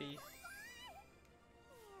happy?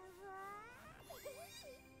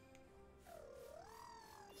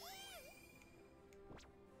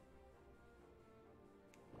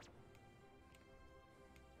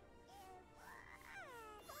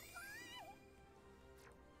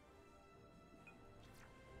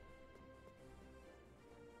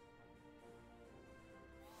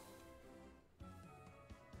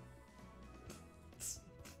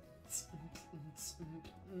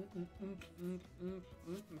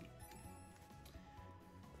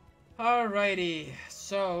 Alrighty,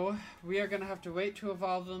 so we are gonna have to wait to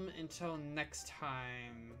evolve them until next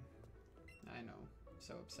time. I know,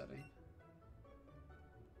 so upsetting.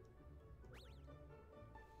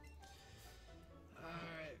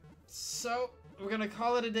 Alright, so we're gonna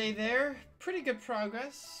call it a day there. Pretty good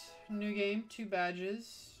progress. New game, 2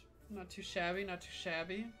 badges. Not too shabby, not too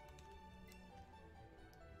shabby.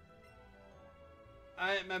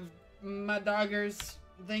 Alright, my doggers,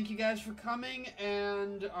 thank you guys for coming,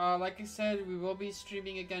 and like I said, we will be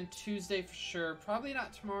streaming again Tuesday for sure. Probably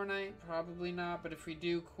not tomorrow night, probably not, but if we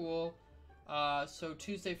do, cool. So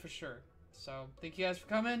Tuesday for sure. So thank you guys for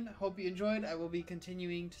coming. Hope you enjoyed. I will be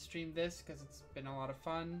continuing to stream this because it's been a lot of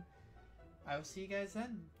fun. I will see you guys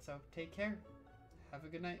then. So take care. Have a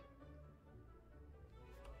good night.